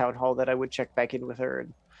the town hall that I would check back in with her.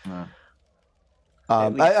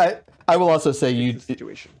 And, I will also say you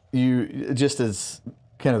just as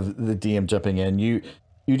kind of the DM jumping in, you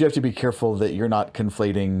do have to be careful that you're not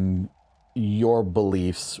conflating your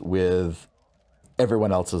beliefs with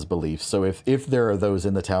everyone else's beliefs. So if there are those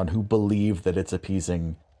in the town who believe that it's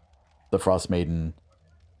appeasing the Frostmaiden,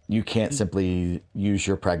 you can't simply use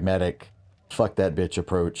your pragmatic fuck that bitch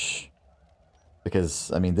approach,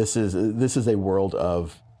 because I mean this is a world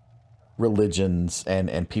of religions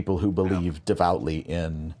and people who believe devoutly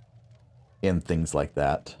in things like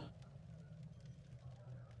that.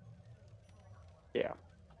 Yeah.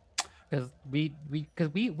 Because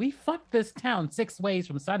we fucked this town 6 ways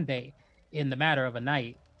from Sunday in the matter of a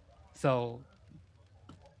night. So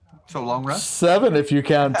long rest? 7 if you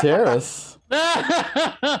count Terrace.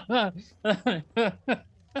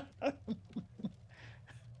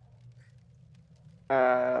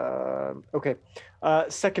 Okay.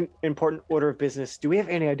 Second important order of business. Do we have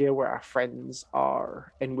any idea where our friends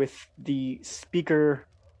are? And with the speaker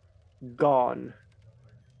gone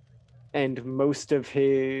and most of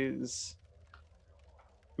his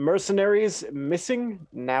mercenaries missing,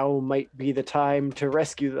 now might be the time to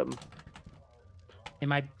rescue them. They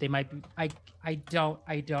might be. I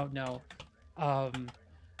don't know. I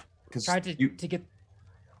tried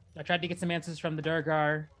to get some answers from the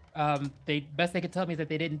Durgar. Best they could tell me is that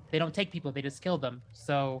they don't take people, they just kill them.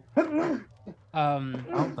 So well,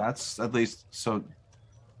 that's at least, so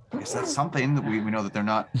I guess that's something that we know that they're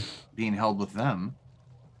not being held with them.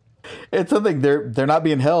 It's something, they're not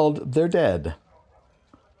being held, they're dead.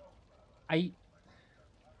 I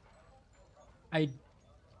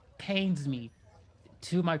pains me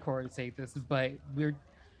to my core to say this, but we're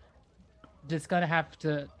just gonna have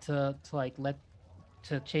to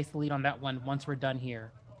chase the lead on that one once we're done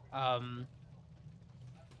here.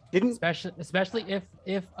 Especially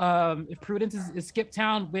if Prudence is skipped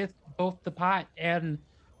town with both the pot and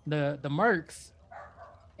the mercs,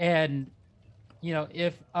 and you know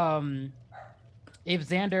if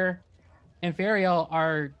Xander and Fariel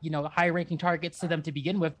are high-ranking targets to them to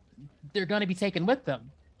begin with, they're going to be taken with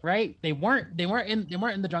them, right? They weren't in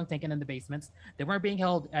the drunk tank and in the basements. They weren't being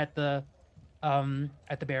held at the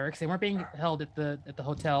barracks. They weren't being held at the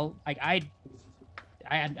hotel. Like I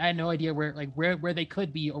had no idea where they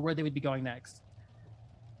could be or where they would be going next.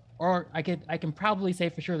 Or I can probably say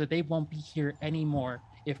for sure that they won't be here anymore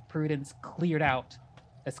if Prudence cleared out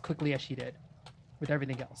as quickly as she did with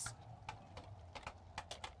everything else.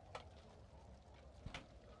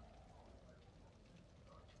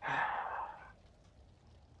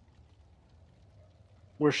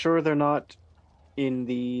 We're sure they're not in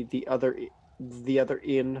the other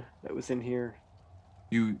inn that was in here.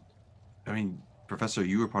 Professor,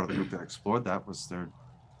 you were part of the group that explored that. Was there?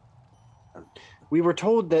 We were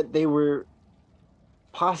told that they were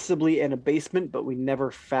possibly in a basement, but we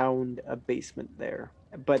never found a basement there.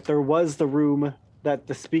 But there was the room that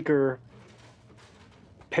the speaker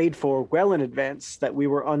paid for well in advance that we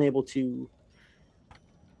were unable to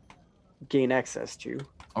gain access to.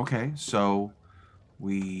 Okay, so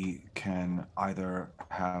we can either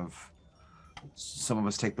have some of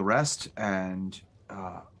us take the rest, and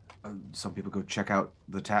some people go check out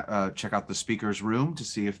the speaker's room to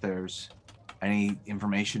see if there's any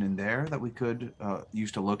information in there that we could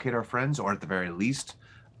use to locate our friends, or at the very least,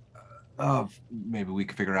 maybe we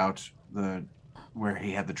could figure out where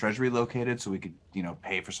he had the treasury located, so we could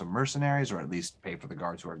pay for some mercenaries, or at least pay for the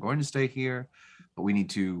guards who are going to stay here. But we need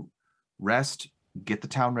to rest, get the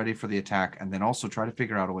town ready for the attack, and then also try to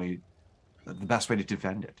figure out the best way to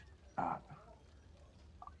defend it.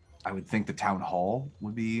 I would think the town hall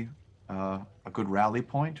would be a good rally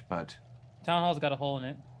point, but town hall's got a hole in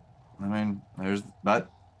it. I mean,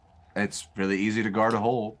 but it's really easy to guard a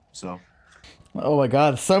hole. So, oh my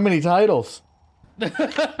God, so many titles.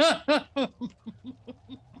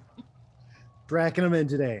 Tracking them in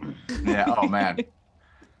today. Yeah. Oh man,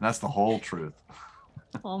 that's the whole truth.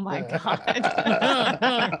 Oh my God.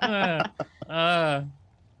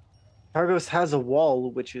 Targos has a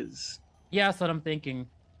wall, which is that's what I'm thinking.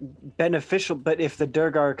 Beneficial, but if the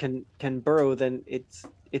Durgar can burrow, then it's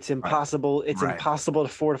impossible. Right. It's impossible to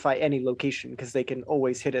fortify any location because they can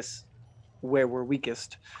always hit us where we're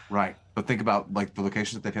weakest. Right, but think about the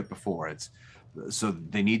locations that they've hit before.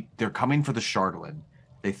 They're coming for the Chardolin,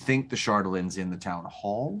 They think the Chardelin's in the town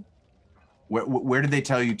hall. Where did they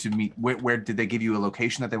tell you to meet? Where did they give you a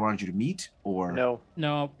location that they wanted you to meet? Or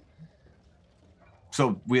No.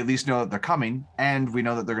 So we at least know that they're coming, and we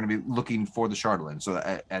know that they're going to be looking for the Chardelin. So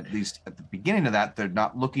at least at the beginning of that, they're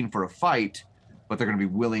not looking for a fight, but they're going to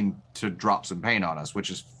be willing to drop some pain on us, which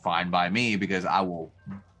is fine by me because I will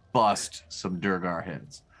bust some Durgar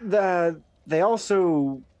heads. They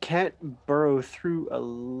also can't burrow through a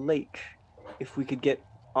lake. If we could get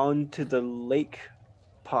onto the lake,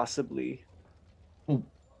 possibly. Well,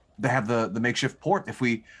 they have the makeshift port. If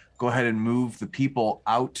we go ahead and move the people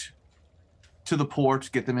out to the port,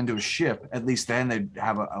 get them into a ship, at least then they'd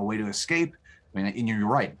have a way to escape. I mean, and you're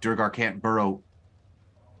right, Durgar can't burrow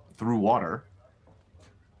through water.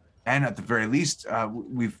 And at the very least,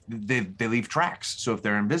 they leave tracks. So if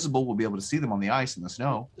they're invisible, we'll be able to see them on the ice and the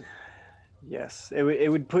snow. Yes, it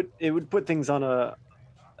would put things on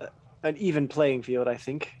an even playing field. I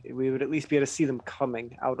think we would at least be able to see them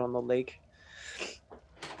coming out on the lake.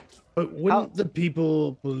 But wouldn't the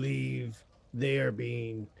people believe they are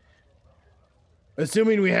being,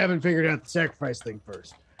 assuming we haven't figured out the sacrifice thing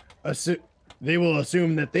first, they will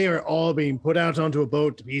assume that they are all being put out onto a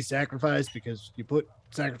boat to be sacrificed because you put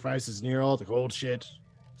sacrifices near all the cold shit.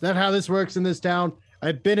 Is that how this works in this town?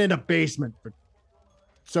 I've been in a basement for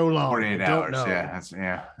so long. 48 I don't hours. know.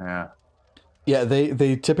 Yeah, Yeah,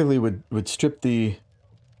 they typically would strip the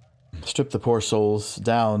poor souls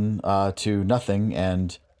down to nothing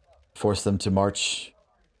and force them to march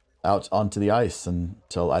out onto the ice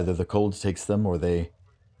until either the cold takes them or they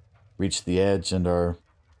reach the edge and are,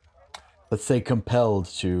 let's say, compelled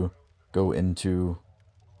to go into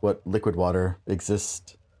what liquid water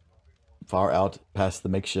exists far out past the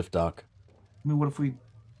makeshift dock. I mean, what if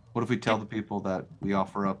we tell the people that we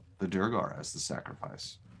offer up the Durgar as the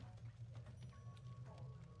sacrifice?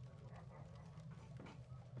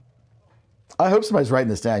 I hope somebody's writing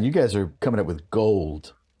this down. You guys are coming up with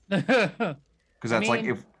gold. Because that's like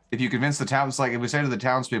if you convince the towns, like if we say to the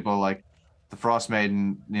townspeople, like the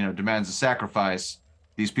Frostmaiden, demands a sacrifice,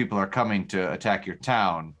 these people are coming to attack your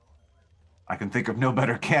town. I can think of no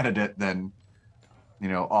better candidate than,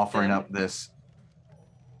 offering up this.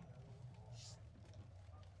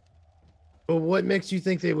 But what makes you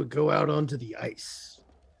think they would go out onto the ice?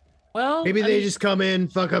 Well, Maybe they just come in,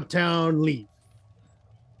 fuck up town, leave.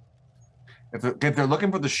 If they're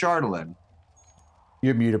looking for the Chardelin.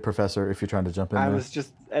 You're muted, Professor, if you're trying to jump in I there. was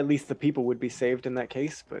just, at least the people would be saved in that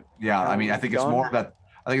case, but Yeah, I mean, I think it's more about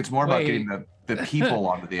getting the people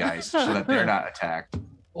onto the ice so that they're not attacked.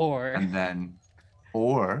 Or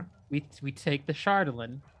we take the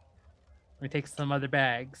Chardelin. We take some other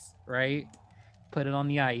bags, right? Put it on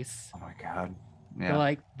the ice. Oh my god. So Yeah.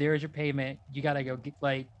 like, there's your payment. You gotta go get,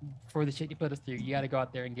 like, for the shit you put us through. You gotta go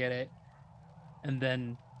out there and get it, and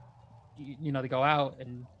then they go out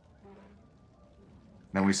and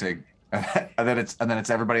Then we say, and then it's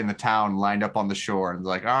everybody in the town lined up on the shore and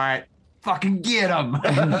like, all right, fucking get them.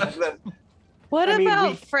 What I mean,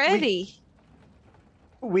 about Freddy?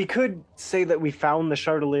 we could say that we found the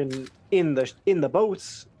Chardelin in the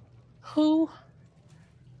boats. who?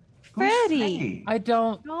 Freddy. I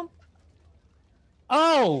don't. No.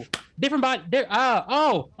 Oh, different body. There.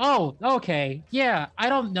 Okay. Yeah, I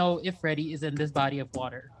don't know if Freddy is in this body of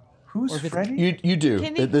water. Who's Or if it's- Freddy? You do.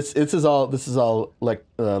 Can he- This is all like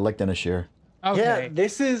Dennis here. Yeah, Okay.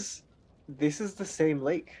 this is the same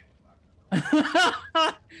lake.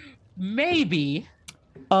 Maybe.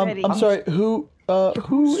 Freddy. I'm sorry. Who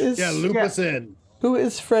is? Yeah, loop us in. Who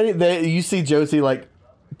is Freddy? You see Josie like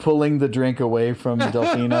pulling the drink away from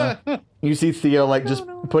Delphina. You see Theo like just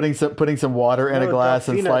putting some water in a glass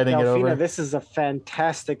and sliding it over. This is a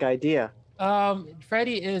fantastic idea.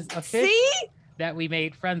 Freddy is a fish See? that we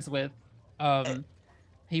made friends with.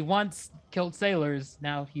 He once killed sailors.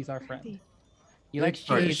 Now he's our friend. He likes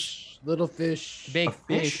cheese. Fish, little fish. Big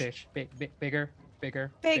fish? fish. Bigger. Big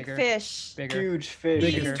bigger, fish. Bigger. Huge fish.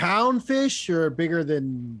 Big Bigger. town fish or bigger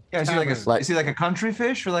than? Yeah, is he like a country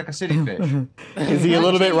fish or like a city fish? Is he a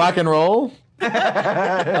little bit rock and roll? Is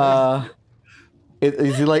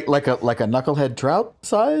he like a knucklehead trout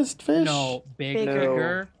sized fish? No, Bigger.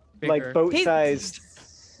 bigger. Like boat-sized.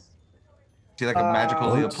 Is he like a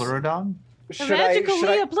magical Oops. Leopleurodon? A magical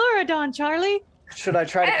Leopleurodon, Charlie. Should I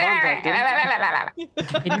try to contact him?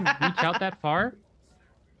 Can you reach out that far?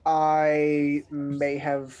 I may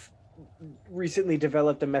have recently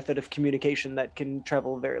developed a method of communication that can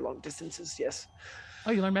travel very long distances. Yes,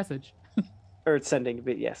 Oh, you learned message. or sending,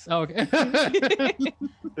 but yes. Oh, okay.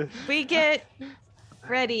 We get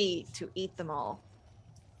ready to eat them all.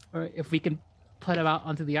 Or if we can put him out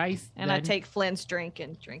onto the ice. And I take Flynn's drink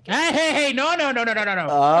and drink it. Hey, no.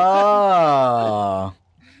 Ah.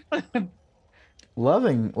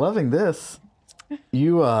 Loving this.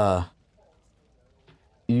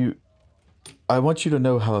 I want you to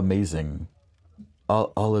know how amazing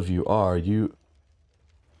all of you are.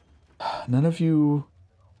 None of you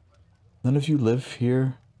live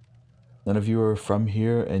here. None of you are from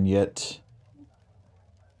here, and yet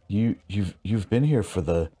you've been here for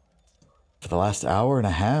the last hour and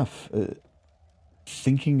a half,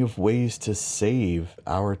 thinking of ways to save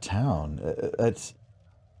our town. That's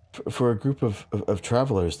for a group of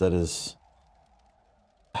travelers. That's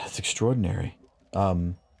extraordinary.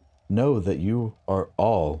 Know that you are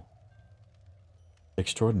all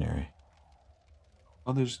extraordinary.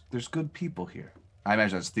 Well, there's good people here. I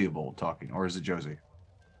imagine that's Theobald talking, or is it Josie?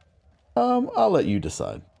 I'll let you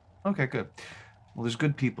decide. Okay, good. Well, there's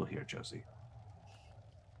good people here, Josie.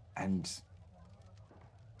 And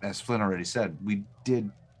as Flynn already said, we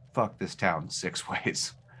did fuck this town 6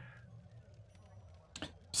 ways.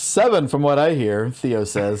 7 from what I hear, Theo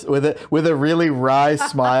says, with a really wry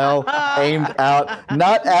smile aimed out,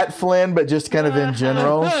 not at Flynn, but just kind of in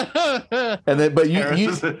general. And then, but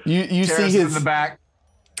you see his in the back.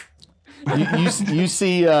 you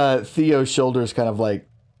see Theo's shoulders kind of like,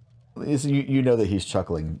 you know that he's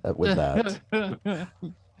chuckling with that.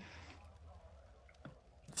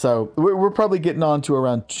 So we're probably getting on to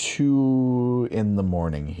around 2 in the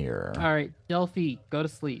morning here. All right, Delphi, go to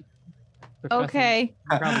sleep. Professor, Okay.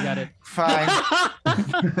 Probably got it. Fine.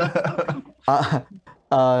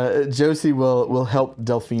 Josie will help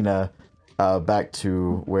Delphina back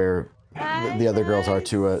to where the other girls are,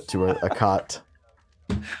 to a cot.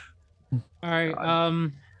 All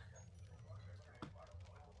right.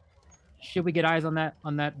 Should we get eyes on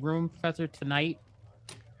that room, Professor, tonight?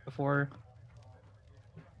 Before.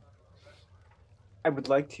 I would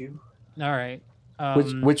like to. All right.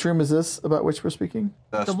 Which room is this about which we're speaking?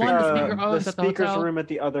 The one the speaker owns the at the speaker's hotel. room at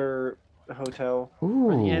the other hotel.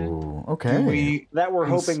 Ooh, okay. That we're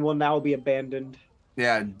hoping will now be abandoned.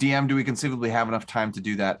 Yeah, DM, do we conceivably have enough time to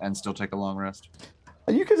do that and still take a long rest?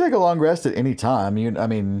 You can take a long rest at any time. You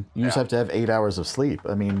just have to have 8 hours of sleep.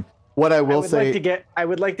 I mean, what I will say, I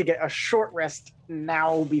would like to get a short rest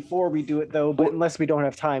now before we do it, though. But unless we don't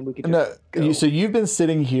have time, we could just go. So you've been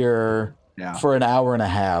sitting here for an hour and a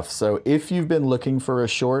half. So if you've been looking for a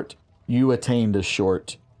short, you attained a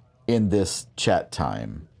short in this chat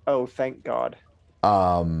time. Oh, thank God.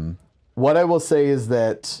 What I will say is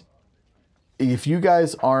that if you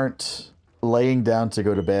guys aren't laying down to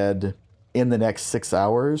go to bed in the next 6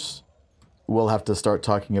 hours, we'll have to start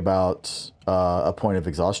talking about a point of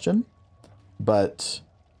exhaustion. But,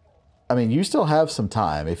 I mean, you still have some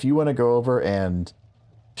time. If you want to go over and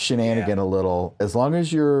shenanigan a little, as long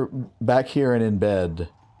as you're back here and in bed,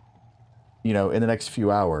 in the next few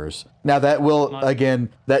hours. Now, that will, again,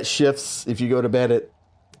 that shifts. If you go to bed at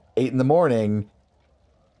 8 in the morning,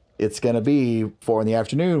 it's going to be 4 in the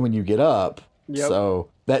afternoon when you get up. Yep. So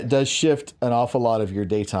that does shift an awful lot of your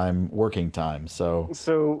daytime working time.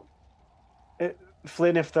 So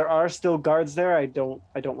Flynn, if there are still guards there, I don't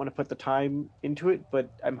want to put the time into it, but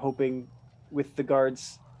I'm hoping with the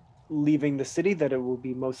guards leaving the city that it will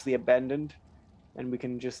be mostly abandoned and we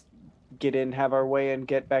can just get in, have our way, and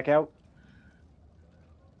get back out.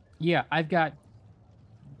 Yeah, I've got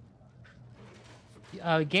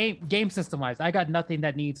game system wise, I got nothing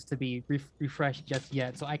that needs to be refreshed just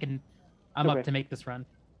yet, so I'm up to make this run.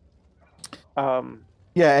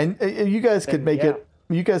 Yeah, and you guys could make it.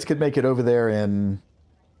 You guys could make it over there in.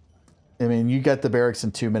 I mean, you got the barracks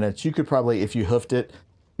in 2 minutes. You could probably, if you hoofed it,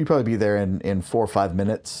 you'd probably be there in 4 or 5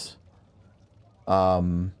 minutes. We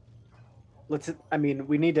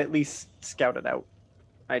need to at least scout it out.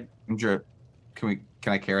 Can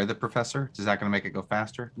I carry the professor? Is that going to make it go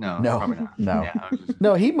faster? No, probably not. No. Yeah,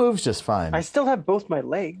 no, he moves just fine. I still have both my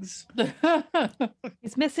legs.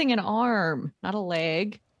 He's missing an arm, not a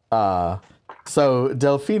leg. So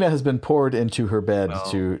Delphina has been poured into her bed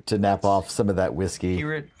to nap off some of that whiskey.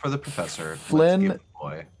 Hear it for the professor. Flynn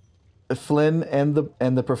and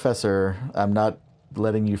the professor, I'm not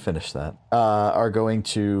letting you finish that, are going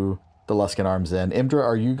to the Luskan Arms Inn. Imdra,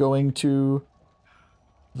 are you going to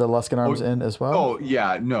the Luskan Arms Inn as well? Oh,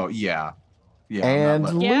 yeah. No, yeah. Yeah. And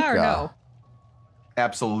Luca. Yeah or no?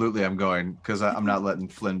 Absolutely, I'm going, because I'm not letting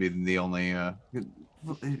Flynn be the only...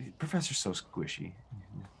 Professor's so squishy.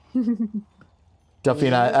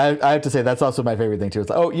 Delphina, I have to say that's also my favorite thing too. It's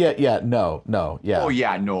like, no, yeah. Oh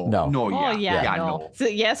yeah, no. Oh yeah, no. So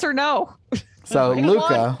yes or no. So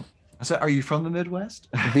Luca, so are you from the Midwest?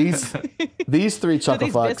 These 3 chuckle Do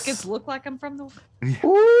these fucks. biscuits look like I'm from the? Ooh,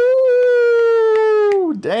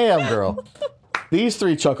 Woo! Damn, girl. These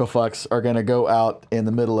three chuckle fucks are going to go out in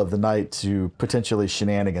the middle of the night to potentially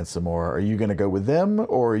shenanigans some more. Are you going to go with them,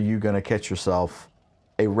 or are you going to catch yourself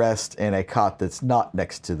a rest in a cot that's not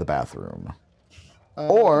next to the bathroom?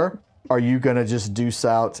 Or are you going to just deuce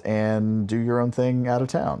out and do your own thing out of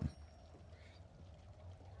town?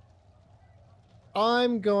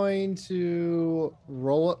 I'm going to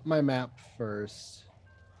roll up my map first.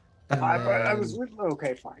 I was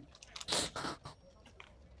okay, fine.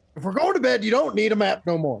 If we're going to bed, you don't need a map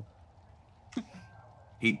no more.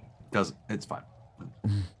 He doesn't. It's fine.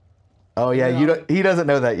 Oh yeah, he doesn't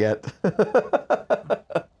know that yet.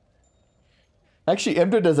 Actually,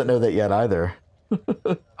 Imdra doesn't know that yet either.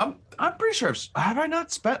 I'm pretty sure. Have I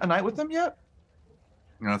not spent a night with them yet?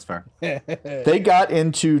 No, that's fair. They got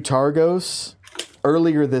into Targos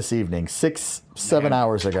earlier this evening, 6-7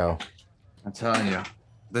 hours ago. I'm telling you,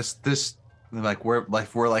 this we're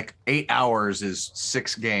 8 hours is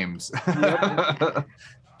 6 games.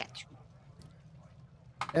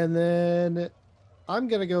 And then I'm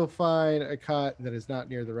gonna go find a cot that is not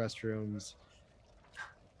near the restrooms.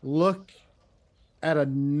 Look at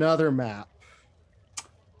another map,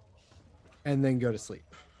 and then go to sleep.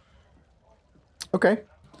 Okay.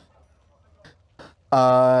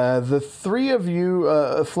 The three of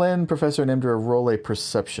you, Flynn, Professor, and Imdra, roll a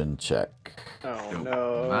perception check. Oh Don't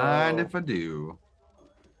no. mind if I do.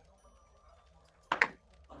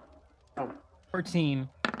 14.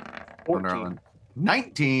 14.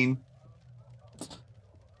 19.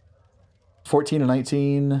 14 and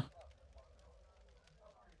 19.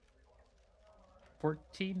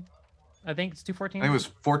 14. I think it's 214. I think it was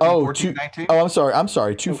 14, Oh, 14, 19. Oh, I'm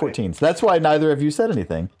sorry. 2 14s. That's why neither of you said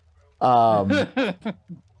anything.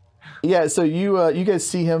 Yeah, so you guys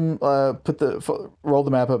see him roll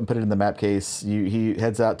the map up and put it in the map case. He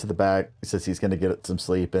heads out to the back, says he's going to get some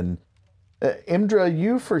sleep. And Imdra,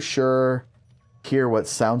 you for sure hear what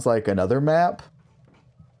sounds like another map,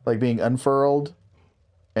 like being unfurled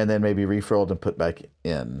and then maybe refurled and put back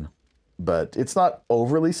in. But it's not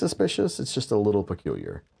overly suspicious. It's just a little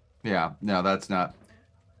peculiar. Yeah, no, that's not.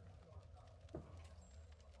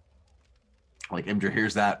 Like, Imdra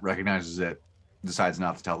hears that, recognizes it, decides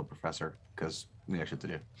not to tell the professor because we have shit to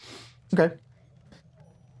do. Okay.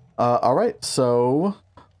 All right, so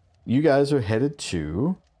you guys are headed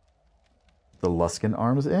to the Luskin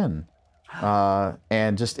Arms Inn.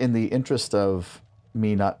 And just in the interest of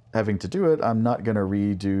me not having to do it, I'm not going to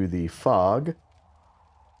redo the fog.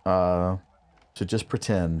 So just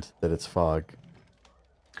pretend that it's fog.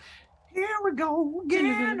 Here we go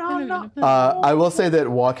again. I will say that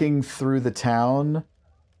walking through the town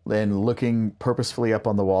and looking purposefully up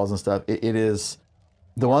on the walls and stuff, it is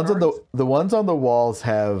the ones on the walls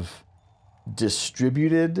have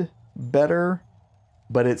distributed better,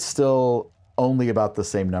 but it's still only about the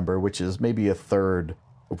same number, which is maybe a third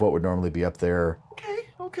of what would normally be up there.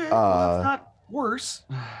 Okay. Well, that's not worse.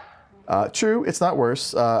 True, it's not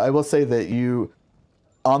worse. I will say that you,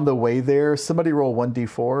 on the way there, somebody roll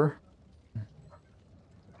 1d4.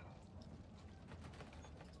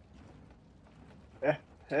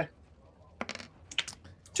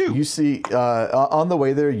 Two. You see, on the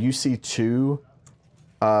way there, you see two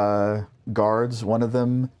guards. One of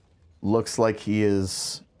them looks like he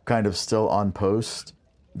is kind of still on post.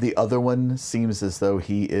 The other one seems as though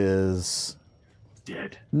he is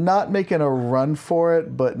Dead. not making a run for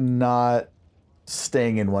it, but not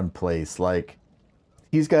staying in one place. Like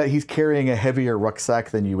he's carrying a heavier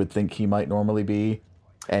rucksack than you would think he might normally be,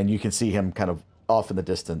 and you can see him kind of off in the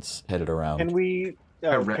distance, headed around. Can we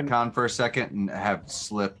I retcon for a second and have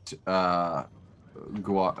slipped. Was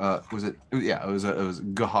it? Yeah, it was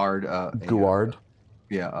Gahard. Guard?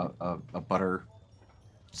 A butter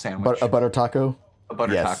sandwich. A butter taco? A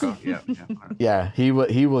butter Yes. taco. Yeah. Yeah, he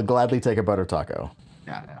will gladly take a butter taco.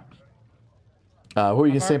 Yeah. What were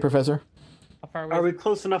you going to say, Professor? How far away? Are we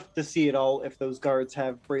close enough to see it all if those guards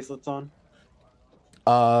have bracelets on?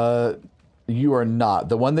 You are not.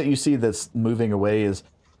 The one that you see that's moving away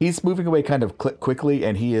he's moving away kind of quickly,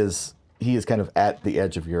 and he is kind of at the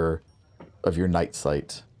edge of your night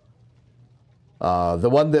sight. The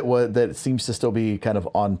one that seems to still be kind of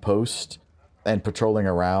on post and patrolling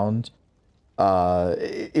around.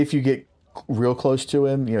 If you get real close to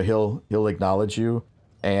him, he'll acknowledge you.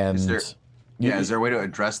 And is there a way to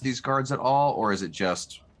address these guards at all, or is it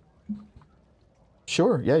just?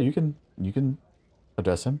 Sure. Yeah, you can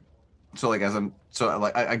address him. So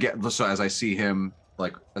as I see him,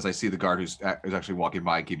 like as I see the guard who's actually walking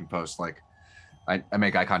by, keeping post, like I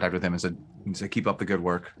make eye contact with him and say, keep up the good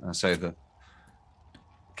work. And I say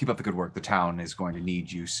keep up the good work. The town is going to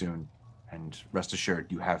need you soon, and rest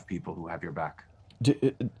assured, you have people who have your back.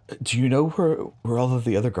 Do you know where all of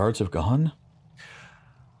the other guards have gone?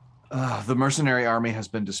 The mercenary army has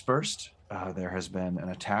been dispersed. There has been an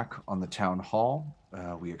attack on the town hall.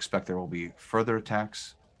 We expect there will be further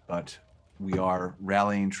attacks, but we are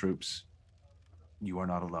rallying troops. You are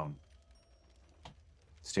not alone.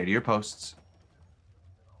 Stay to your posts.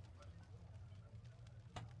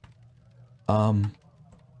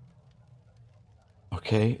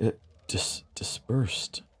 Okay,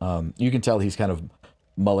 dispersed. You can tell he's kind of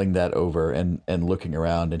mulling that over and looking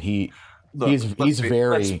around, and he's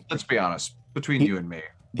very. Let's be honest. Between you and me,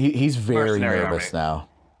 he's very mercenary nervous army.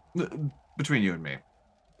 now. Between you and me,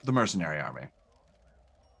 the mercenary army.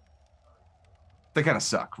 They kind of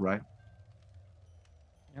suck, right?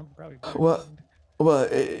 Yeah, probably. Well,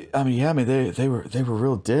 I mean, they were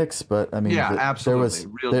real dicks, but I mean, yeah,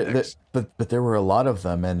 absolutely, real dicks. But there were a lot of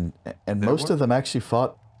them, and most of them actually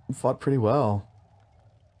fought pretty well.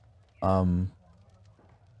 You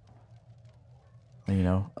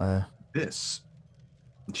know, this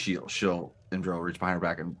she'll Indra will reach behind her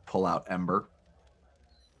back and pull out Ember,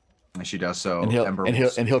 and she does so. And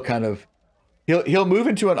he'll kind of he'll move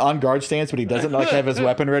into an on guard stance, but he doesn't like have his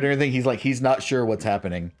weapon ready or anything. He's not sure what's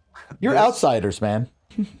happening. You're outsiders, man.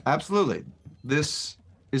 Absolutely. This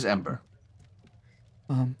is Ember.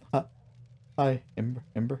 Hi,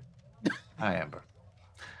 Ember. Hi, Ember.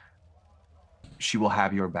 She will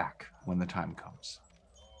have your back when the time comes,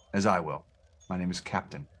 as I will. My name is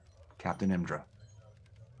Captain Imdra.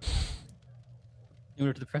 You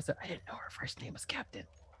were to the press. I didn't know her first name was Captain.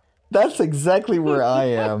 That's exactly where I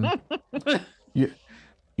am. Your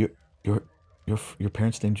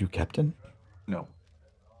parents named you Captain? No.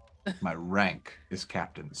 My rank is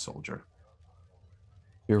Captain Soldier.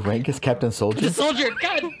 Your rank is Captain Soldier? Soldier,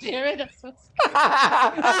 god damn it.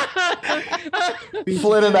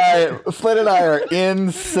 Flynn and I are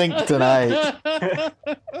in sync tonight.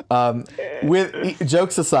 With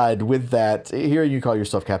jokes aside, with that, hearing you call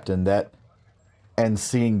yourself Captain, that and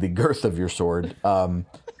seeing the girth of your sword,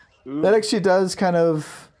 that actually does kind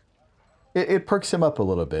of it perks him up a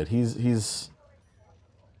little bit. He's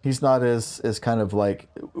not as kind of like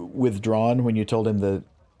withdrawn when you told him that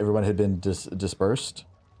everyone had been dispersed.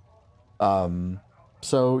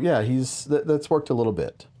 So yeah, that's worked a little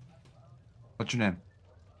bit. What's your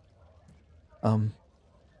name?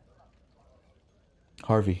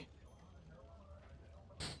 Harvey.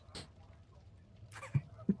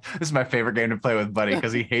 This is my favorite game to play with Buddy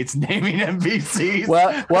because he hates naming NPCs.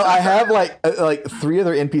 Well, I have like 3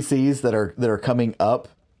 other NPCs that are coming up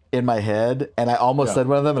in my head, and I almost said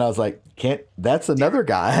one of them, and I was like, "Can't? That's another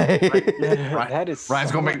guy." That is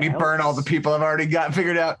Ryan's gonna make me burn all the people I've already got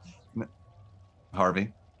figured out.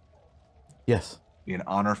 Harvey. Yes. Be an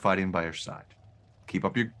honor fighting by your side. Keep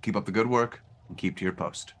up the good work and keep to your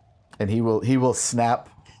post. And he will snap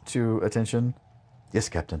to attention. Yes,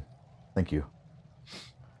 Captain. Thank you.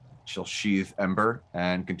 She'll sheath Ember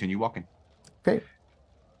and continue walking. Okay.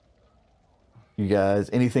 You guys,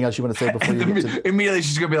 anything else you want to say before you get to... Immediately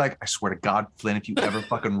she's gonna be like, I swear to God, Flynn, if you ever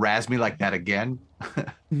fucking razz me like that again.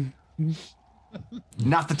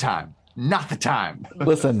 Not the time. Not the time.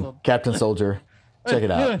 Listen, Captain Soldier, check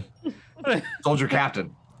it out. Soldier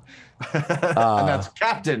Captain. And that's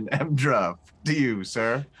Captain Emdra to you,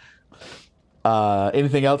 sir.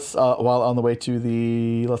 Anything else while on the way to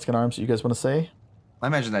the Luskan Arms that you guys want to say? I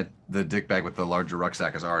imagine that the dick bag with the larger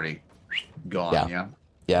rucksack is already gone, yeah?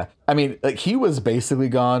 Yeah. I mean, like, he was basically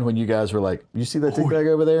gone when you guys were like, you see that dick bag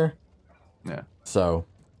over there? Yeah. So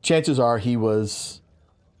chances are he was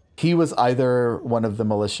either one of the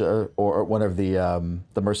militia or one of the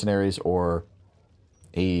mercenaries, or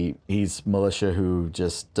he's militia who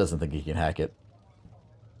just doesn't think he can hack it.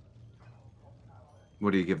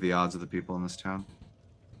 What do you give the odds of the people in this town?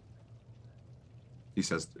 He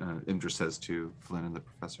says, Imdra says to Flynn and the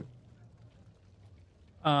professor.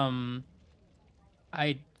 I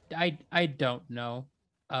don't know.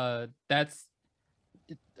 That's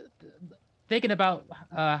thinking about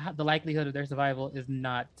the likelihood of their survival is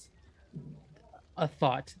not a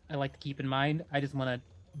thought I like to keep in mind. I just want to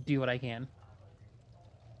do what I can.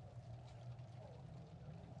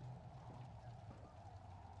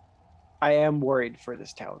 I am worried for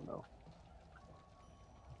this town, though.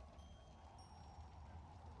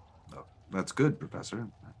 Oh, that's good, Professor.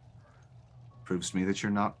 Proves to me that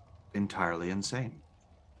you're not entirely insane.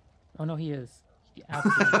 Oh no, he is. He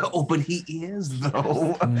absolutely is. Oh, but he is,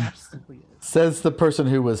 though. Absolutely is. Says the person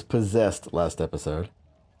who was possessed last episode.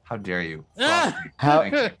 How dare you?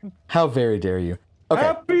 How very dare you? Okay.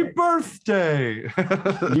 Happy birthday!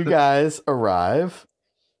 You guys arrive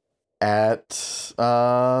At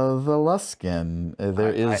the Luskin,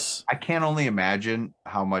 there is. I can only imagine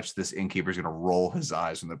how much this innkeeper is going to roll his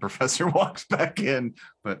eyes when the professor walks back in.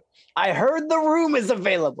 But I heard the room is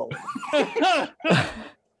available.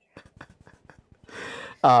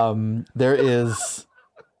 There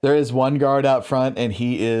is one guard out front, and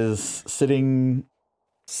he is sitting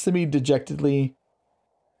semi-dejectedly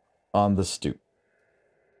on the stoop.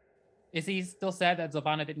 Is he still sad that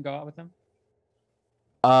Delphina didn't go out with him?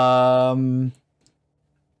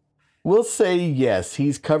 We'll say yes.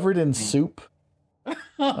 He's covered in soup.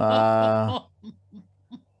 And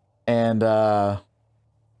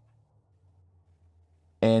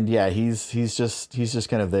yeah, he's just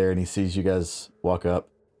kind of there, and he sees you guys walk up.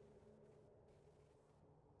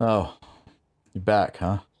 Oh, you're back,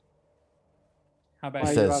 huh? How Why about are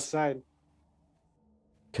says- you outside?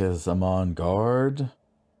 'Cause I'm on guard.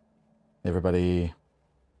 Everybody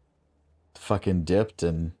fucking dipped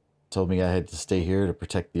and told me I had to stay here to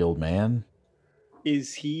protect the old man.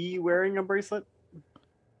 Is he wearing a bracelet?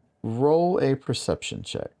 Roll a perception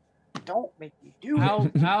check. Don't make me do it.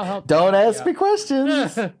 I'll help. Don't you ask out. me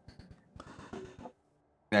questions.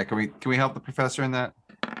 yeah, can we help the professor in that?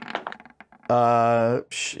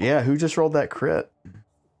 Yeah, who just rolled that crit?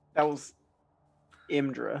 That was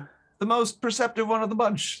Imdra. The most perceptive one of the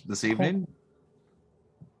bunch this evening.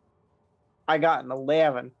 I got an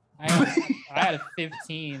 11. I had a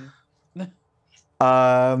 15.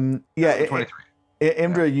 Yeah, 23.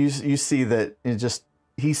 Imdra, you see that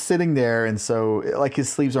he's sitting there, and so like his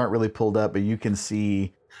sleeves aren't really pulled up, but you can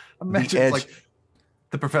see Imagine the it's edge. like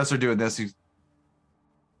the professor doing this. He's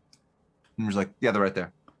like, yeah, they're right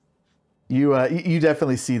there. You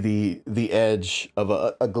definitely see the edge of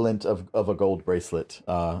a glint of a gold bracelet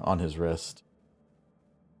on his wrist.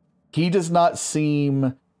 He does not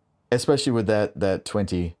seem, especially with that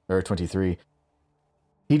 20 or 23,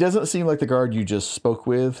 he doesn't seem like the guard you just spoke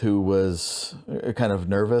with, who was kind of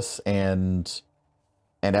nervous and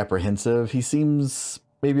apprehensive. He seems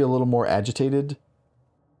maybe a little more agitated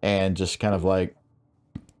and just kind of like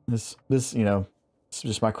this it's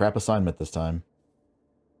just my crap assignment this time.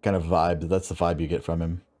 Kind of vibe. That's the vibe you get from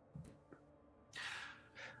him.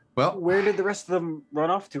 Well, Where did the rest of them run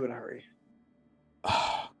off to in a hurry?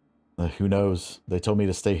 Who knows? They told me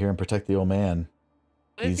to stay here and protect the old man.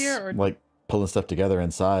 Live He's here or like pulling stuff together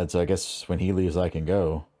inside, so I guess when he leaves, I can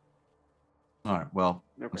go. all right. Well,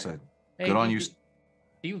 Okay. I said, Hey, good on do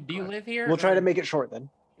you. Do you live here? We'll try or- to make it short then.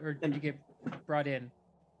 Or did you get brought in?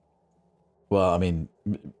 Well, I mean,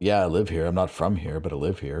 yeah, I live here. I'm not from here, but I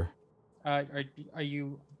live here. Are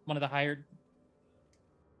you one of the hired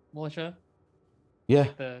militia? Yeah.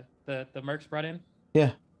 Like the mercs brought in?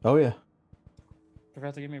 Yeah. Oh, yeah.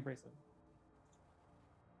 Professor, give me a bracelet.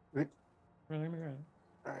 What? Really, give me a bracelet.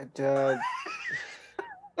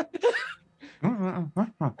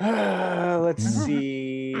 Let's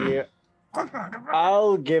see.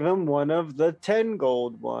 I'll give him one of the 10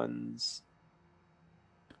 gold ones.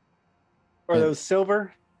 Are those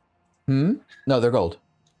silver? No, they're gold.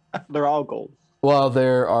 They're all gold. Well,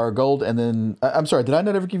 there are gold, and then I'm sorry. Did I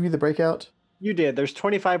not ever give you the breakout? You did. There's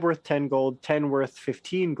 25 worth 10 gold, 10 worth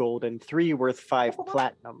 15 gold, and 3 worth 5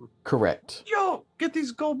 platinum. Correct. Yo, get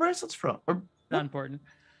these gold bracelets from. Not important.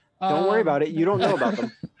 Don't worry about it. You don't know about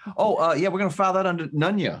them. Oh, yeah, we're gonna file that under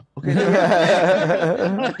Nunya.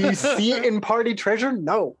 Okay. You see it in party treasure?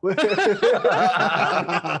 No.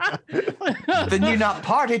 Then you're not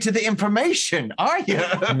party to the information, are you?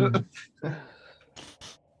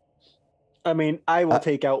 I mean, I will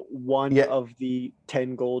take out one yeah. of the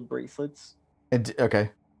 10 gold bracelets. Okay.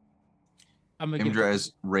 I'm gonna give Imdra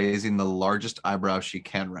is raising the largest eyebrow she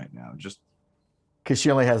can right now. Just Because she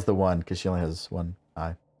only has the one. Because she only has one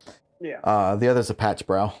eye. Yeah. The other's a patch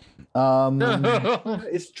brow.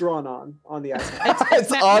 It's drawn on the iPad. It's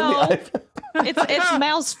Ma- on no. the iPad. It's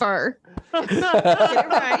mouse fur. Get it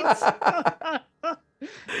right.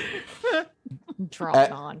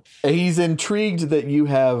 Drawn on. He's intrigued that you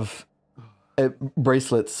have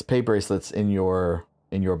bracelets, pay bracelets in your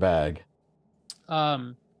bag.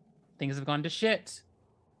 Things have gone to shit.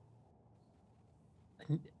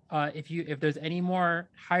 If there's any more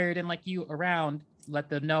hired in like you around, let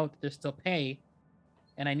them know that there's still pay,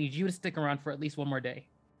 and I need you to stick around for at least one more day.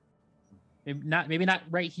 Maybe not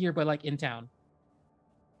right here, but like in town.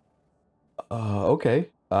 Okay.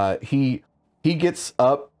 He gets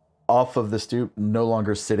up off of the stoop, no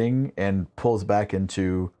longer sitting, and pulls back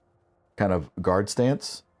into kind of guard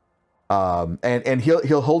stance. And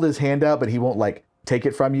he'll hold his hand out, but he won't like take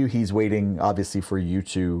it from you. He's waiting, obviously, for you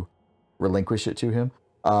to relinquish it to him.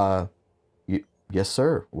 Yes,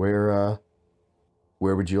 sir. Where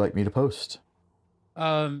would you like me to post?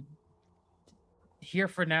 here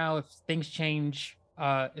for now. If things change,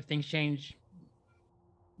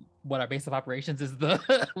 what our base of operations is the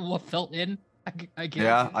Wolfelt Inn. I guess.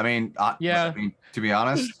 Yeah, I mean, Yeah. I mean, to be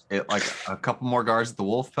honest, like a couple more guards at the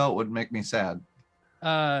Wolf Pelt would make me sad.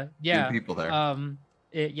 Yeah. Good people there.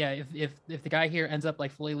 If the guy here ends up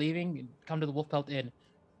like fully leaving, come to the Wolfpelt Inn.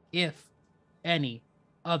 If any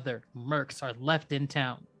other mercs are left in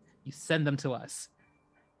town, you send them to us.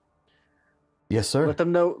 Yes, sir. Let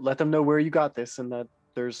them know where you got this, and that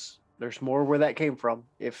there's more where that came from.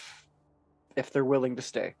 If they're willing to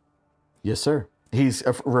stay. Yes, sir. He's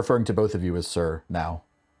referring to both of you as sir now.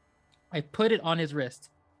 I put it on his wrist.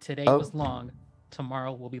 Today was long.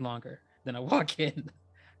 Tomorrow will be longer. Then I walk in.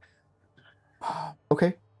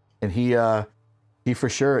 Okay. And he for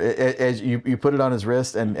sure, as you put it on his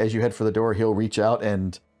wrist, and as you head for the door, he'll reach out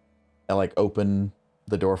and like open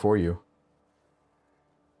the door for you.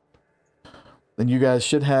 Then you guys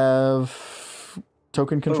should have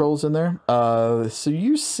token controls in there. So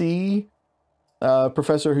you see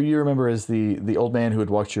Professor, who you remember as the old man who had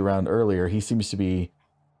walked you around earlier. He seems to be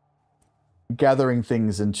gathering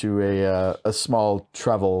things into a small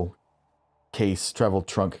travel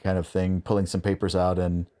trunk kind of thing, pulling some papers out,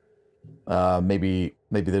 and maybe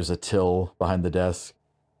there's a till behind the desk,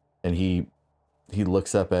 and he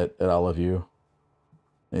looks up at all of you.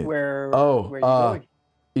 Where are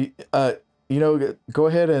you going? Go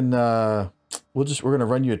ahead and we're gonna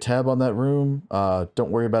run you a tab on that room. Don't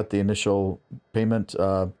worry about the initial payment.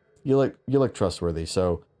 You look trustworthy,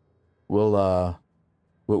 so we'll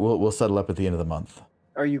settle up at the end of the month.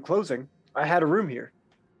 Are you closing? I had a room here.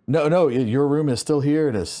 No, your room is still here.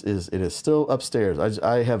 It is still upstairs.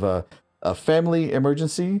 I have a family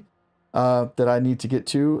emergency that I need to get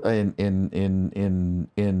to in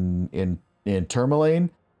Tourmaline,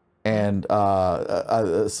 and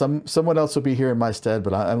someone else will be here in my stead.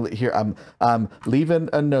 But I'm leaving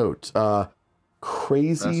a note.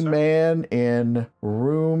 Crazy man in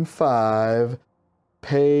room 5.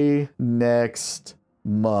 Pay next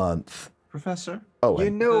month. Professor? Oh,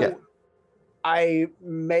 Yeah. I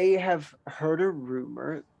may have heard a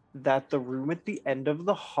rumor that the room at the end of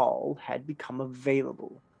the hall had become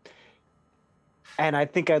available. And I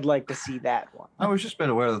think I'd like to see that one. I was just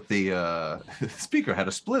been aware that the speaker had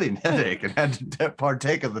a splitting headache and had to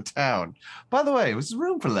partake of the town. By the way, was there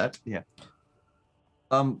room for that? Yeah.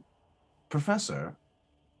 Professor,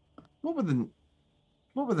 what were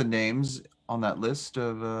the names on that list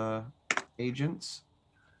of agents?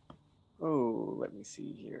 Oh, let me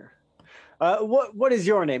see here. What is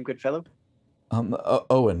your name, good fellow?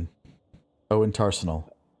 Owen Tarsenal.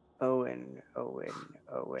 Owen.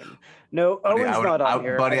 No, Buddy, Owen's not on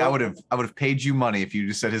here. Buddy, I would have paid you money if you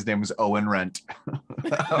just said his name was Owen Rent.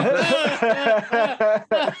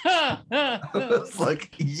 It's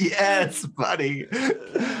like, yes, buddy.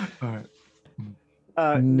 All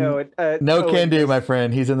right. No, no can do, my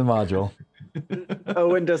friend. He's in the module.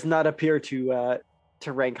 Owen does not appear to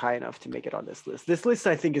rank high enough to make it on this list. This list,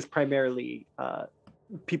 I think, is primarily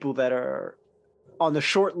people that are on the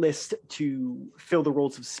short list to fill the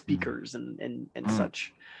roles of speakers and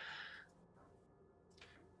such.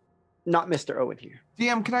 Not Mr. Owen here.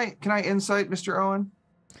 DM, can I insight Mr. Owen?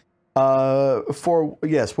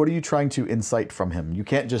 Yes. What are you trying to insight from him? You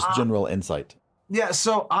can't just general insight. Yeah.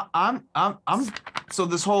 So I'm so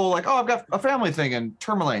this whole like, oh, I've got a family thing in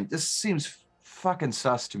Tourmaline. This seems fucking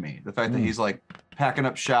sus to me. The fact that he's like packing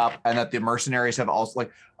up shop, and that the mercenaries have also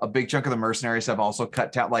like a big chunk of the mercenaries have also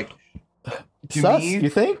cut down. Like, sus? You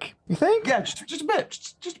think? Yeah, just a bit.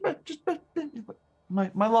 Just a bit.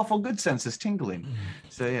 My lawful good sense is tingling.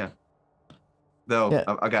 So yeah. Though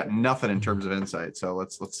yeah. I got nothing in terms of insight. So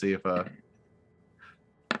let's see if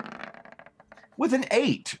with an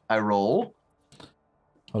 8 I roll.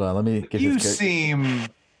 Hold on, let me get you seem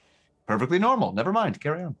perfectly normal. Never mind.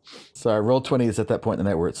 Carry on. Sorry, roll 20 is at that point in the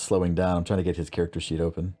night where it's slowing down. I'm trying to get his character sheet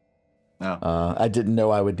open. Oh. I didn't know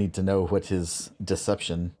I would need to know what his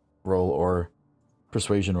deception roll or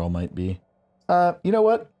persuasion roll might be. You know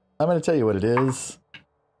what? I'm going to tell you what it is.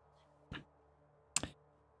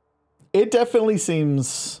 It definitely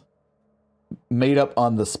seems made up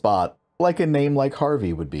on the spot, like a name like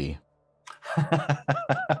Harvey would be.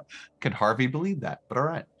 Can Harvey believe that? But all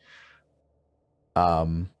right.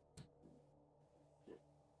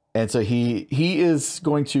 And so he is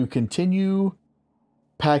going to continue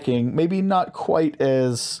packing, maybe not quite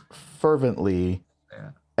as fervently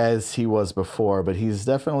as he was before, but he's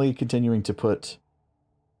definitely continuing to put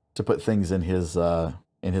things in his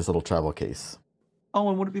little travel case. Oh,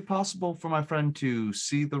 and would it be possible for my friend to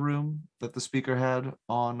see the room that the speaker had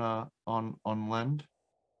on Lend?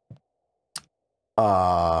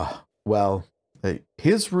 Well,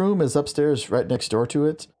 His room is upstairs, right next door to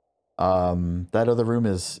it. That other room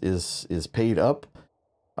is paid up.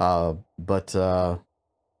 But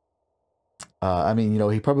I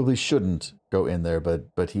mean, he probably shouldn't go in there,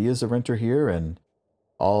 but he is a renter here, and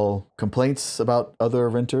all complaints about other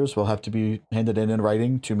renters will have to be handed in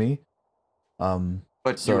writing to me.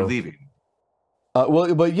 But you're leaving.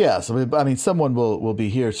 But yes, I mean, someone will be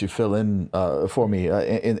here to fill in for me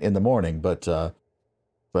in the morning, but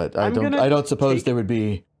I don't suppose there would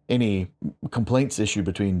be any complaints issued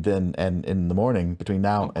between then and in the morning, between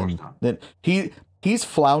now and then. He's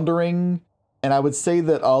floundering, and I would say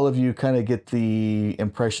that all of you kind of get the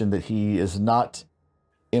impression that he is not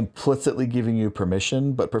implicitly giving you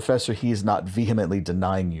permission, but Professor, he's not vehemently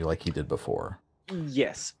denying you like he did before.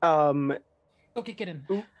 Yes. Okay, get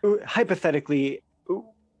in. Hypothetically,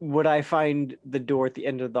 would I find the door at the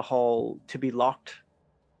end of the hall to be locked?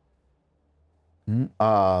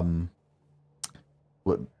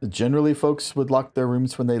 Generally, folks would lock their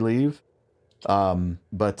rooms when they leave.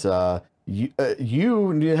 But you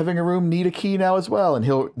having a room need a key now as well,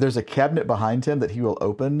 and there's a cabinet behind him that he will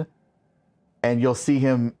open, and you'll see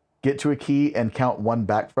him get to a key and count one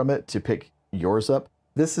back from it to pick yours up.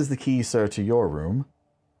 This is the key, sir, to your room.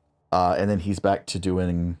 And then he's back to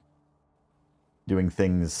doing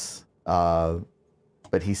things. But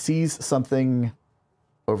he sees something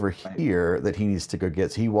over here that he needs to go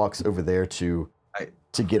get. So he walks over there to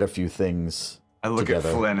get a few things. I look together.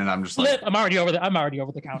 at Flynn and I'm just like, I'm already over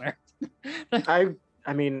the counter.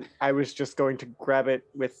 I mean, I was just going to grab it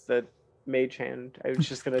with the mage hand. I was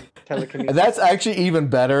just gonna telekinesis. And that's actually even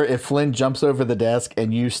better if Flynn jumps over the desk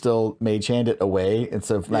and you still mage hand it away, and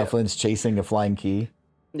so now Flynn's chasing a flying key.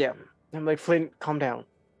 Yeah, I'm like, Flynn, calm down.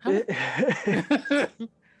 What,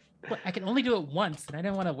 I can only do it once, and I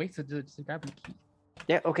didn't want to wait to grab the key.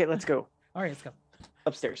 Yeah, okay, let's go. All right, let's go.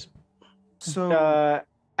 Upstairs. so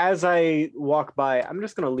As I walk by, I'm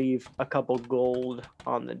just gonna leave a couple gold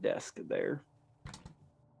on the desk there.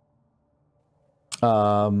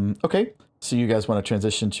 Okay. So you guys want to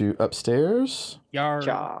transition to upstairs? Yar.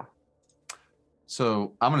 Ja.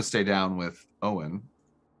 So I'm gonna stay down with Owen.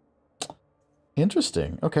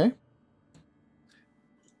 Interesting. Okay.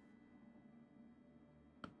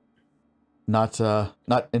 Not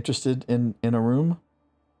interested in a room?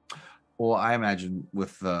 Well, I imagine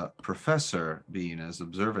with the professor being as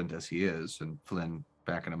observant as he is and Flynn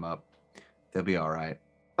backing him up, they'll be all right.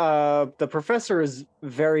 The professor is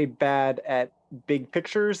very bad at big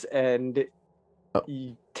pictures and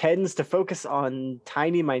he tends to focus on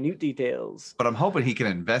tiny, minute details. But I'm hoping he can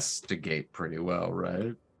investigate pretty well,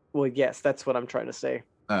 right? Well, yes, that's what I'm trying to say.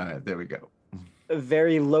 All right, there we go.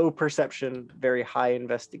 Very low perception, very high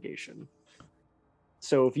investigation.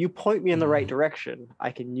 So if you point me in the right direction, I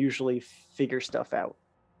can usually figure stuff out.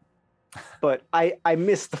 But I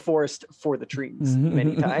miss the forest for the trees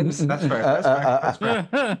many times. That's fair. That's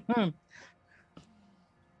fair.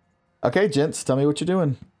 Okay, gents, tell me what you're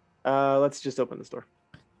doing. Let's just open this door.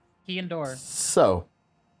 Key and door. So,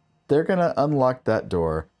 they're going to unlock that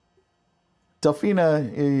door.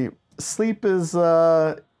 Delphina, sleep is,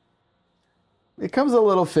 it comes a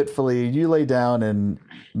little fitfully. You lay down and,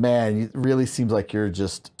 man, it really seems like you're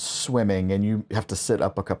just swimming, and you have to sit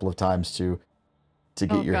up a couple of times to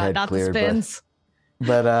get your head cleared.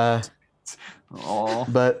 But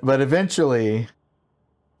eventually,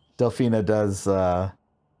 Delphina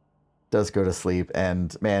does go to sleep,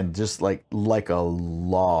 and man, just like a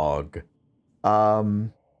log.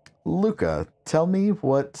 Luca, tell me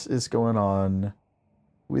what is going on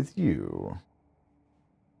with you.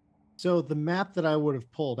 So the map that I would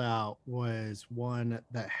have pulled out was one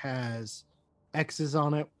that has X's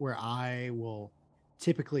on it where I will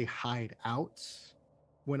typically hide out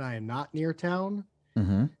when I am not near town.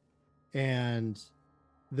 Mm-hmm. And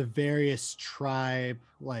the various tribe,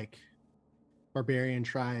 like barbarian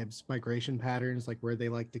tribes, migration patterns, like where they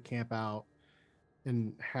like to camp out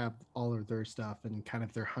and have all of their stuff and kind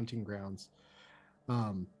of their hunting grounds.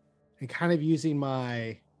 And kind of using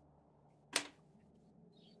my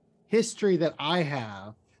history that I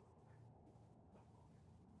have,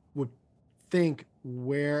 would think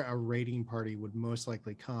where a raiding party would most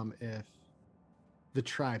likely come if the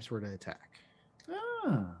tribes were to attack.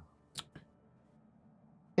 Ah.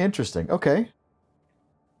 Interesting. Okay.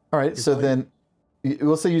 All right. So then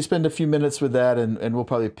we'll say you spend a few minutes with that, and we'll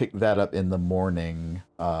probably pick that up in the morning,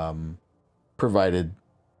 provided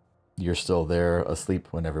you're still there asleep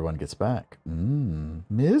when everyone gets back.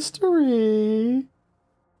 Mystery.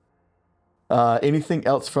 Anything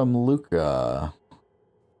else from Luca?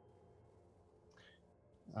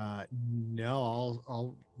 No,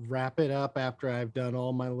 I'll wrap it up after I've done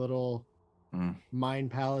all my little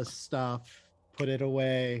Mind Palace stuff, put it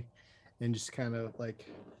away, and just kind of like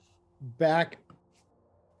back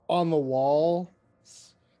on the wall,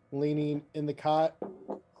 leaning in the cot,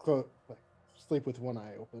 sleep with one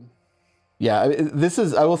eye open. Yeah,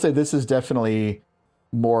 I will say this is definitely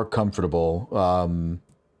more comfortable.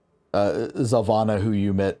 Zalvana, who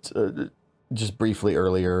you met just briefly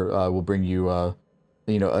earlier, will bring you,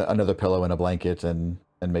 another pillow and a blanket and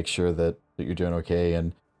make sure that you're doing okay.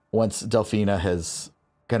 And once Delphina has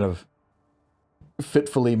kind of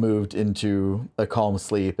fitfully moved into a calm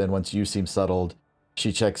sleep, and once you seem settled,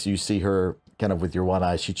 she checks, you see her kind of with your one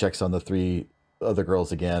eye, she checks on the 3 other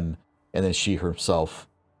girls again, and then she herself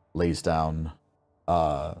lays down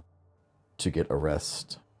to get a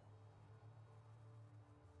rest.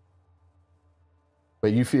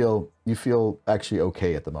 But you feel actually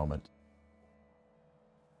okay at the moment.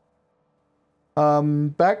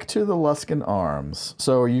 Back to the Luskan Arms.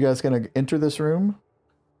 So are you guys gonna enter this room?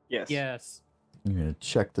 Yes. Yes. You're gonna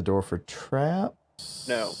check the door for traps?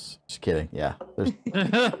 No. Just kidding. Yeah. There's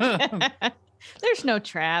There's no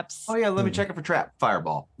traps. Oh yeah, let me check it for trap.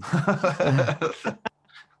 Fireball.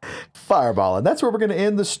 Fireball, and that's where we're gonna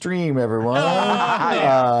end the stream, everyone.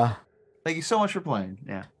 Thank you so much for playing.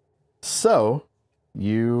 Yeah. So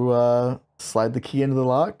you slide the key into the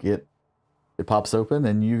lock. It pops open,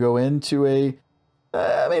 and you go into a.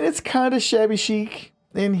 It's kind of shabby chic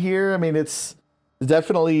in here. It's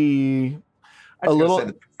definitely a little. Say,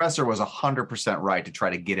 the professor was 100% right to try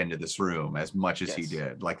to get into this room as much as he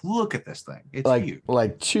did. Like, look at this thing. It's huge.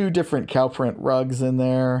 Like 2 different cow print rugs in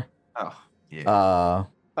there. Oh yeah.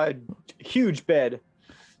 A huge bed.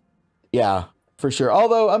 Yeah, for sure.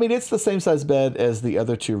 Although, it's the same size bed as the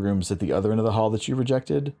other 2 rooms at the other end of the hall that you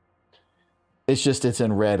rejected. It's just it's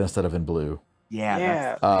in red instead of in blue.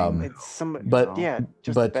 Yeah. It's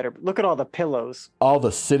better. Look at all the pillows. All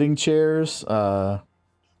the sitting chairs. There's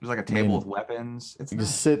like a table with weapons. It's you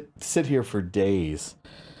just sit here for days.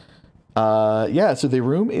 So the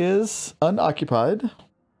room is unoccupied.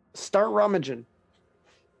 Start rummaging.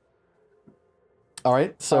 All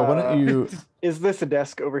right. So why don't you? Is this a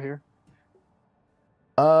desk over here?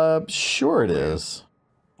 Sure it is.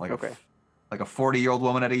 Like like a 40-year-old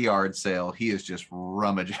woman at a yard sale. He is just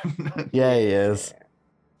rummaging. Yeah, he is.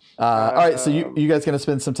 All right. So you guys gonna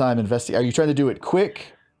spend some time investigating? Are you trying to do it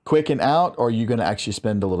quick and out, or are you gonna actually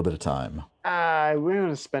spend a little bit of time? We're going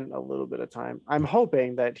to spend a little bit of time. I'm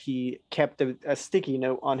hoping that he kept a sticky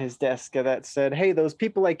note on his desk that said, "Hey, those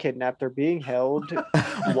people I kidnapped are being held."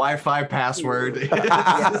 Wi-Fi password.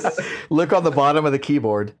 Yes. Look on the bottom of the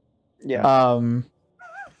keyboard. Yeah.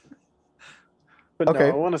 But okay.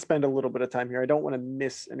 no, I want to spend a little bit of time here. I don't want to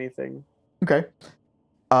miss anything. Okay.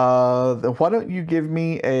 Then why don't you give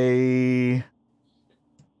me an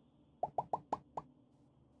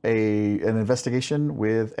investigation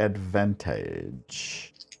with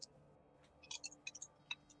advantage?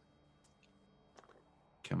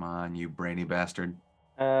 Come on, you brainy bastard.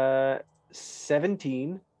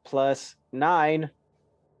 17 plus 9,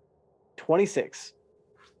 26.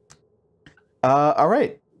 All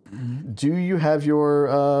right. Do you have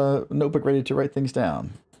your notebook ready to write things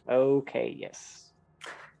down? Okay, yes.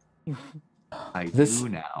 I do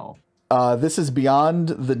now. This is beyond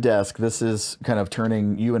the desk. This is kind of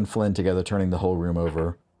turning you and Flynn together, turning the whole room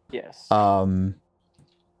over. Yes.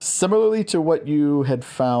 Similarly to what you had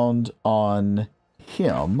found on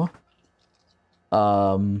him,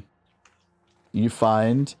 you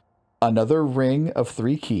find another ring of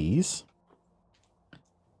 3 keys.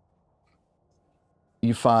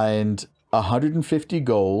 You find 150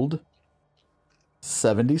 gold,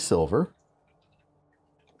 70 silver.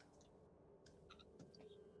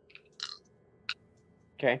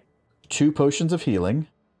 Okay. 2 potions of healing.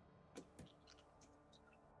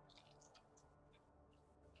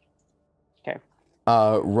 Okay.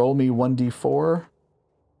 Roll me 1d4.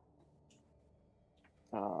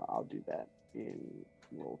 I'll do that in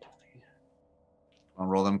roll 20. I'll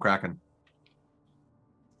roll them Kraken.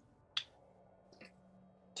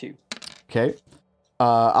 2. Okay.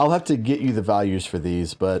 I'll have to get you the values for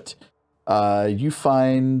these, but you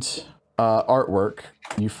find artwork.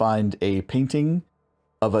 You find a painting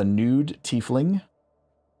of a nude tiefling.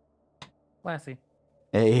 Classy.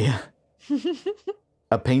 A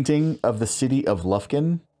painting of the city of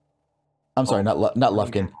Lufkin. I'm sorry, not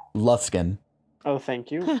Lufkin. Luskan. Oh, thank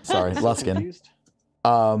you. Sorry, Luskan. Confused.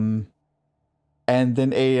 And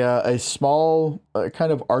then a small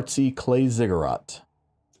kind of artsy clay ziggurat.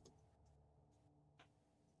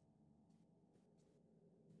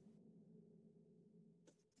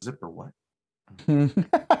 Zipper what?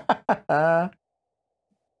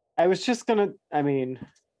 I was just gonna.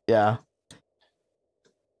 Yeah.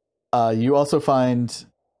 You also find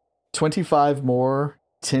 25 more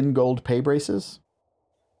 10 gold pay braces.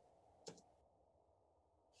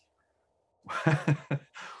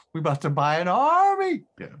 We about to buy an army.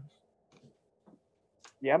 Yeah.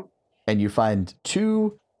 Yep. And you find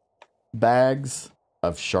 2 bags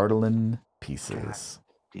of Chardolin pieces.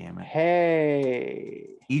 Damn it. Hey.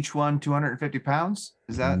 Each one 250 pounds?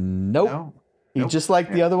 Is that? Nope. No? Just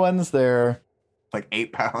like the other ones, they're... Like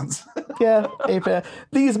 8 pounds. Yeah, 8 pounds.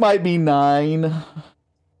 These might be 9.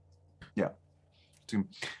 Yeah. To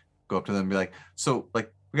go up to them and be like, so,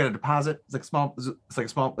 like, we got a deposit. It's like small. It's like a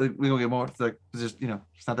small. We gonna get more. It's like it's just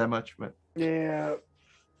it's not that much, but Yeah.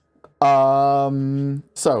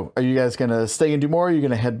 So are you guys gonna stay and do more? Or are you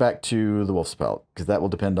gonna head back to the Wolf's Pelt? Because that will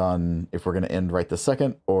depend on if we're gonna end right this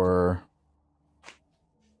second or.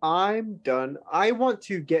 I'm done. I want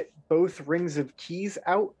to get both rings of keys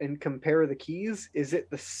out and compare the keys. Is it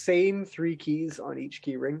the same 3 keys on each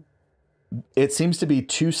key ring? It seems to be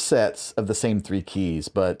 2 sets of the same 3 keys,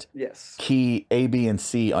 but Yes. key A, B, and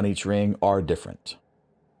C on each ring are different.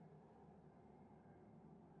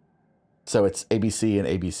 So it's ABC and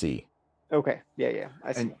ABC. Okay. Yeah.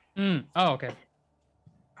 I see. Oh, okay.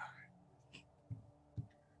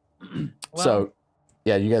 So,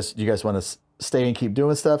 yeah, you guys want to stay and keep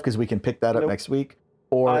doing stuff because we can pick that up Nope. next week,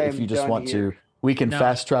 or I if am you just done want here. to, we can No.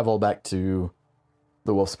 fast travel back to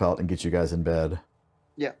the Wolf's Pelt and get you guys in bed.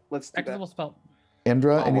 Yeah, let's do that. Excellent spell.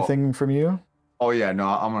 Indra, well. anything from you? oh yeah, no,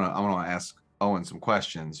 I'm gonna ask Owen some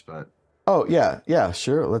questions, but Oh yeah,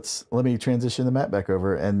 sure. Let me transition the map back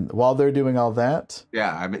over, and while they're doing all that,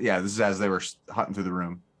 yeah, this is as they were hunting through the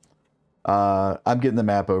room. I'm getting the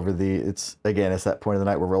map over. It's that point of the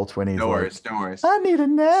night where roll 20. No worries, no worries. I need a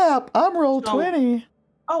nap. I'm roll So- 20.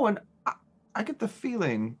 Oh, and I get the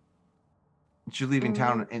feeling that you're leaving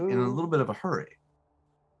town in a little bit of a hurry.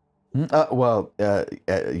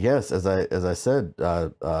 Yes, as I said,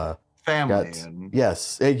 Family got- and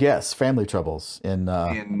yes, family troubles in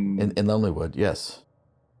in Lonelywood. Yes.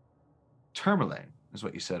 Tourmaline is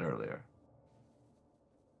what you said earlier.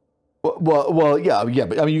 Well, yeah,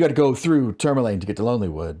 but I mean, you got to go through Tourmaline to get to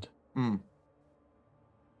Lonelywood,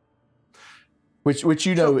 which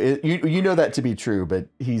you know you know that to be true, but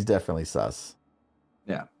he's definitely sus.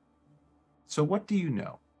 Yeah. So what do you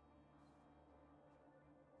know?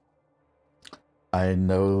 I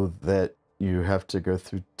know that you have to go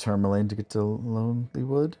through Tourmaline to get to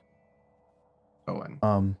Lonelywood.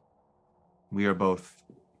 Owen. We are both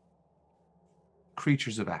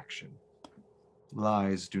creatures of action.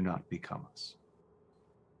 Lies do not become us.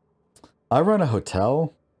 I run a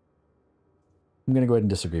hotel. I'm gonna go ahead and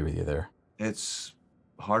disagree with you there. It's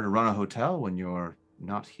hard to run a hotel when you're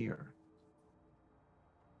not here.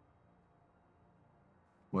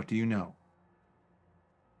 What do you know?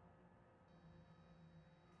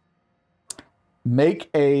 Make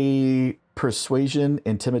a persuasion,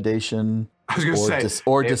 intimidation, I was gonna say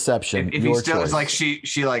or deception. If your he still choice. is like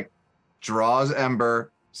she like draws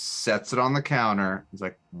Ember, sets it on the counter. He's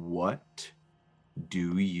like, "What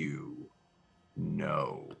do you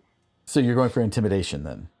know?" So you're going for intimidation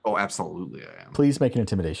then. Oh, absolutely, I am. Please make an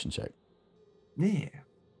intimidation check. Yeah,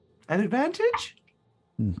 an advantage?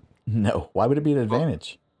 No. Why would it be an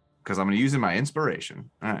advantage? Because I'm going to use my inspiration.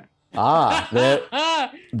 All right.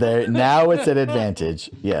 There. Now it's an advantage.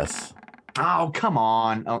 Yes. Oh, come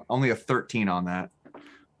on! Only a 13 on that.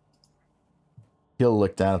 He'll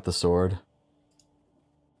look down at the sword.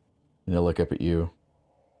 And he'll look up at you.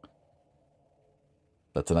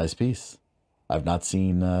 That's a nice piece. I've not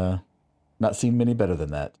seen many better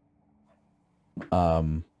than that.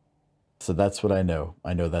 So that's what I know.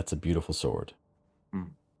 I know that's a beautiful sword.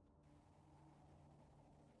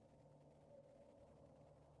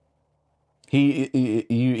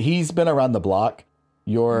 He's been around the block.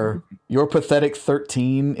 Your pathetic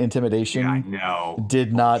 13 intimidation Yeah, I know.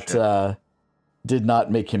 did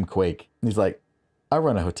not make him quake. He's like, I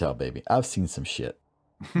run a hotel, baby. I've seen some shit.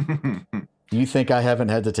 You think I haven't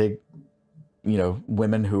had to take,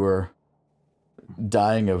 women who are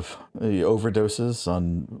dying of overdoses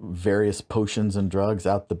on various potions and drugs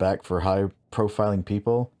out the back for high profiling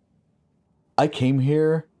people? I came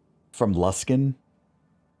here from Luskin,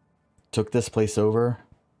 took this place over.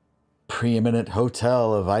 Preeminent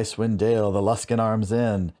hotel of Icewind Dale, the Luskin Arms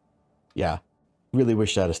Inn. Yeah, really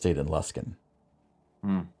wish I'd have stayed in Luskin.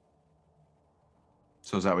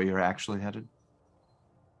 So is that where you're actually headed?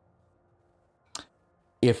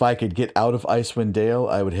 If I could get out of Icewind Dale,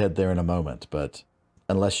 I would head there in a moment, but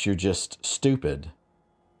unless you're just stupid,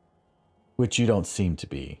 which you don't seem to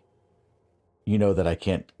be, you know that I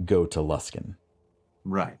can't go to Luskin.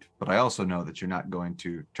 Right. But I also know that you're not going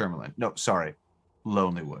to Tourmaline. No, sorry.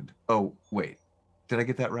 Lonelywood. Oh, wait. Did I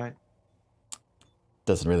get that right?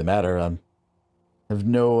 Doesn't really matter. I have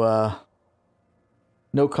no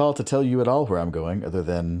call to tell you at all where I'm going, other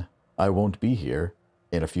than I won't be here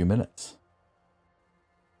in a few minutes.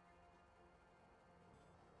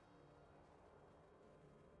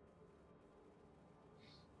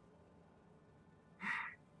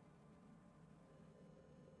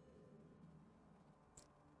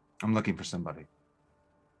 I'm looking for somebody.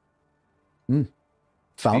 Found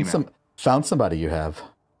Female. found somebody you have.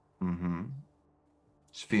 Mm-hmm.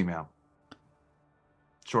 She's female.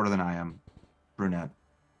 Shorter than I am. Brunette.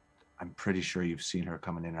 I'm pretty sure you've seen her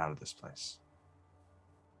coming in and out of this place.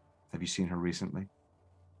 Have you seen her recently?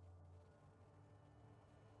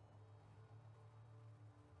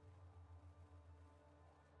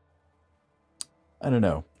 I don't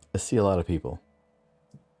know. I see a lot of people.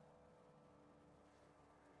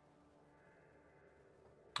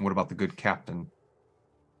 What about the good captain?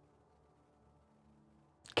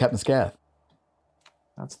 Captain Scath.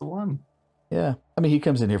 That's the one. Yeah. I mean, he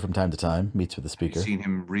comes in here from time to time, meets with the speaker. You've seen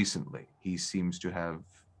him recently. He seems to have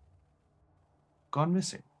gone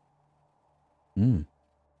missing.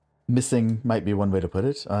 Missing might be one way to put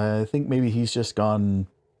it. I think maybe he's just gone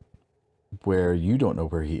where you don't know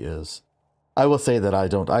where he is. I will say that I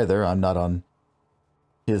don't either. I'm not on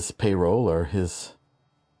his payroll or his,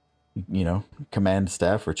 command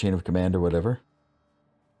staff or chain of command or whatever.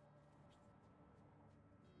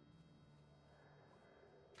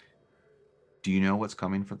 Do you know what's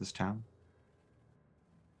coming for this town?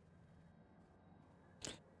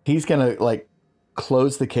 He's gonna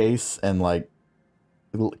close the case and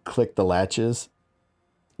click the latches.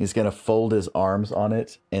 He's gonna fold his arms on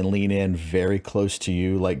it and lean in very close to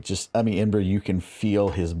you, Ember, you can feel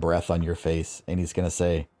his breath on your face, and he's gonna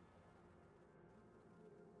say,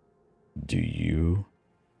 "Do you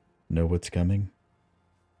know what's coming?"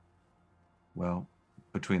 Well,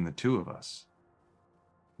 between the two of us,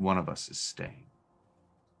 one of us is staying.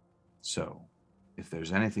 So, if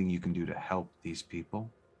there's anything you can do to help these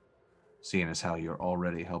people, seeing as how you're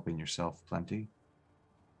already helping yourself plenty,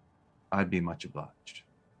 I'd be much obliged.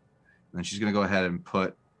 And then she's gonna go ahead and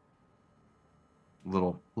put a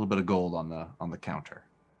little bit of gold on the counter.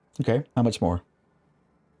 Okay, how much more?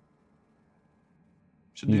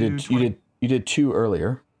 Should You do did 20. you did 2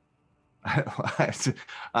 earlier. I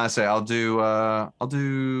say I'll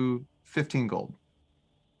do 15 gold.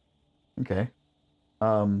 Okay.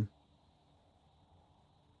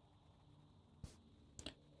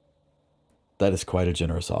 That is quite a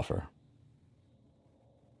generous offer.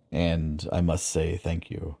 And I must say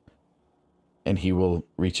thank you. And he will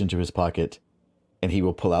reach into his pocket and he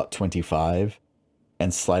will pull out 25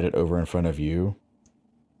 and slide it over in front of you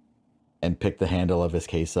and pick the handle of his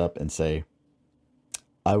case up and say,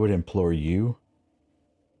 "I would implore you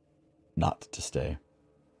not to stay."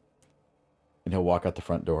 And he'll walk out the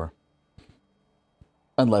front door.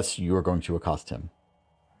 Unless you are going to accost him.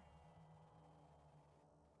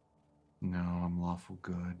 No, I'm lawful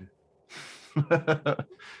good.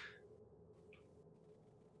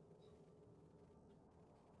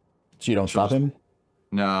 So you don't stop him?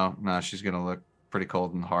 No, she's gonna look pretty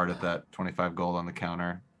cold and hard at that 25 gold on the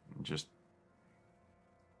counter. And just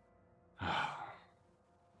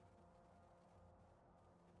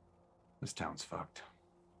this town's fucked.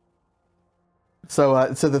 So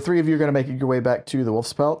the 3 of you are going to make your way back to the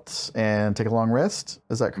Wolf's Pelt and take a long rest.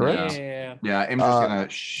 Is that correct? Yeah. I'm just gonna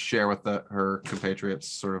share with her compatriots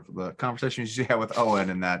sort of the conversations you had with Owen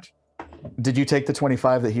and that. Did you take the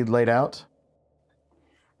 25 that he'd laid out?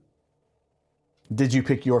 Did you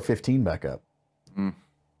pick your 15 back up?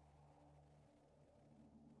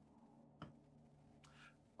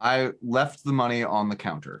 I left the money on the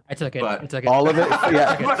counter. I took it. But I took it. All of it?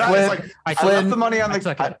 Yeah. But I was like, I left the money on the. I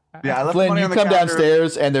took it. I left the Flynn, money you on the come counter.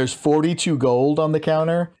 downstairs and there's 42 gold on the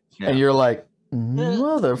counter, and you're like,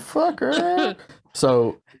 motherfucker.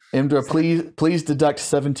 So, Imdra, please deduct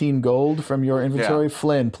 17 gold from your inventory.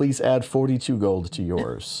 Flynn, please add 42 gold to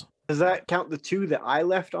yours. Does that count the 2 that I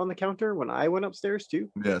left on the counter when I went upstairs too?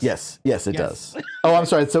 Yes. Yes, it does. Oh, I'm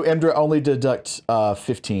sorry. So, Imdra only deduct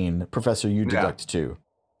 15. Professor, you deduct 2.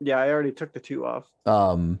 Yeah, I already took the 2 off.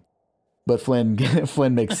 But Flynn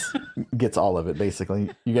gets all of it basically.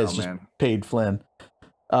 You guys paid Flynn.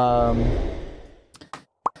 And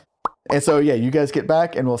so you guys get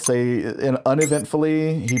back, and we'll say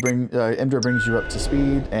uneventfully, Imdra brings you up to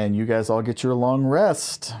speed, and you guys all get your long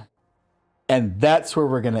rest. And that's where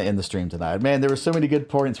we're gonna end the stream tonight. Man, there were so many good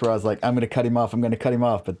points where I was like, I'm gonna cut him off,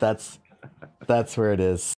 but that's where it is.